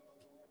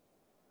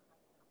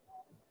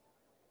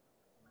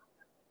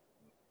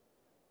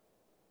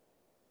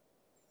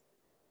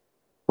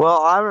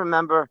 well, I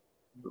remember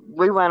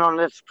we went on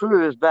this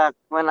cruise back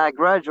when I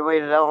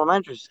graduated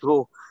elementary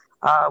school.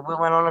 We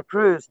went on a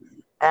cruise,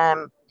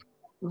 and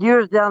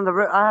years down the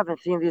road, I haven't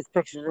seen these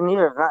pictures in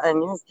years.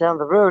 And years down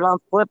the road, I'm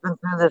flipping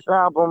through this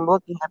album,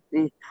 looking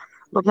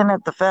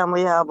at the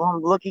family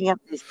album, looking at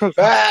these pictures,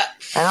 Ah,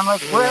 and I'm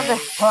like, where the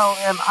hell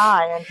am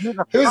I? And who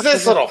the who's fuck is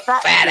this this little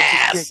fat fat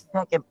bitch ass?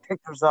 taking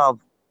pictures of?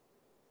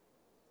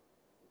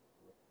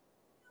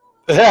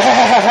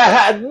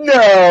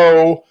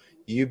 No,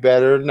 you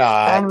better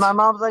not. And my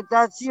mom's like,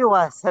 "That's you."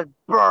 I said,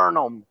 "Burn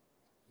them."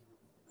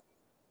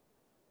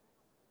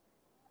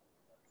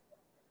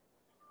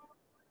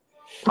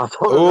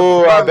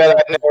 Oh, I bet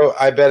I know.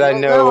 I bet I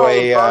know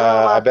a.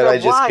 I I bet said, I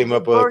just "Why? came You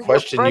up with a burned your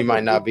question you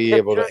might not pregnancy be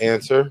able to pictures."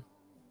 answer.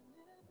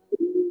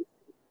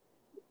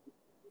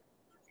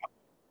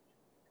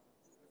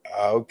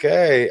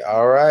 Okay,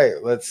 all right.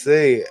 Let's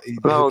see.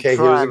 No, Okay, here's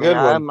try a me. good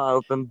one. I'm an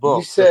open You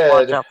book. Just watch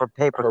said out for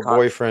paper her cuts.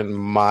 boyfriend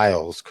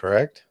Miles,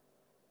 correct?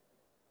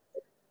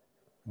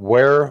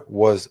 Where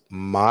was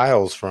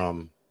Miles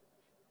from?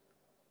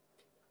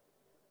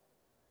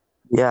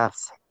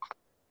 Yes.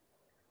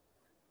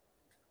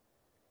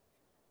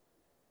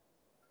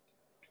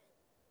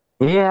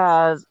 He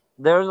has.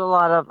 There's a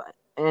lot of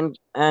and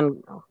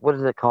what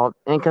is it called?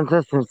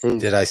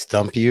 Inconsistencies Did I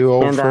stump you,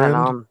 old in that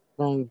friend?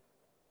 thing.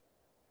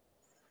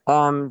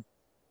 Um.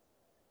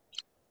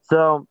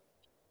 So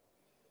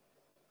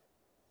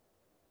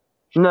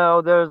no,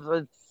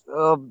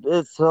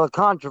 it's a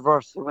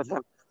controversy with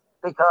him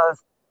because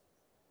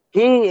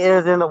he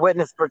is in the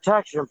witness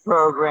protection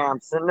program,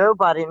 so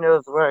nobody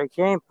knows where he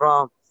came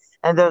from.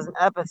 And there's an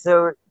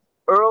episode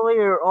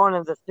earlier on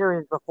in the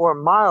series before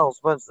Miles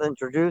was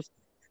introduced.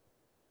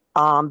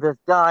 This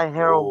guy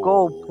Harold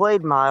Gold Oh,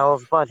 played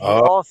Miles, but he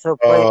oh, also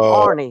played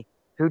oh. Arnie,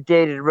 who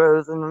dated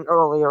Rose in an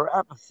earlier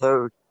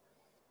episode.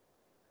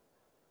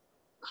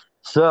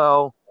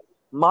 So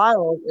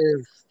Miles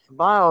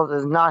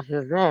is not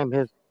his name.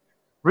 His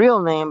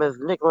real name is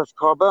Nicholas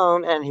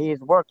Carbone, and he's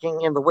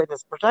working in the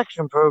witness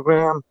protection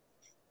program.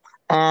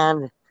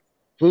 And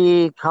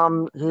he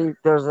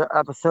there's an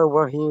episode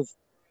where he's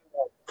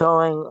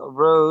telling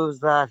Rose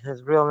that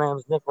his real name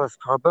is Nicholas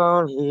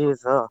Carbone.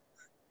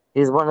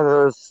 He's one of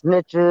those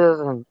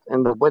snitches and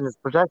in the witness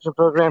protection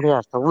program. He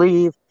has to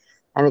leave,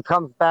 and he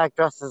comes back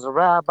dressed as a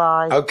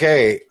rabbi,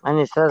 Okay, and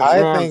he says his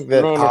I think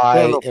that name is I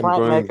Samuel am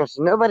going Plantmaker,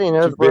 so nobody to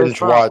knows where he's binge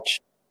from. watch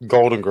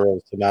Golden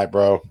Girls tonight,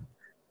 bro.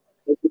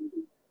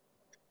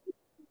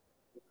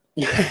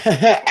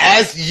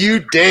 As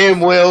you damn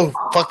well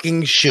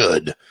fucking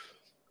should.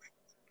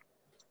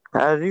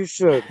 As you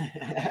should.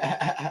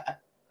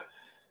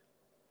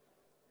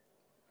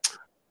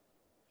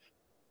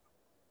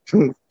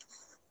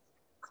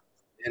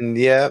 And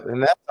yeah,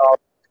 and that's all.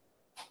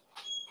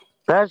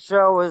 That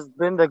show has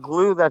been the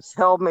glue that's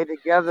held me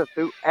together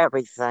through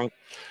everything.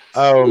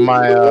 Oh,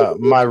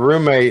 my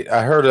roommate.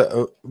 I heard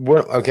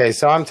okay,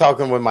 so I'm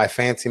talking with my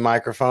fancy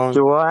microphone,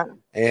 Do what?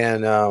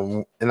 and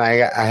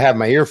I have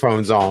my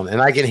earphones on,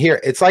 and I can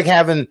hear. It's like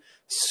having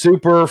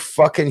super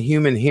fucking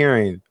human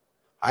hearing.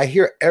 I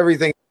hear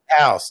everything in the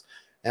house,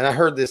 and I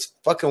heard this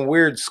fucking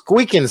weird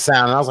squeaking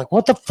sound, and I was like,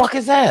 "What the fuck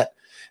is that?"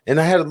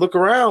 And I had to look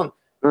around,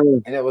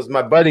 Mm. and it was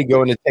my buddy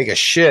going to take a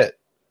shit.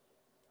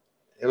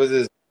 It was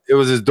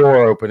his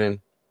door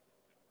opening.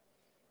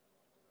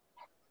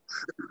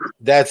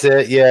 That's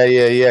it. Yeah.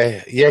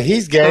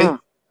 He's gay. Mm. His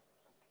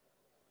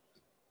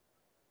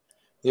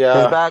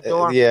Yeah, back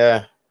door?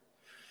 yeah.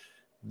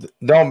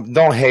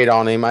 Don't hate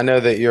on him. I know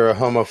that you're a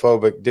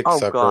homophobic dick Oh,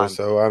 sucker, God.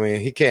 so I mean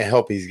he can't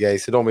help he's gay.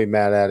 So don't be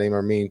mad at him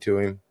or mean to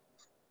him.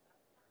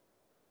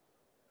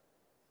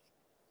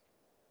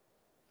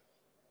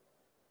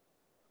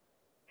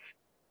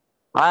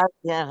 I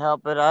can't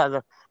help it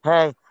either.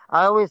 Hey,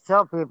 I always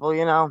tell people,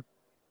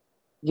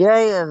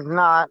 gay is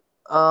not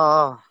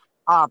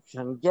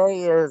option.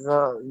 Gay is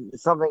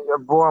something you're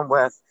born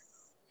with.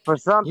 For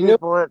some You know,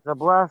 people, it's a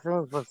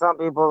blessing. For some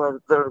people,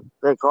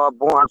 they call it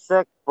born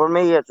sick. For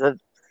me,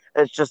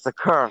 it's just a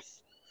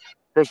curse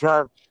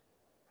because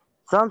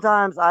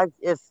sometimes I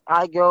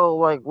go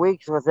like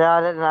weeks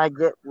without it, and I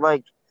get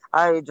like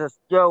I just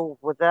go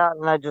without,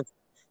 and I just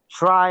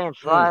try and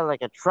try mm,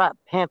 like a trapped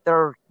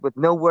panther with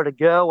nowhere to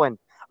go, and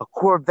a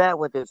Corvette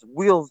with its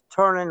wheels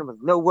turning with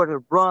nowhere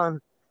to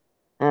run,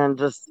 and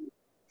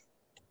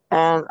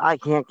I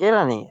can't get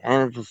any,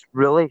 and it just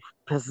really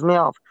pisses me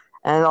off.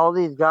 And all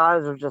these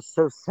guys are just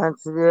so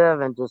sensitive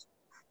and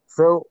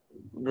so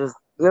just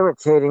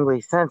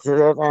irritatingly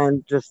sensitive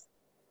and just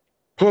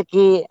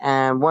picky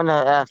and want to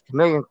ask a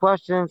million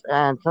questions.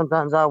 And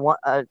sometimes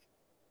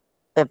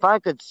if I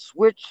could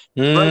switch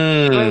right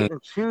mm. straight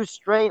and choose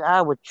straight,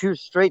 I would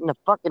choose straight in a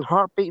fucking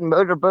heartbeat and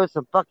motorboat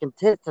some fucking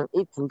tits and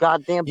eat some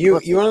goddamn You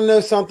pussy. want to know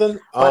something?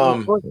 But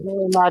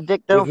unfortunately, my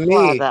dick With don't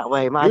fly me, that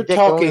way. My you're dick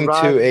only talking to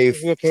rises a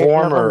to the occasion of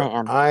a former.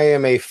 man. I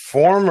am a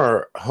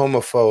former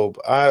homophobe.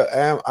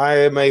 I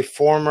am a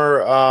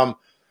former.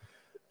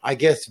 I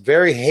guess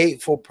very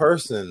hateful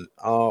person.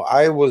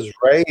 I was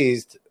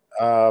raised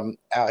out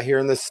here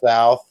in the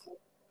South,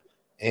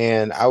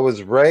 and I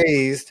was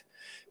raised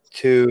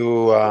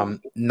to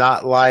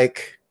not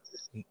like.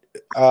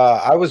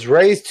 I was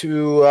raised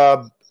to.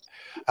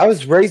 I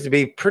was raised to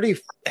be pretty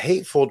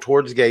hateful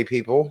towards gay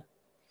people.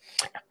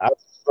 I was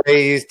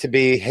raised to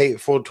be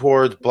hateful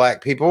towards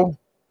black people.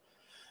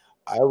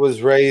 I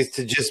was raised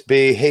to just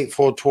be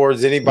hateful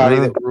towards anybody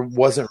Mm. that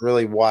wasn't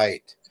really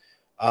white.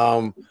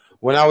 Um,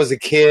 when I was a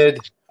kid,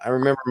 I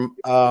remember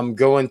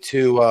going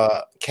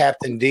to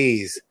Captain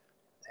D's.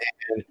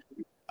 And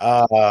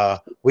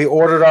we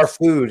ordered our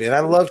food, and I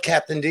loved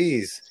Captain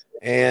D's.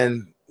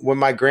 And when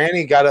my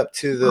granny got up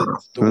to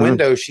the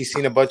window, she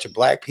seen a bunch of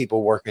black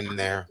people working in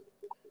there,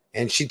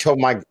 and she told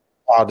my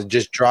grandpa to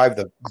just drive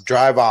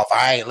off.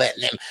 I ain't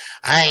letting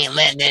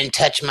them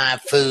touch my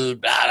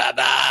food. Blah blah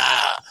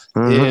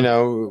blah. You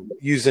know,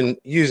 using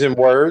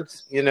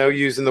words. You know,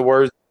 using the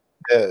words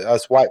that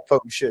us white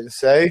folks shouldn't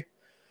say,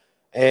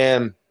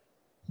 and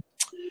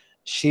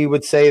she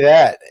would say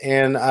that.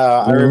 And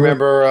I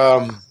remember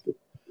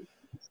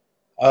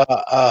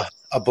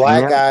a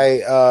black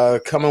guy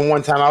coming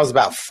one time. I was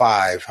about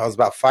 5. I was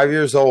about 5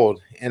 years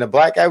old, and a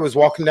black guy was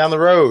walking down the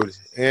road,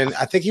 and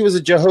I think he was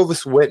a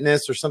Jehovah's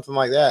Witness or something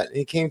like that. And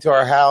he came to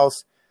our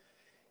house,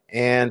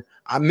 and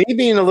me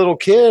being a little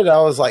kid,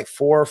 I was like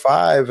 4 or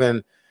 5,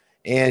 and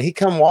he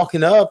come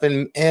walking up,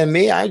 and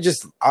me, I'm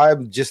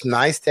just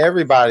nice to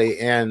everybody,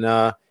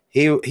 and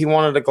he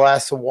wanted a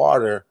glass of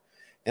water,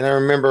 and I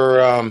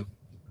remember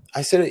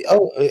I said,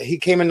 oh, he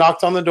came and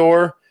knocked on the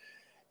door.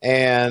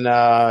 And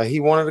he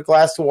wanted a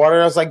glass of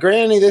water. I was like,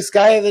 Granny, this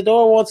guy at the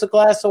door wants a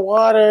glass of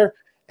water.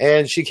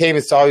 And she came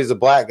and saw he was a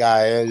black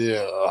guy. And,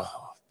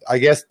 I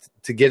guess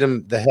to get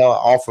him the hell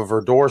off of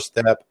her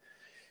doorstep,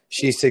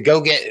 she said,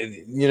 go get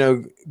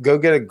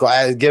a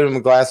glass, give him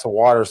a glass of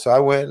water. So I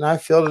went and I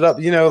filled it up,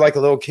 like a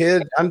little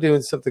kid. I'm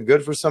doing something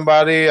good for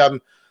somebody. I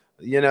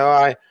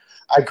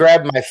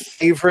grabbed my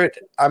favorite.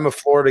 I'm a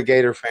Florida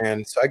Gator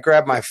fan. So I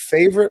grabbed my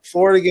favorite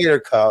Florida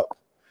Gator cup.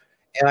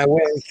 And I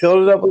went and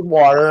filled it up with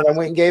water, and I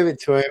went and gave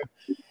it to him.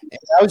 And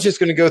I was just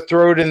going to go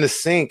throw it in the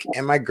sink,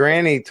 and my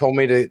granny told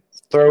me to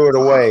throw it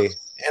away.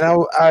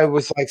 And I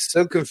was like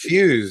so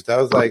confused.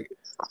 I was like,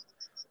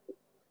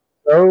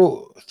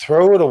 throw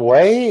it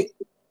away?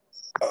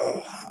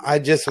 I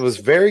just was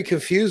very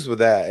confused with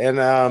that.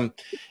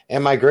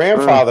 And my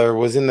grandfather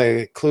was in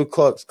the Ku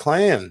Klux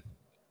Klan,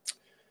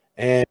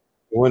 and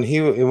when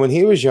he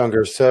was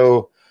younger,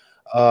 so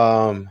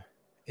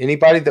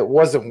anybody that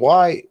wasn't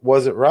white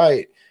wasn't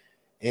right.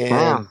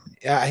 And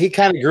he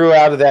kind of grew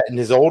out of that in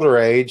his older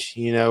age,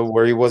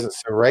 where he wasn't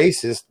so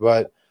racist.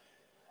 But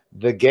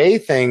the gay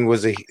thing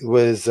was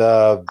worse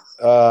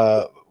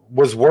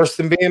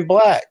than being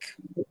black.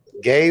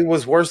 Gay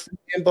was worse than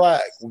being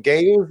black.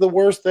 Gay was the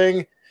worst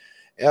thing.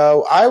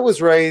 I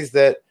was raised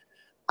that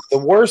the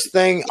worst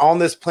thing on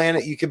this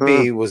planet you could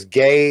be was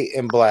gay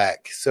and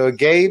black. So a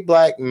gay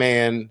black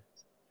man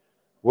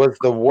was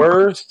the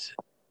worst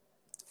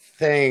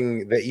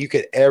thing that you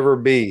could ever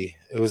be.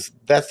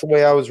 That's the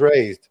way I was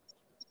raised.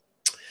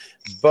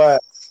 But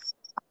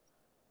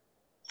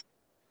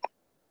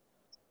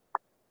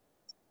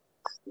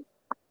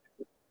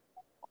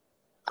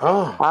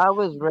I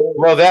was raised.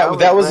 Well,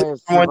 that was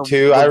one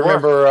too. I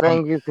remember.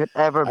 Thing you could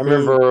ever I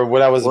remember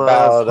when I was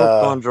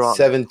about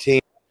 17.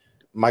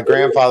 My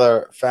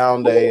grandfather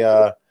found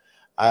I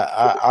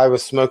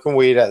was smoking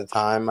weed at the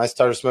time. I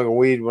started smoking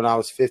weed when I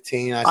was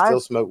 15. I still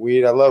smoke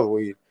weed. I love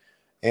weed,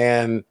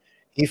 and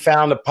he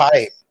found a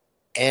pipe.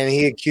 And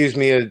he accused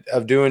me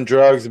of doing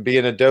drugs and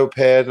being a dope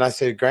head. And I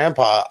said,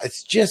 Grandpa,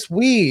 it's just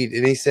weed.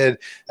 And he said,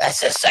 that's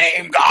the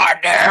same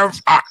goddamn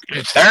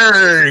fucking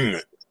thing.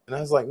 And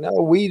I was like, no,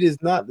 weed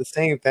is not the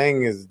same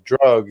thing as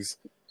drugs.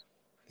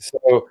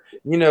 So,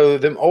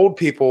 them old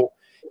people,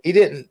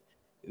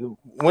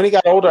 when he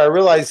got older, I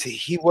realized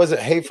he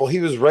wasn't hateful.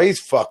 He was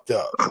raised fucked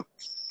up.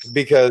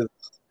 Because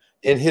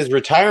in his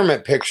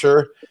retirement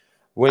picture,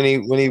 when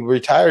he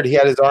retired, he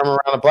had his arm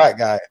around a black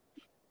guy.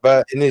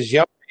 But in his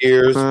younger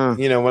years,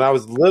 when I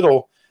was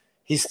little,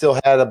 he still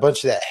had a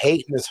bunch of that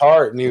hate in his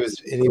heart, and he was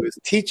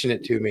teaching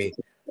it to me.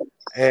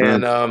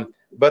 And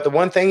but the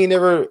one thing he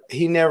never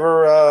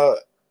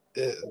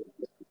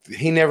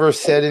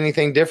said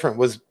anything different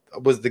was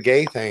the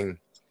gay thing,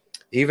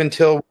 even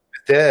till he was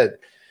dead.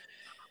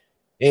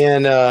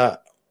 And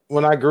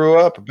when I grew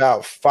up,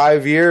 about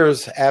 5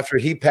 years after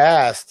he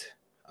passed,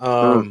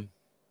 I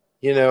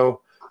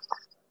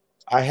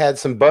had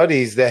some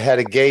buddies that had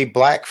a gay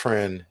black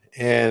friend.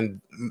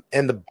 And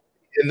the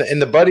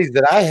buddies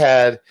that I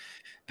had,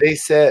 they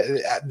said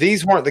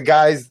these weren't the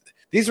guys.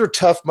 These were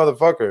tough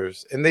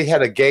motherfuckers, and they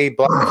had a gay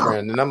black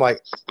friend. And I'm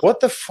like, what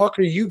the fuck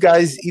are you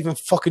guys even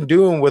fucking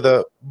doing with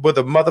a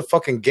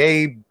motherfucking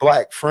gay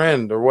black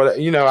friend or what?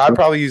 I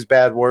probably use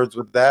bad words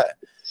with that.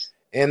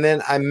 And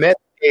then I met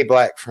a gay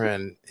black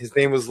friend. His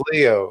name was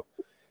Leo.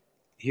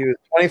 He was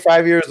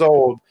 25 years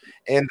old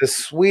and the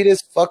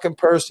sweetest fucking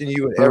person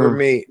you would ever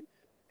meet.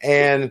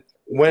 And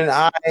when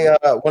I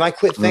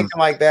quit thinking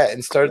like that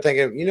and started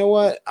thinking, you know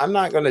what, I'm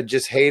not going to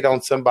just hate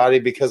on somebody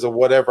because of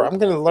whatever. I'm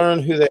going to learn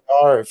who they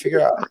are and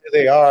figure out who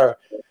they are.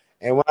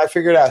 And when I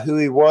figured out who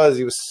he was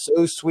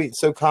so sweet,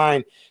 so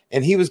kind,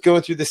 and he was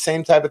going through the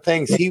same type of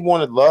things. He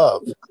wanted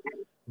love,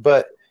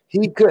 but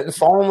he couldn't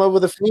fall in love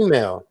with a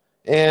female.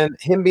 And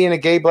him being a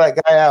gay black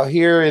guy out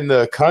here in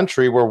the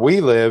country where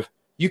we live,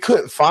 you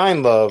couldn't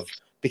find love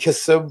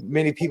because so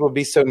many people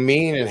be so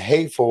mean and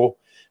hateful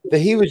that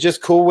he was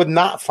just cool with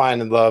not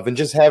finding love and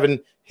just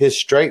having his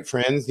straight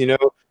friends,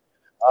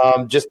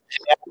 just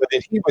with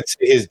it. He would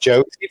say his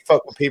jokes. He'd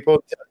fuck with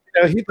people.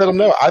 He'd let them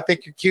know, I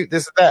think you're cute,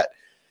 this and that.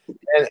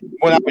 And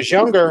when I was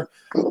younger,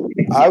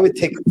 I would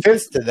take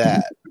offense to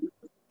that.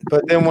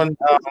 But then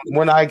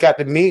when I got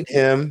to meet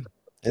him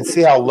and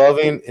see how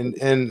loving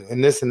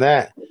and this and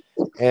that,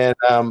 and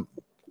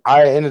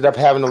I ended up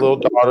having a little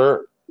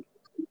daughter,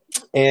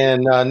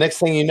 and next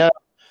thing you know,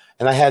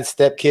 and I had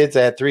stepkids.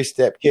 I had 3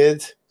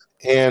 stepkids,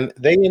 and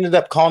they ended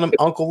up calling him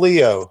Uncle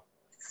Leo.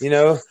 You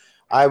know,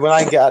 I when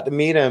I got to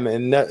meet him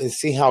and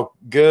see how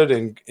good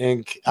and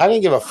I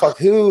didn't give a fuck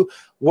who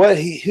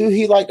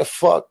he liked to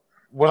fuck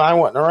when I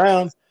wasn't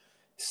around.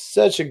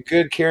 Such a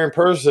good, caring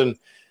person,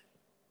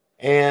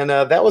 and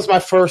that was my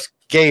first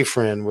gay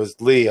friend. Was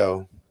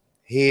Leo.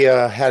 He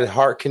had a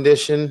heart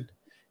condition.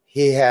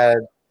 He had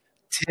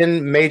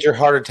 10 major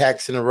heart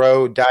attacks in a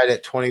row. Died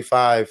at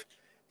 25,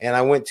 and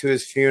I went to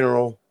his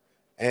funeral,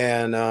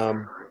 and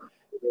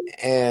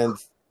and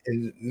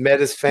and met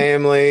his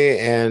family,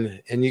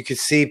 and you could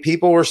see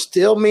people were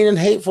still mean and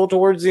hateful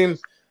towards him.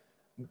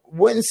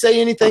 Wouldn't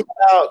say anything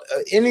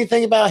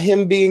about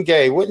him being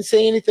gay. Wouldn't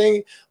say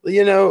anything,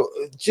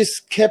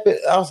 just kept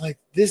it. I was like,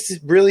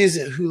 really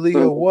isn't who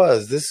Leo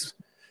was. This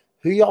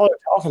who y'all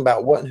are talking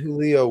about wasn't who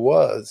Leo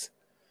was.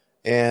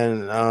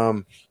 And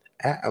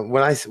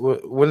when I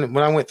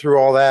went through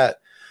all that,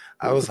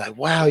 I was like,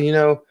 wow,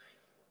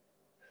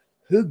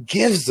 who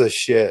gives a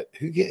shit?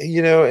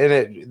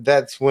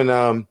 That's when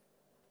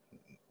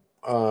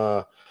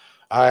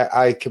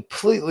I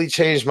completely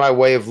changed my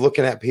way of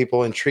looking at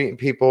people and treating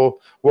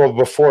people. Well,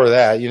 before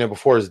that,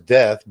 before his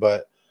death,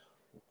 but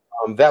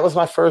that was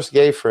my first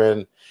gay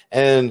friend.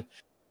 And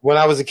when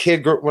I was a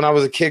kid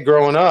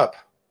growing up,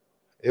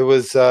 it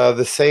was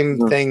the same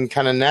thing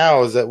kind of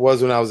now as it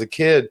was when I was a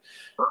kid.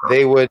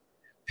 They would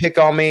pick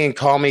on me and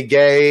call me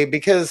gay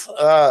because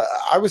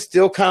I was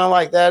still kind of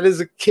like that as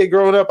a kid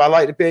growing up. I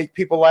like to make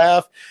people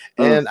laugh,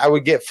 and I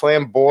would get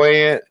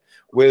flamboyant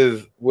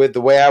with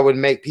the way I would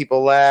make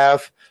people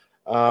laugh.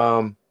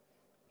 I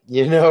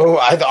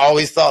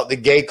always thought the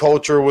gay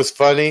culture was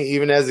funny,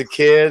 even as a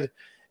kid,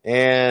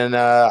 and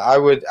I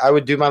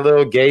would do my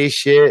little gay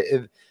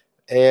shit,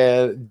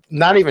 and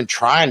not even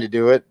trying to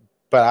do it,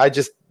 but I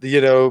just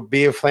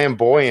being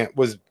flamboyant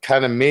was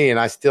kind of me, and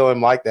I still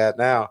am like that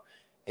now.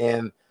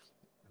 And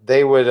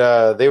they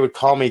would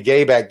call me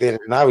gay back then,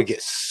 and I would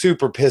get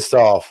super pissed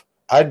off.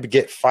 I'd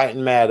get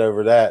fighting mad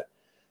over that.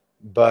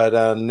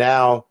 But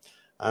now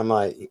I'm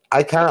like,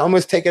 I kind of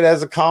almost take it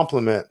as a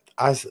compliment.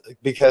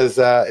 Because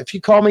if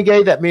you call me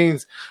gay, that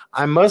means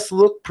I must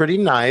look pretty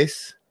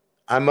nice.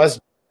 I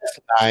must dress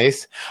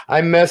nice.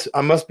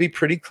 I must be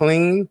pretty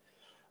clean.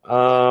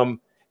 And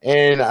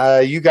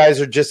you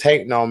guys are just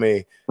hating on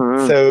me.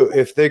 So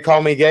if they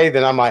call me gay,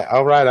 then I'm like,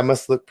 all right, I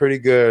must look pretty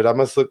good. I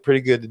must look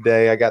pretty good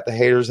today. I got the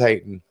haters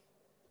hating.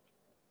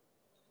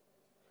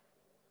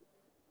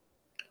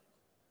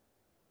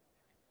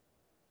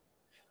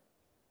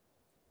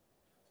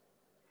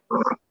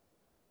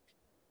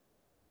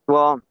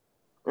 Well,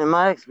 in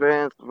my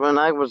experience, when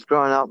I was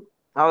growing up,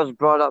 I was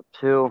brought up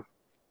to.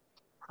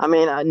 I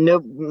mean, I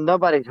knew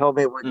nobody told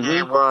me what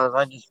gay was.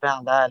 I just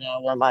found that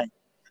out when my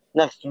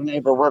next door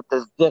neighbor whipped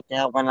his dick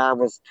out when I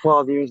was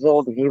 12 years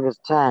old and he was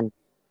 10.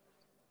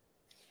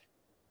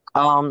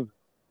 Um,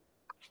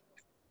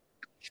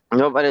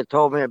 Nobody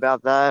told me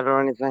about that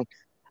or anything.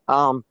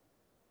 Um,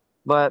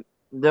 but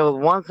the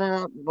one thing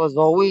that was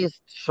always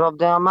shoved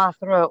down my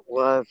throat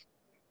was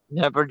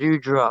never do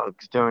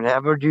drugs. Don't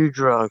ever do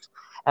drugs.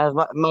 As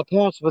my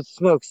parents would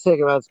smoke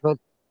cigarettes, but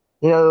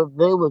they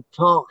would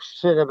talk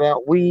shit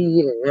about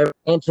weed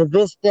and to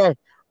this day,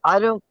 I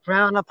don't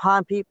frown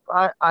upon people.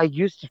 I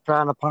used to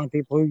frown upon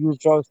people who use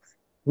drugs.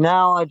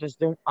 Now I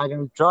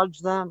don't judge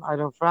them. I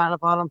don't frown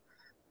upon them.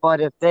 But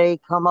if they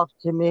come up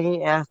to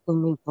me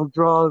asking me for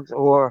drugs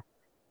or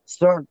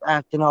start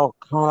acting all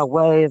kind of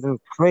ways and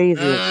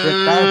crazy and shit,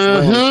 that's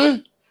when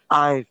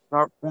I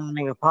start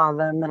frowning upon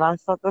them and I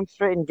set them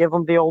straight and give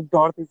them the old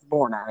Dorothy's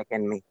Bornak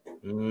in me.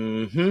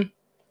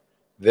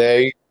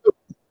 There you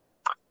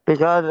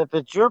Because if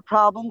it's your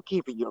problem,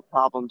 keep it your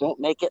problem. Don't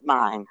make it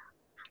mine.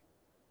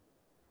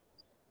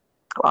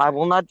 I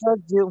will not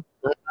judge you.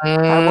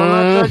 I will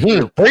not judge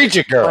you. Preach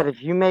it, girl. But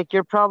if you make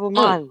your problem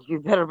mine, you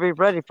better be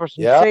ready for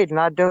some Yep. shade. And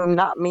I do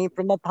not mean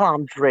from the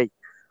palm tree.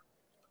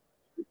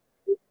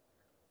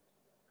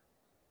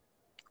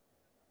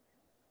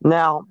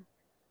 Now,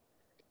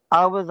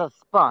 I was a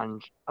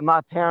sponge.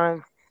 My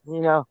parents,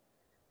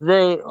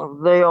 they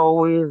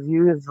always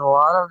used a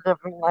lot of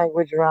different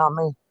language around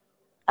me.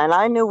 And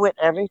I knew what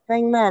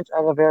everything meant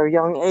at a very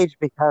young age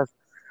because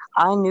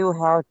I knew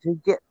how to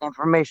get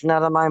information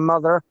out of my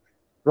mother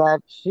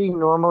that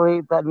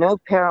no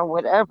parent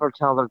would ever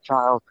tell their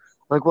child,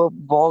 like what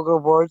vulgar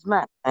words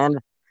meant. And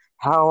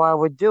how I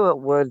would do it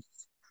was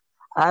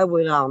I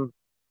would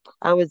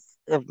I was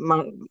if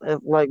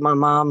like my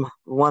mom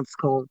once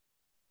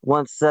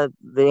said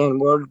the N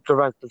word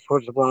directed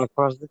towards a black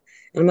person.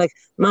 And I'm like,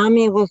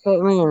 Mommy, what's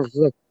that mean?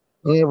 She's like,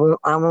 yeah, well,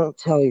 I won't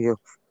tell you.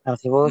 I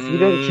said, well, if you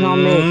don't tell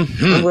me,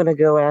 I'm going to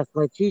go ask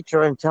my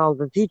teacher and tell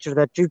the teacher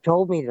that you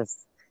told me to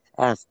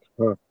ask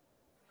her.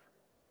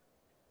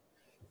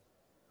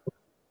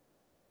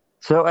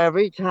 So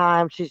every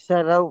time she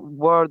said a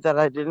word that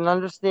I didn't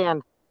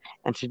understand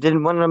and she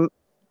didn't want to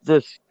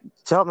just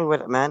tell me what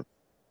it meant,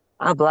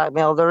 I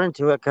blackmailed her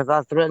into it because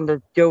I threatened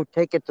to go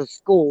take it to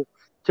school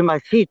to my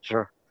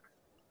teacher.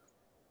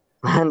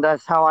 And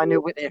that's how I knew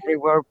what every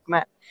word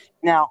meant.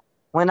 Now,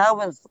 when I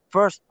was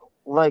first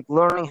like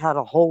learning how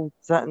to hold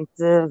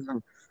sentences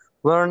and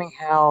learning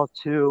how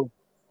to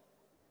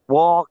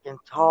walk and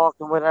talk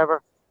and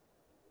whatever,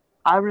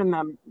 I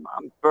remember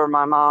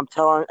my mom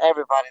telling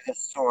everybody this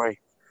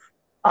story.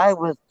 I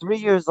was 3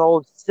 years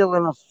old, still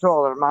in a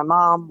stroller. My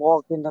mom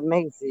walked into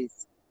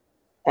Macy's,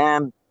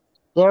 and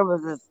there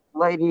was this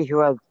lady who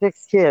had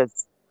 6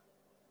 kids.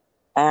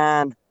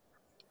 And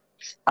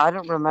I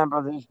don't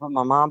remember this, but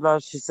my mom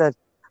does. She said,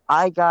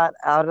 I got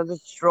out of the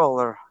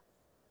stroller,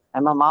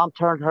 and my mom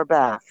turned her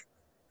back,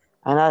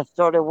 and I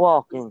started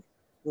walking,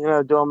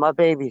 doing my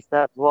baby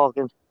steps,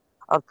 walking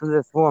up to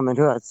this woman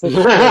who had 6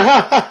 kids.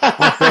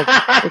 I said,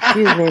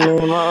 excuse me,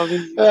 ma'am, are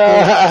these your kids? She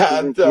I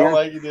said, don't yes.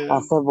 like it I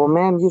is. said, well,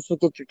 ma'am, you should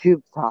get your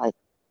tubes tied.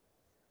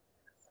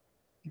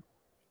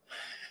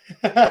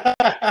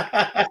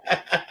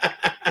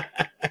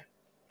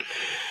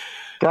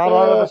 Got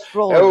out of the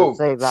stroller to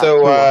say that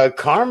to her.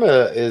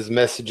 Karma is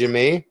messaging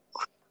me.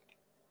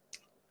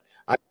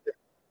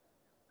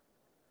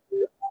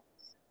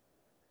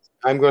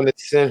 I'm going to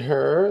send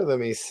her. Let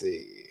me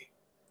see.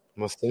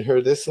 I'm going to send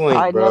her this link,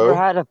 I bro. never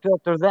had a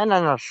filter then,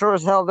 and I sure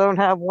as hell don't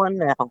have one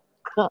now.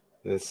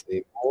 Let's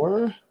see.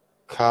 More.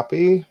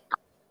 Copy.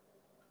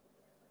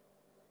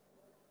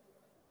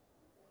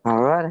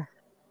 All right.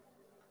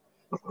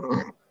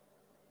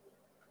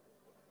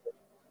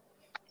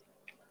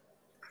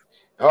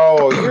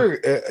 Oh,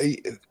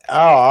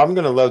 I'm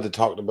going to love to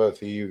talk to both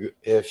of you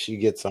if she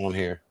gets on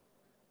here.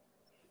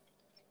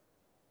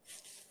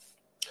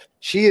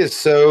 She is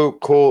so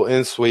cool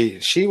and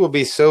sweet. She will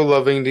be so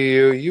loving to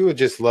you. You would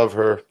just love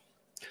her.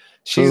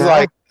 She's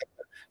Yeah.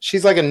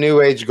 like a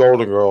new age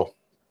golden girl.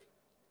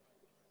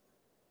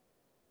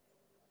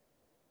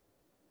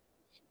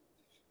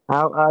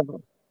 I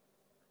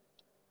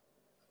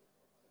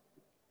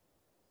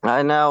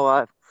know.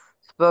 I've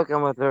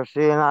spoken with her.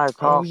 She and I Oh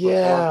talked before.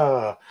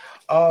 yeah.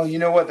 Oh, you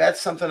know what? That's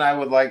something I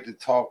would like to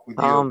talk with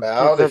you She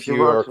about said if she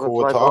you are works with cool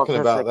with like talking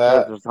about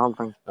autistic kids that. or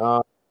something.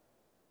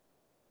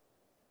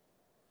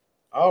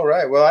 All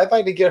right. Well, I'd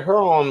like to get her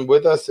on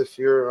with us if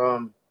you're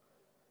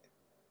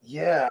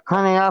yeah.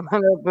 Honey, I'm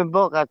an open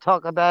book. I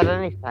talk about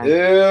anything.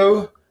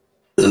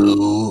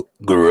 Ew,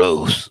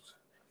 gross.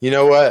 You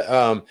know what?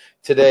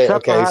 Today,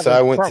 Except for okay, so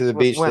having I went sex to the with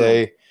beach women.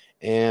 today,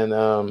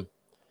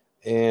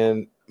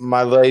 and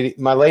my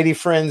lady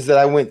friends that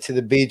I went to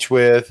the beach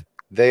with,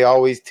 they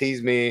always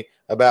tease me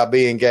about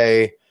being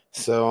gay.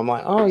 So I'm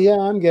like, oh yeah,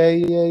 I'm gay.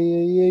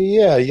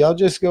 Yeah. Y'all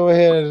just go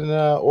ahead and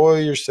oil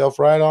yourself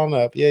right on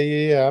up.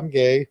 Yeah. I'm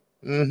gay.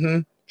 Mm-hmm.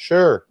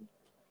 Sure.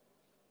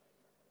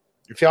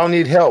 If y'all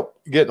need help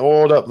getting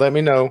oiled up, let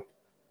me know.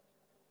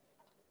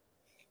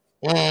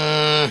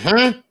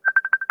 Mm-hmm.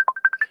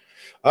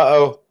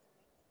 Uh-oh.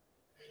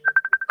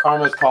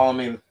 Karma's calling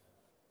me.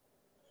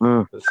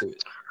 Let's see.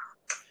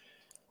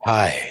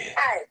 Hi.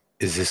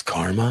 Is this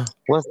Karma?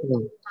 What's the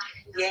name?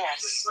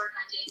 Yes.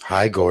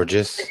 Hi,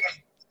 gorgeous.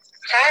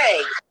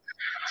 Hey.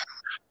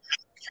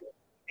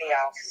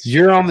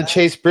 You're on the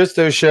Chase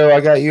Bristow show.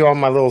 I got you on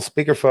my little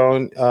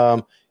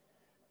speakerphone.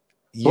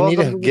 You need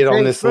to get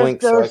on this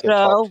link so I can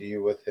talk to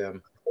you with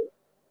him.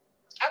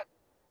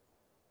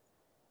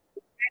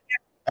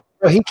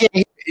 Well,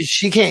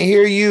 she can't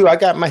hear you. I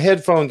got my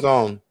headphones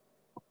on.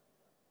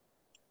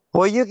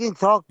 Well, you can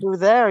talk through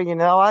there.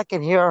 I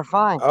can hear her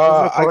fine.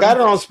 I got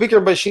her on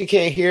speaker, but she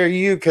can't hear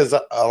you because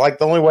like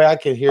the only way I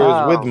can hear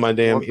is with my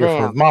damn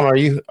earphones. Mom, are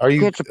you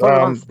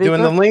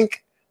doing the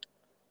link?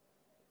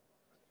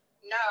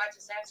 No, I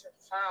just answered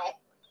the phone.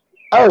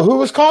 Oh, who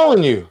was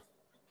calling you?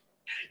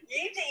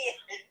 You did.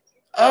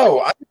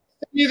 Oh, I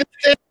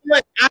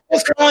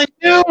was calling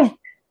you.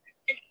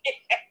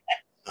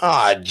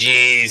 Oh,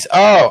 jeez.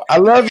 Oh, I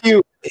love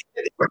you.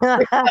 We're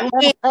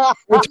talking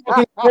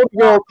golden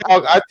girl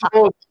talk.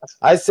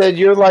 I said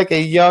you're like a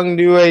young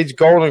new age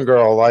golden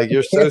girl. Like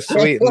you're so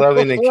sweet and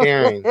loving and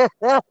caring. All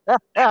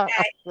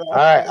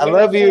right, I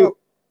love you. Love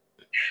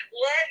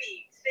you.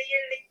 See you.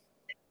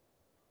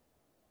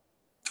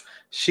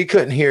 She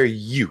couldn't hear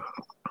you,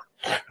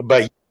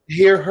 but you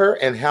hear her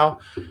and how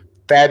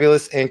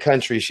fabulous and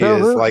country she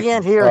is. Like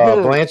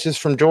Blanche is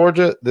from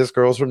Georgia. This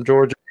girl's from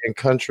Georgia and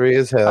country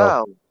as hell.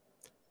 Oh.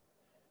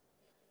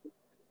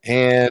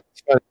 And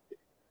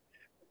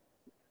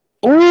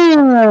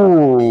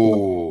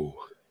ooh,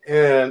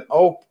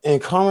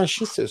 and Carmen,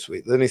 she's so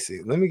sweet. Let me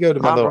see. Let me go to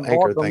my little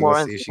anchor thing.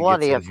 Let's see if she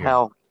gets in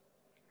here.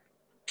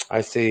 I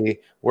see.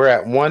 We're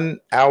at 1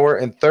 hour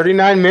and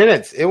 39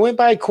 minutes. It went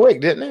by quick,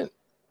 didn't it?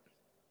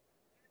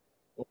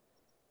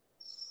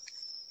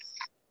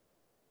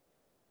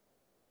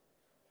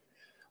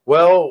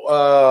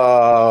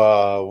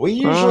 Well, we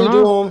usually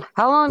do them.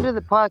 How long did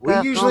the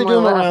podcast? We usually do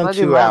them around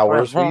 2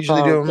 hours. We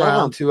usually do them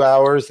around 2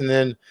 hours, and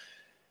then,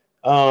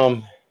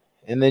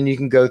 and then you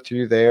can go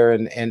through there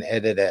and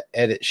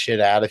edit shit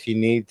out if you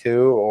need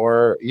to,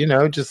 or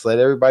just let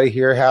everybody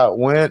hear how it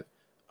went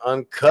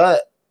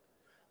uncut.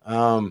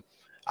 I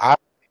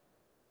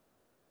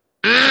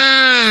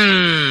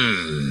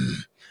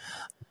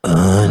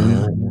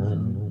uncut.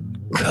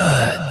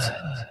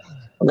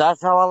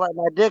 That's how I like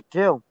my dick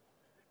too.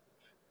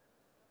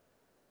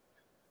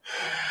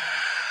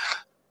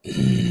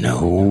 No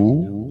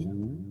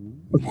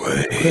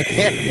way.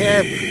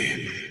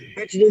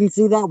 Bet you didn't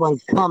see that one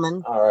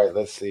coming. All right,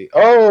 let's see.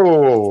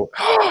 Oh,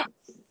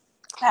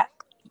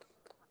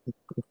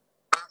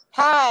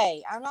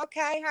 Hey, I'm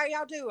okay. How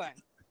y'all doing?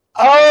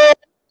 oh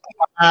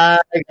my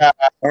God.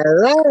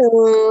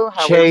 Hello.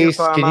 How are you, Chase,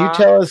 can you Karma?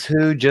 tell us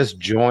who just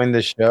joined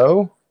the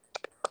show?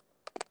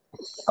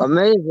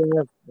 Amazing.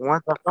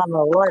 Once I found a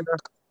writer.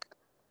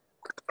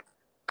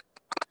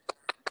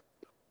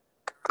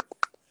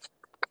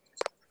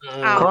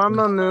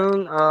 Karma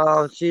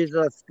Moon. She's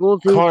a school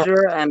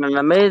teacher and an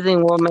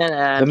amazing woman,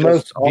 and The just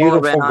most all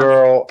beautiful around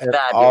girl in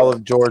all fabulous.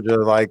 of Georgia.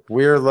 Like,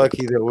 we're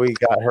lucky that we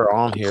got her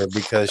on here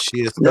because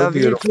she is so Love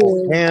you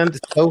beautiful too. and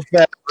so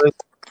fabulous.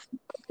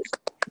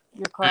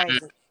 You're crazy.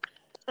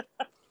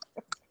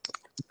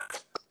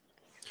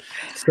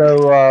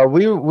 So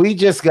we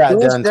just got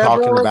Yes, done Deborah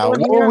talking was about, on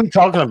what were here. we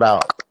talking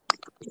about?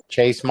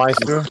 Chase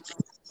Meister?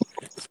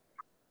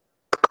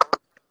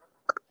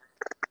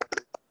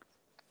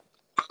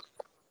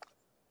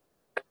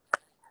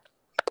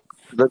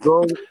 The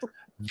golden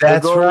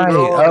That's right.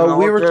 girl and Oh,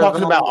 we were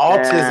talking about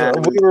autism.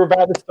 and We were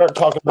about to start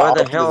talking where about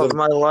the hell is autism.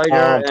 my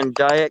lighter and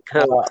Diet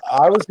Coke?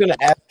 I was going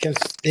to ask him,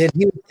 and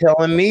he was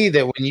telling me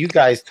that when you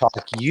guys talk,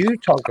 you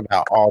talk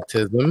about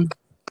autism.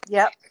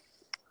 Yep.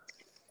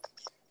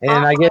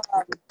 And I guess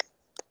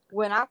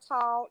when I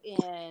taught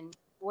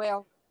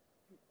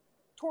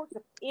towards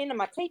the end of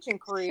my teaching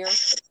career,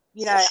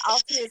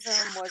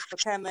 autism was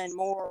becoming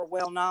more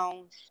well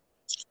known,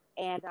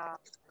 and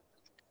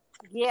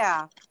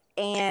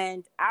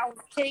and I was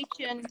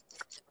teaching.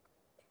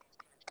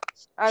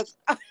 Oh.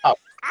 I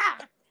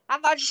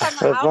thought you were talking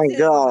Oh, about thank autism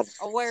God.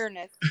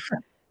 awareness.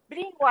 But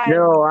anyway,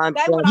 No, I'm they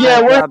so would yeah,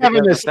 stressed we're out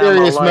having because a I found my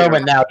serious lighter.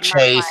 moment now, in my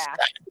Chase. class.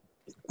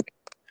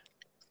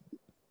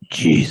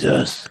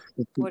 Jesus.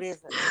 What is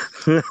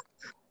it?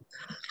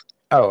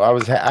 Oh, I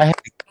had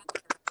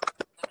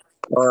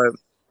Or a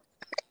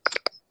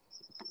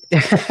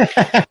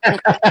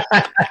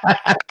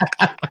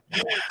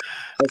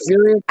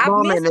serious I've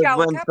moment missed is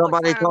y'all a when couple of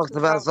somebody times talks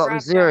because I about was something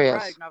driving down the road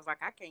serious. and I was like,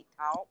 I can't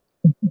talk.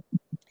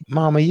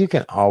 Mama, you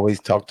can always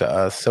talk to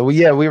us. So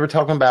yeah, we were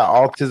talking about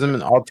autism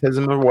and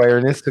autism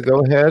awareness. So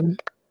go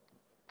ahead.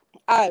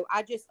 Oh,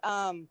 I just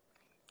I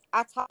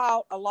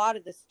taught a lot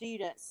of the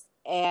students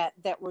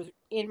that were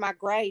in my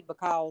grade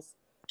because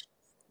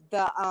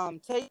the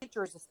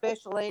teachers, the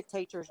special ed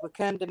teachers, would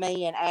come to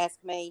me and ask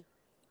me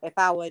if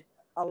I would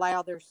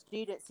allow their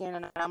students in,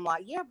 and I'm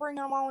like, yeah, bring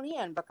them on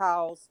in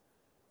because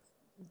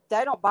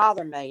they don't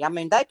bother me. I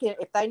mean, they can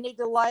if they need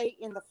to lay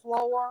in the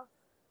floor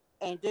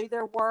and do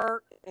their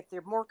work if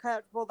they're more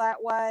comfortable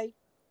that way.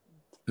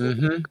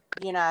 Mm-hmm.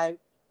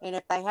 And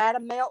if they had a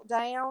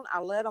meltdown, I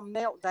let them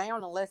melt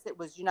down unless it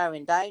was,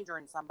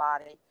 endangering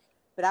somebody.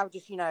 But I would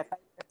just, if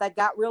they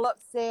got real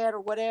upset or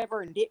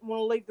whatever and didn't want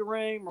to leave the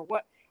room or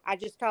what, I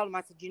just told them,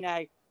 I said,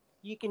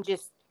 you can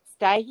just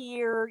stay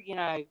here,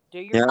 do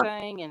your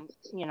thing. And,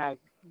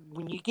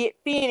 when you get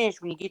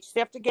finished, when you get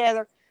yourself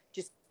together,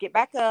 just get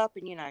back up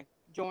and,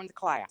 join the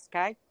class.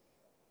 Okay.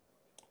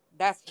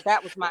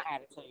 That was my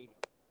attitude.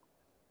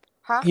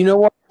 Huh? You know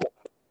what?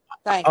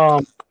 Thank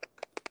you.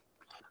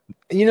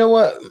 You know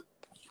what?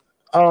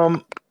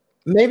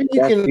 Maybe you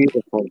That's can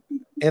beautiful.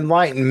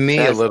 enlighten me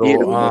That's a little.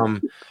 beautiful.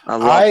 I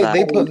love that.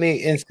 They put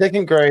me in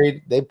second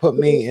grade. They put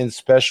me in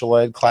special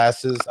ed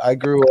classes. I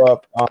grew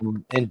up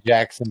in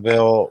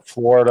Jacksonville,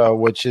 Florida,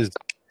 which is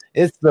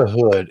it's the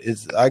hood.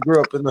 I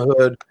grew up in the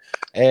hood,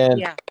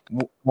 and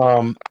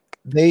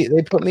they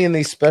put me in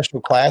these special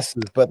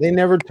classes, but they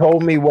never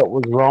told me what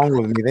was wrong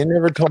with me. They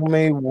never told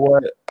me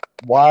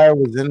why I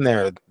was in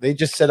there. They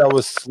just said I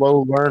was a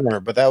slow learner,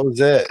 but that was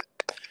it.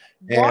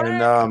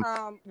 And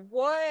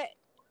what?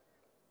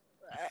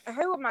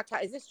 Who am I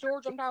talking? Is this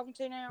George I'm talking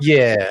to now?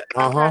 Yeah.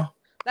 Uh-huh.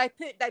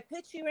 Okay. They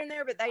put you in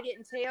there, but they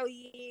didn't tell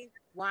you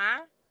why.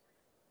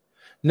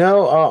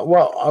 No.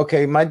 Well,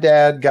 okay. My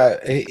dad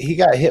got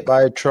hit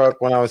by a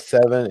truck when I was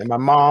 7, and my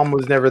mom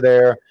was never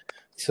there.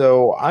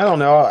 So I don't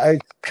know. I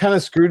kind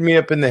of screwed me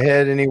up in the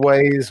head,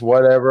 anyways.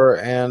 Whatever.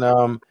 And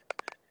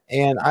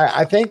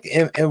I think,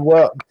 and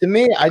well, to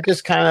me, I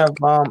just kind of,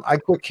 I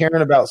quit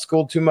caring about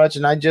school too much,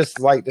 and I just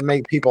like to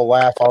make people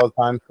laugh all the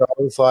time. So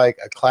I was like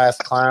a class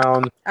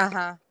clown.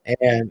 Uh-huh.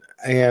 And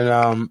I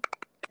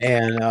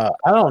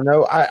don't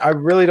know. I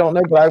really don't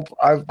know, but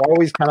I've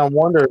always kind of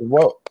wondered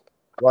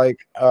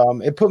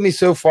it put me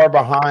so far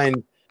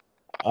behind.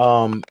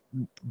 By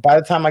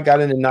the time I got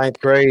into 9th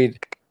grade,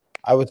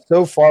 I was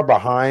so far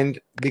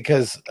behind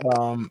because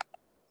I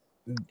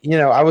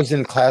was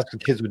in class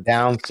with kids with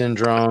Down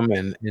syndrome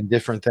and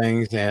different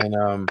things, and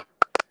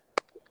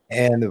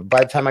by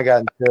the time I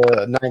got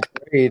into 9th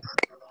grade,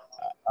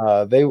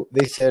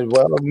 they said,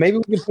 well, maybe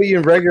we can put you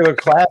in regular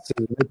classes.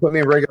 And they put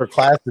me in regular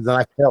classes, and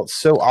I felt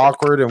so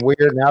awkward and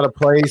weird and out of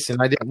place,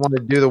 and I didn't want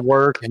to do the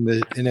work, and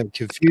it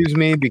confused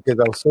me because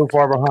I was so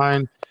far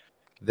behind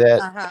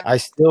that Uh-huh.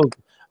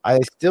 I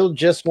still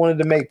just wanted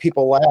to make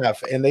people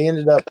laugh, and they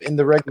ended up in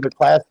the regular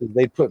classes.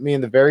 They put me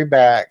in the very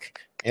back,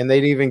 and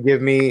they'd even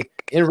give me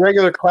in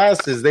regular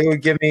classes. They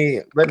would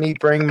let me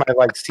bring my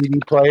like CD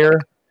player,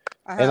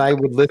 and Uh-huh. I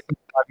would listen to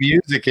my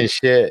music and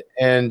shit,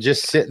 and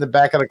just sit in the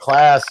back of the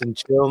class and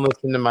chill and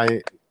listen to my,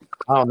 I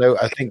don't know,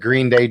 I think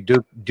Green Day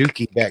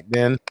Dookie back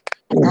then,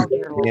 Oh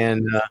dear Lord.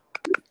 and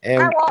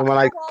How when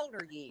I old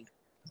are you?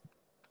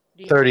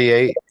 Do you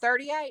 38,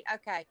 38?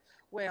 Okay.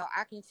 Well,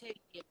 I can tell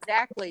you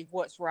exactly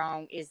what's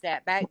wrong is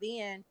that back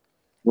then,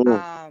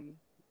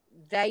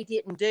 they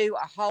didn't do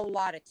a whole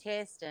lot of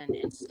testing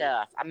and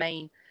stuff. I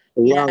mean,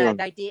 Young.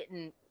 they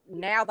didn't.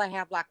 Now they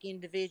have like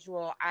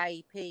individual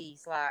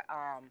IEPs, like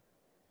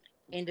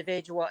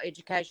individual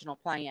educational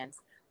plans,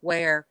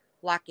 where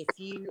like if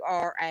you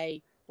are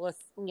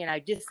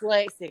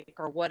dyslexic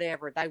or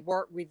whatever, they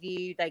work with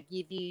you. They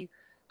give you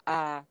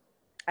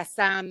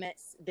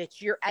assignments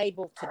that you're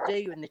able to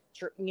do and that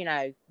you're,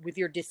 with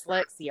your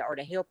dyslexia or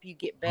to help you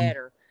get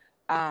better.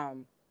 I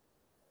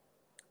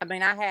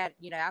mean, I've had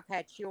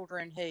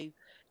children who,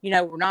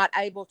 were not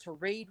able to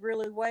read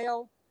really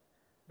well,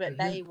 but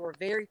they were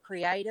very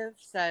creative.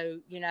 So,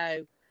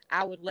 I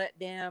would let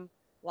them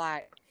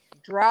like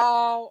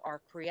draw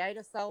or create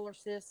a solar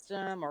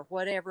system or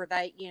whatever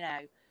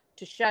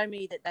to show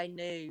me that they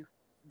knew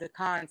the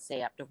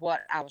concept of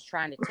what I was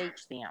trying to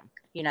teach them.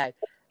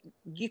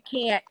 You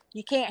can't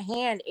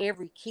hand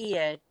every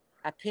kid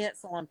a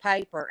pencil and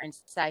paper and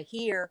say,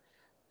 here,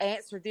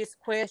 answer this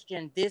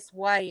question this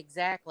way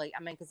exactly.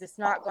 I mean, because it's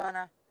not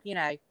gonna,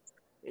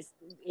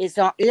 it's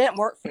not, it didn't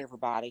work for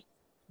everybody.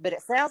 But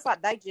it sounds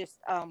like they just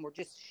were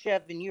just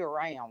shoving you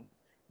around.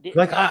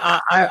 like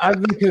I've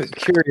been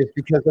curious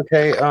because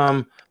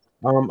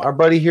our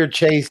buddy here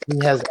Chase, he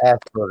has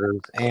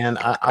Asperger's, and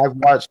I've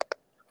watched.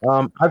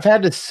 I've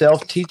had to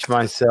self-teach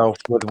myself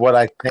with what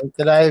I think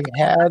that I've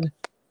had.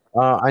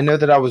 I know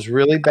that I was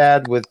really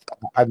bad with.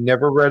 I've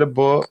never read a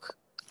book,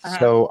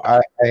 so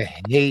I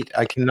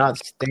cannot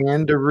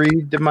stand to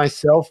read to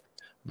myself.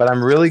 But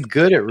I'm really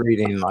good at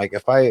reading. Like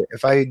if I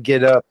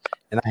get up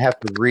and I have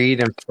to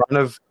read in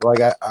front of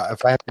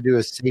if I have to do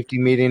a safety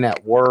meeting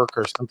at work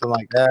or something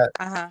like that,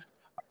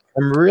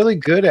 I'm really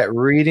good at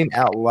reading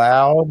out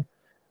loud.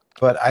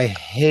 But I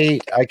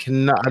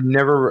cannot. I've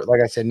never, like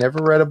I said, never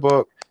read a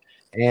book,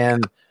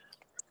 and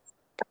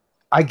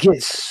I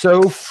get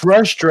so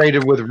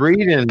frustrated with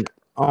reading.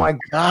 Oh my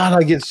God,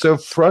 I get so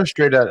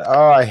frustrated.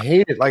 Oh, I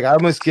hate it. Like I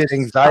almost get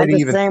I'm anxiety the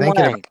even same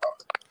thinking way. about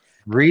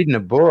reading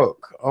a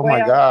book. Oh my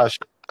gosh.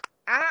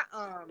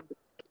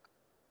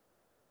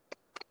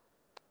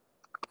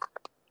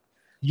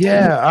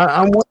 Yeah,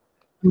 I'm what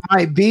it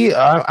might be.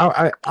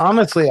 I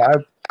honestly,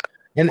 and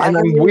I can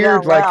I'm read weird.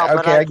 out Like, loud, but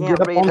okay, I I can can't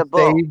get up read on a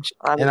book. stage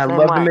I'm and the I same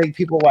love to way. make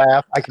people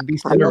laugh. I can be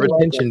I'm center of allergic.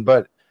 attention,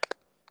 but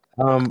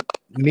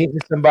meeting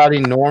somebody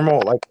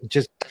normal, like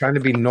just trying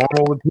to be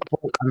normal with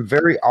people, I'm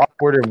very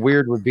awkward and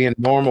weird with being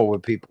normal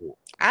with people.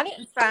 I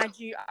didn't find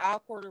you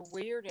awkward or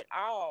weird at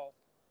all.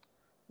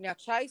 Now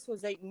Chase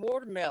was eating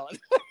watermelon.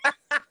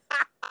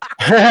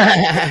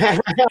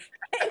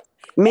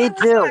 Me It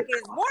was like, too.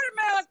 is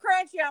watermelon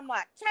crunchy? I'm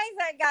like, Chase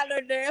ain't got no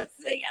damn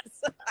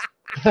sense.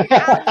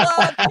 I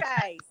love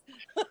Chase.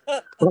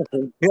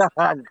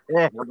 God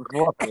damn.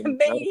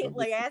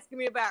 Immediately asking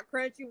me about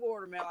crunchy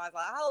watermelon. I was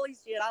like, holy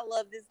shit, I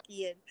love this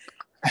kid.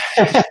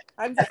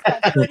 I'm just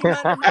going to put him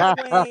under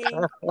my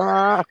wing.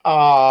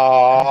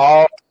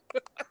 Aww.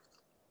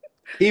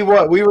 We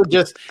were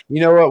just,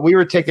 we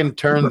were taking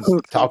turns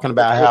talking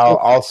about how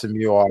awesome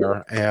you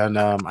are. And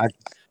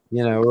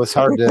it was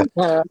hard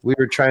we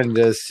were trying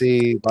to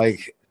see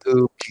like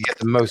who could get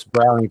the most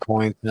brownie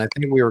points. And I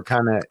think we were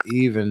kind of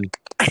even.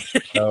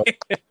 So.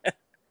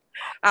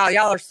 Oh,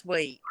 y'all are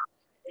sweet.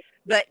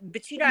 But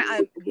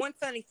one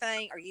funny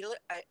thing,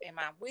 am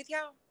I with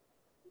y'all?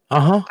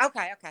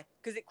 Okay.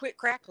 Because it quit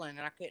crackling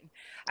and I couldn't.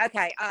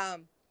 Okay.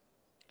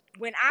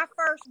 When I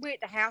first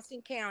went to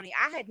Houston County,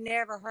 I had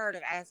never heard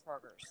of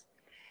Asperger's.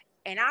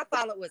 And I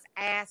thought it was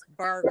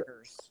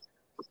Asperger's.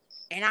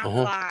 And I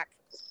was like,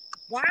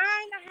 why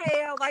in the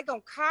hell they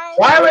gonna call?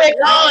 Why would they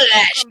call it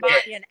that somebody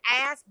shit? an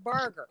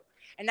Asperger?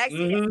 And they said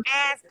it's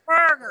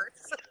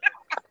Asperger's.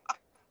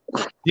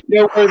 Do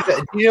you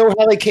know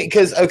how they came?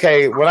 Because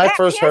when I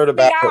first heard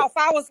about it, I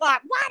was like,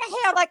 why the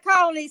hell they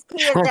calling these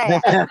kids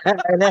that?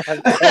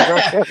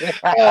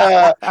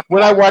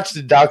 When I watched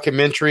the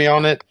documentary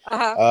on it,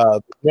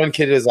 one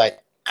kid is like,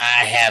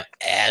 I have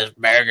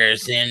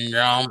Asperger's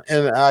syndrome,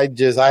 and I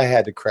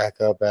had to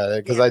crack up at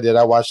it because I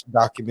watched the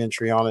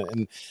documentary on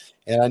it,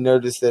 and I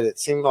noticed that it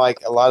seemed like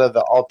a lot of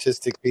the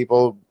autistic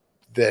people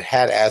that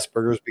had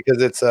Asperger's,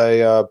 because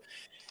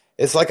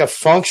it's like a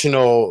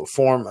functional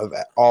form of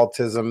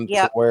autism,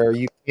 where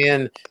you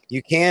can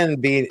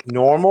be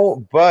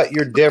normal, but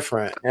you're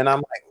different. And I'm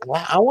like,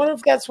 wow, I wonder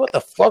if that's what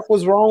the fuck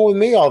was wrong with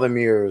me all them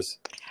years.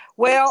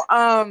 Well,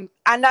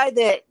 I know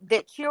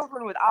that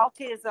children with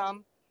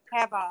autism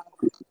have a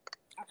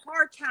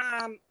hard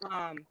time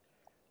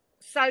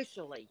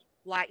socially,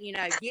 like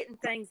getting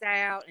things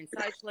out and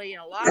socially,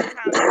 and a lot of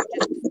times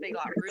they'll just be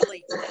like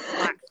really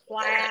like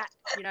flat.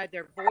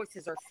 Their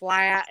voices are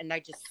flat, and they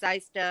just say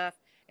stuff,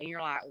 and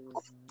you're like,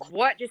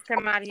 what just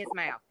come out of his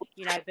mouth? But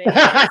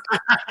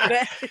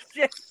it's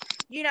just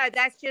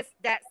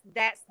that's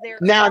their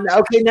Now,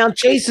 okay, now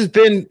Chase has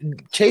been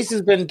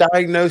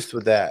diagnosed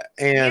with that,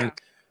 and yeah.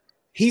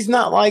 he's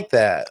not like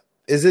that.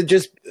 Is it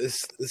just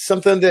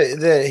something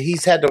that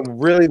he's had to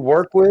really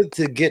work with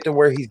to get to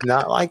where he's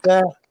not like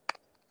that?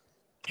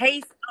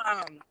 He's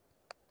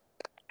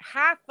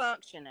high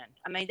functioning.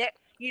 I mean that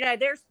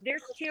there's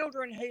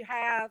children who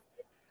have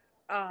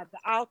the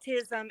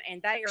autism,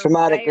 and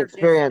Traumatic they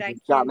experiences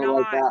got me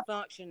like cannot that.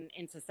 function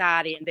in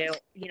society, and they'll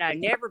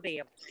never be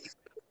able to,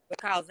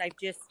 because they've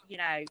just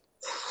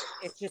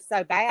it's just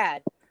so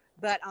bad.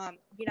 But some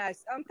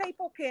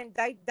people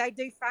they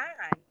do fine.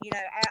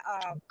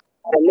 People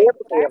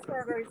with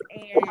Asperger's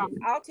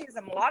and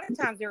autism, a lot of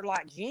times they're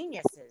like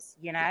geniuses.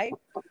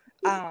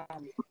 I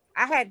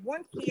had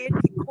one kid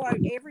could quote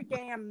every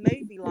damn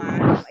movie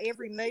line on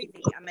every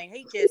movie. I mean,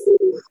 he just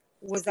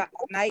was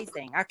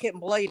amazing. I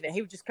couldn't believe it.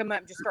 He would just come up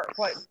and just start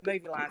quoting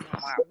movie lines, and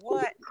I'm like,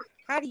 what?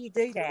 How do you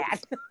do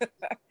that?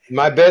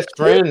 My best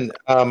friend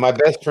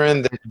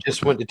that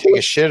just went to take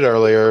a shit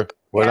earlier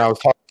when I was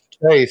talking to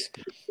Chase,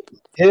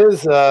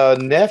 his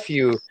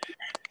nephew,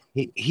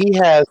 he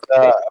has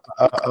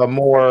a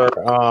more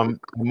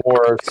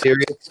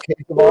serious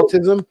case of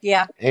autism.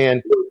 Yeah.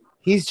 And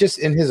he's just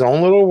in his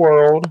own little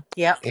world.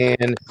 Yep.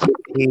 And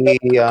he does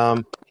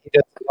a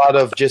lot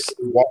of just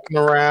walking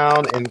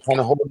around and kind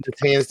of holding his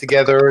hands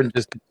together and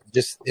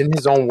just in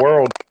his own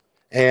world.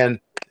 And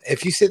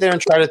if you sit there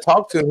and try to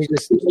talk to him, he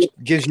just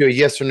gives you a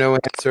yes or no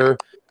answer.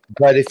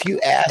 But if you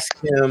ask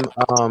him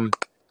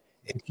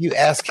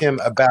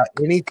about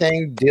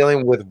anything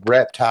dealing with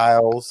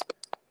reptiles,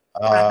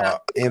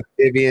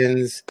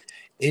 amphibians,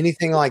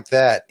 anything like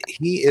that,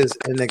 he is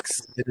an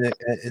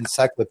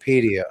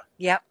encyclopedia.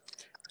 Yep.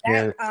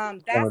 And,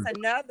 that's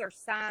another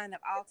sign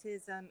of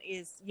autism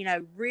is,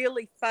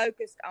 really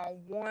focused on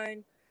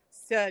one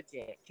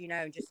subject,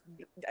 just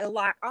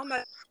like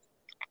almost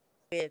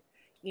with,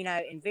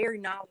 and very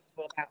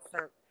knowledgeable about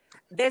certain.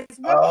 There's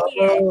one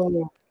kid,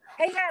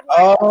 he had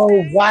like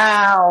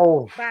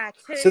wow. by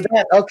two. So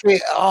that, okay,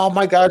 oh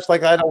my gosh,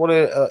 like I don't want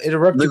to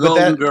interrupt The you, but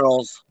Golden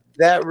Girls.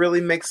 that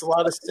really makes a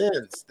lot of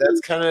sense. That's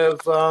kind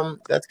of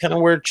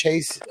where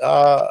Chase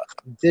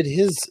did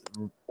his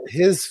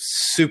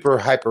super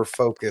hyper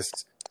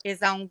focused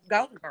is on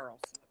Golden Girls.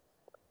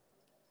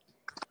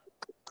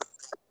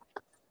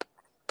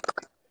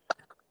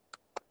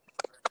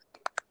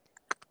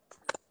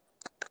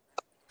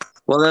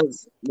 Well,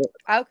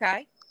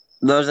 Okay.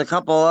 there's a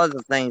couple other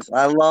things.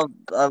 I love.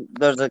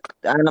 There's an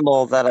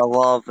animal that I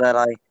love that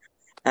I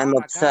am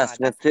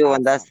obsessed with too, awesome.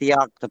 and that's the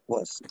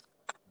octopus.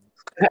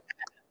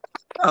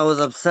 I was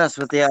obsessed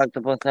with the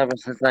octopus ever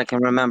since I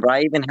can remember.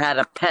 I even had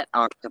a pet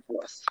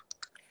octopus.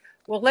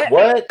 Well, let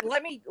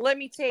me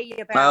tell you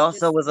about. I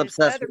also was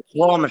obsessed with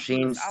claw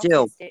machines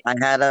too. I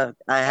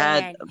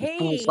had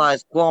full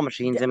size claw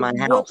machines in my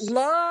house.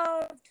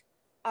 Loved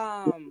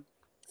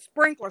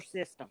sprinkler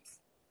systems.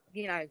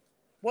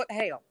 What the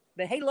hell?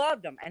 But he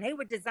loved them, and he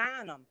would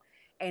design them.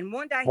 And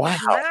one day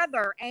his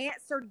mother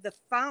answered the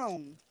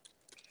phone,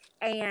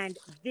 and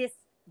the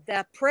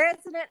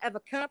president of a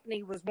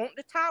company was wanting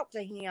to talk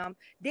to him.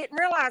 Didn't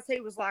realize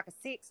he was like a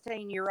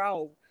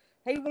 16-year-old.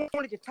 He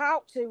wanted to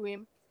talk to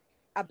him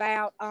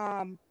about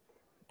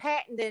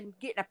getting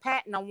a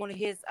patent on one of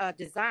his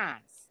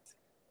designs,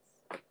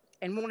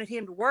 and wanted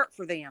him to work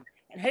for them.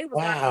 And he was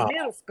like in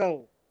middle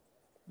school,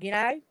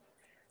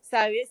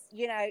 So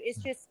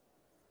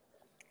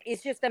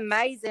it's just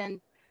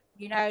amazing,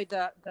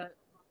 the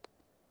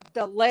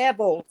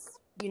levels,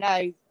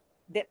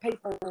 that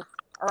people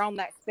are on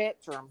that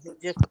spectrum.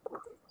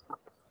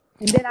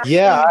 And then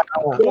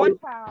one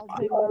child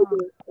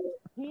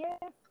who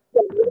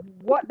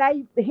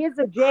his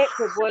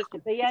objective was to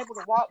be able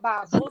to walk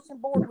by a bulletin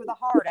board with a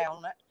heart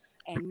on it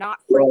and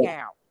not freak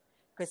out,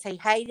 because he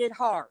hated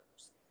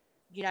hearts.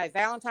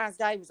 Valentine's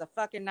Day was a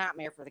fucking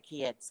nightmare for the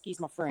kid. Excuse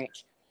my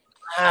French.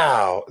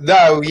 Wow.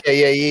 No,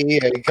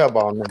 yeah. Come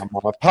on now,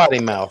 mama. Potty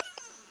mouth.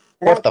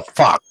 What the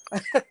fuck?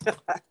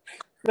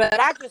 But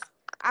I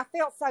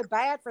felt so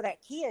bad for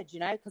that kid,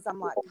 because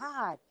I'm like,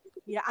 God,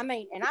 I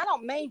mean, and I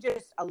don't mean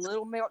just a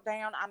little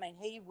meltdown. I mean,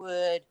 he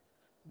would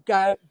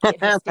go get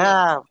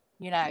hysterical,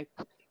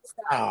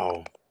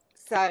 Wow.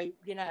 So,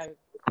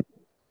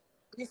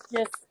 it's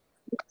just,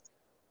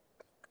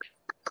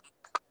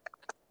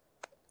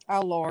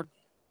 oh Lord.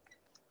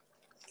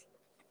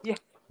 Yeah.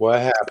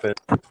 What happened?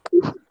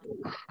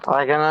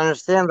 I can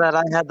understand that.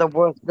 I had the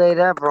worst date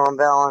ever on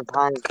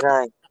Valentine's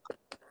Day.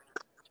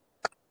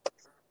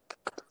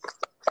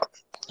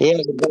 Yeah,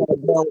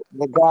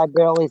 the guy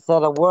barely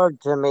said a word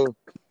to me.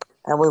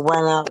 And we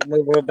went out and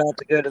we were about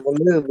to go to the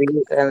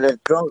movies, and this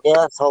drunk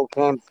asshole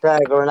came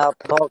staggering up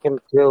talking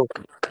to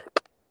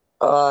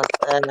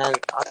And then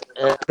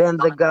then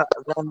my dad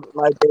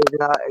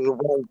and I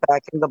went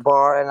back in the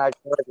bar, and I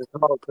tried to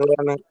talk to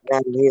him,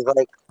 and he's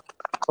like,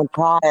 "I'm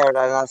tired,"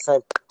 and I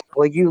said,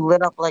 "Well, you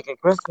lit up like a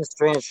Christmas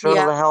tree and sure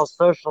Yeah. the hell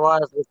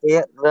socialized with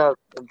the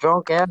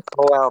drunk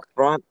asshole out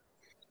front."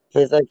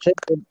 He's like, Chase,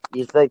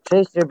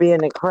 you're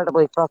being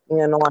incredibly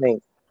fucking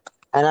annoying.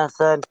 And I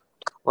said,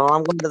 well,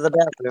 I'm going to the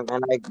bathroom.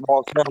 And I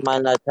walked home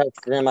and I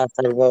texted him. I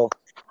said, well,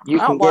 you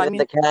I can don't get blame in you.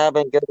 the cab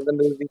and go to the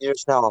movies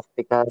yourself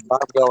because I'm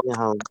going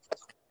home.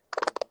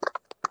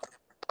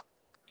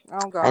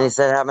 Oh And he God.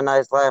 said, have a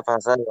nice life. I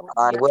said,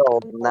 I Yeah,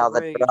 will people are now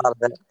that you're rude. out of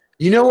it.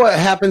 You know what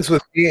happens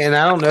with me, and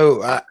I don't know.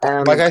 Like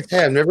And I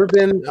said, I've never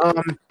been.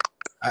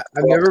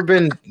 I've never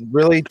been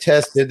really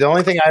tested. The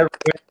only thing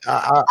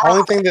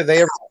only thing that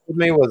they ever told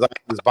me was I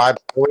was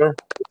bipolar.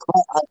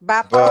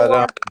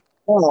 But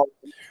Bipolar.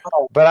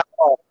 but I,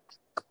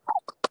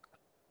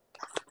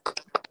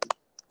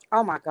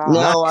 Oh my God.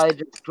 not. no, I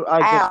just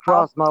Ow.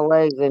 crossed my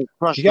legs and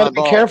crushed You got my to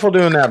be balls. careful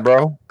doing that,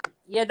 bro.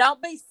 Yeah,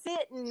 don't be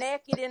sitting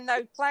naked in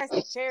those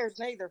plastic chairs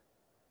neither.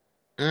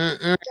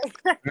 Mm-mm,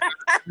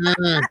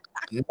 mm-mm.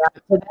 Not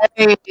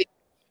today.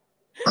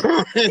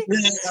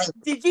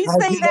 Did you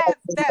see that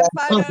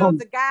photo of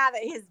the guy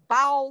that his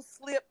balls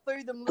slipped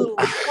through them little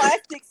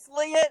plastic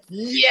slits?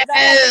 They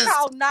had to Yes.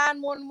 call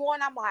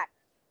 911. I'm like,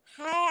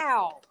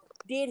 how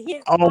did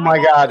his Oh my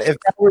God! balls? If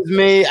that was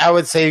me, I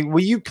would say,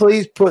 "Will you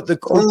please put the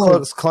Ku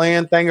Klux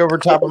Klan thing over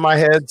top of my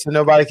head so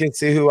nobody can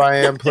see who I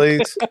am,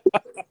 please?"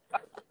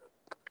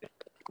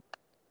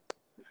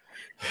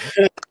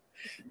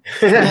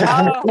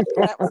 Oh,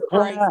 that was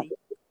crazy.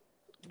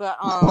 But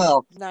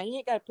Well, no, you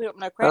ain't got to put up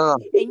no crap.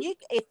 And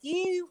if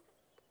you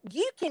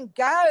can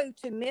go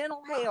to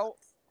mental health,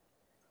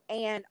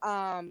 and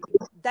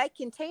they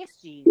can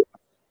test you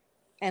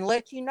and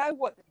let you know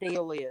what the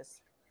deal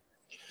is.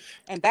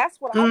 And that's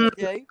what I would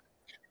do.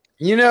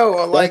 You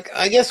know, like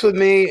I guess with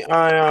me,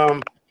 I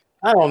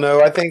don't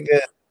know. I think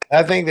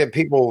that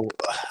people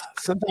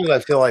sometimes I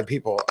feel like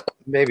people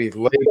maybe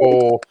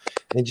label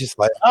and just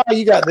like, oh,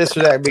 you got this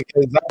or that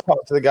because I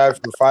talked to the guy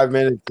for 5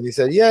 minutes and he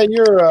said, yeah,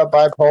 you're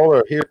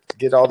bipolar. Here,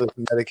 get all this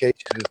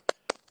medication.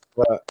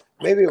 But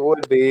maybe it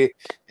would be,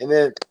 and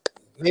then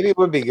maybe it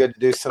would be good to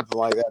do something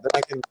like that. Then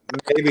I can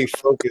maybe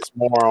focus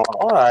more on.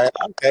 All right,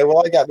 okay,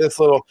 well, I got this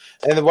little,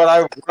 and then what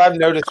I've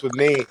noticed with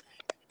me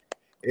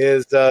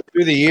is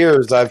through the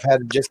years I've had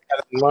to just kind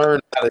of learn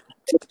how to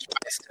teach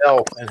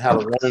myself and how to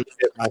learn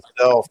shit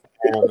myself,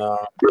 and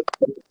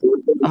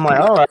I'm like,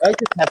 all right, I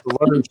just have to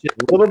learn shit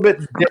a little bit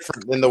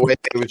different than the way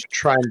they was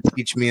trying to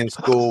teach me in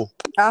school.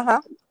 Uh-huh.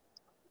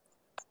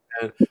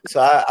 And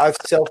so I've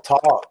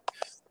self-taught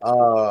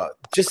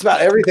just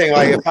about everything.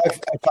 Like if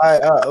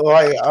I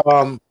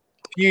a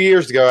few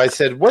years ago, I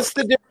said, "What's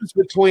the difference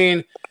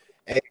between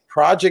a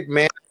project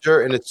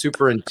manager and a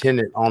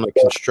superintendent on a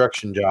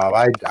construction job?"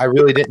 I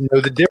really didn't know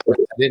the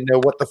difference. I didn't know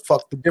what the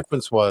fuck the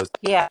difference was.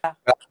 Yeah.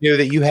 I knew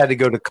that you had to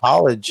go to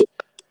college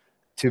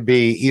to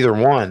be either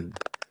one,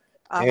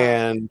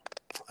 and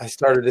I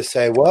started to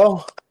say,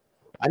 well,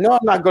 I know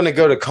I'm not going to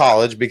go to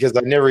college because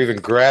I never even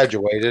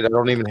graduated. I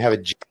don't even have a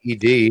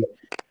GED.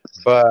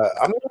 But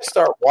I'm going to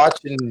start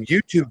watching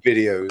YouTube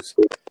videos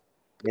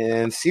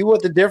and see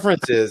what the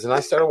difference is. And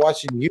I started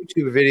watching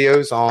YouTube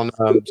videos on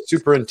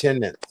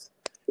superintendents.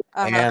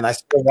 And I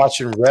started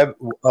watching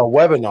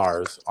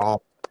webinars on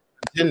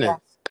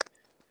superintendents.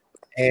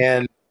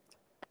 And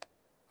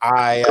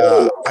I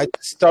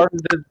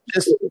started to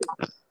just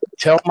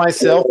tell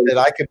myself that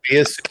I could be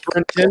a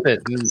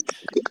superintendent. And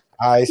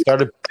I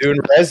started doing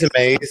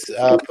resumes,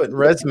 putting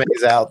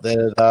resumes out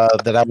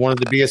that I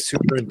wanted to be a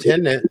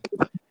superintendent.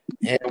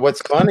 And what's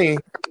funny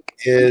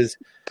is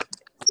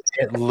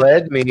it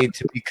led me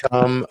to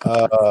become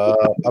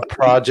a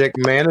project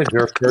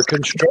manager for a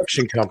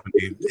construction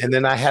company. And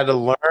then I had to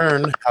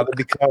learn how to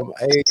become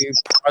a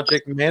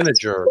project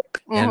manager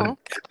and how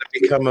to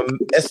become an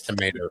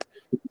estimator.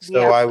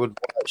 So I would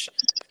watch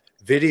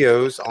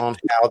videos on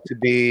how to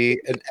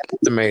be an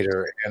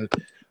estimator and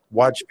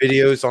watch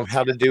videos on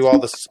how to do all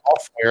the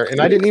software.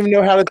 And I didn't even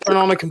know how to turn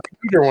on a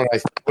computer when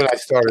I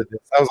started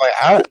this. I was like,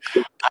 I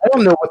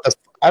don't know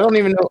I don't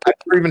even know. I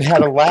never even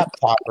had a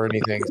laptop or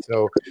anything.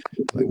 So,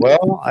 like,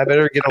 well, I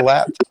better get a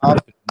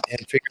laptop and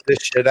figure this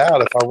shit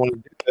out if I want to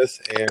do this.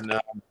 And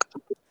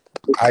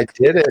I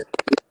did it.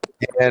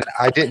 And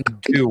I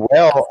didn't do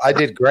well. I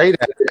did great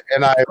at it.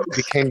 And I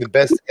became the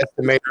best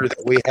estimator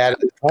that we had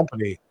at the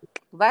company.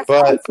 That's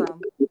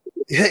awesome.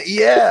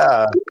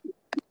 Yeah.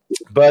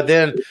 But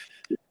then,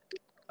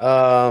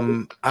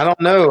 I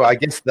don't know. I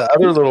guess the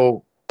other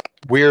little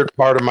weird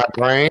part of my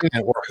brain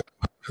or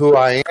who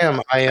I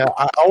am, I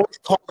always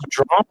cause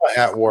drama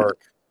at work.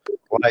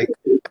 Like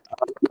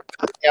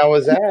I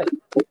was at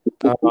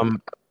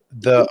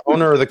the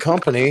owner of the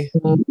company,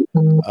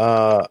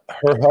 her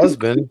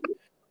husband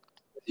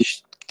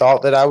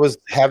thought that I was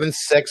having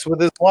sex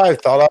with his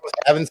wife, thought I was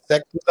having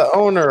sex with the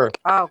owner.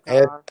 Oh,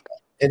 God.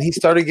 And he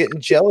started getting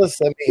jealous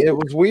of me. It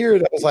was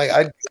weird. I was like,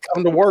 I'd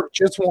come to work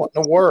just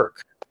wanting to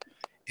work.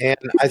 and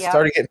I Yep.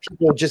 started getting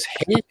people just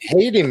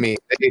hating me.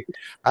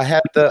 I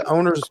had the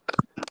owner's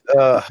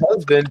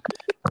husband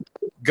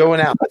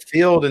going out in the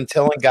field and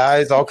telling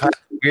guys all kinds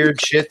of weird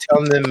shit,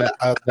 telling them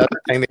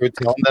another thing they would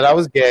tell them that I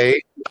was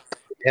gay.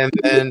 And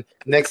then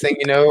next thing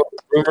you know,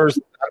 rumors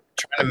I'm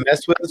trying to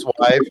mess with his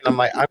wife, and I'm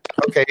like,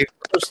 okay.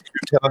 First,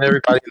 you're telling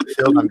everybody in the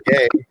field I'm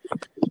gay.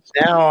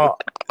 Now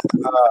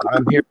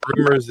I'm hearing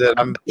rumors that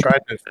I'm trying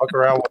to fuck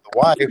around with the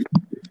wife,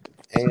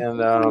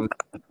 and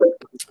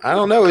I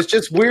don't know. It's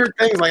just weird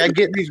things. Like I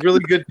get in these really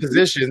good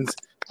positions,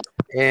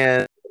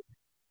 and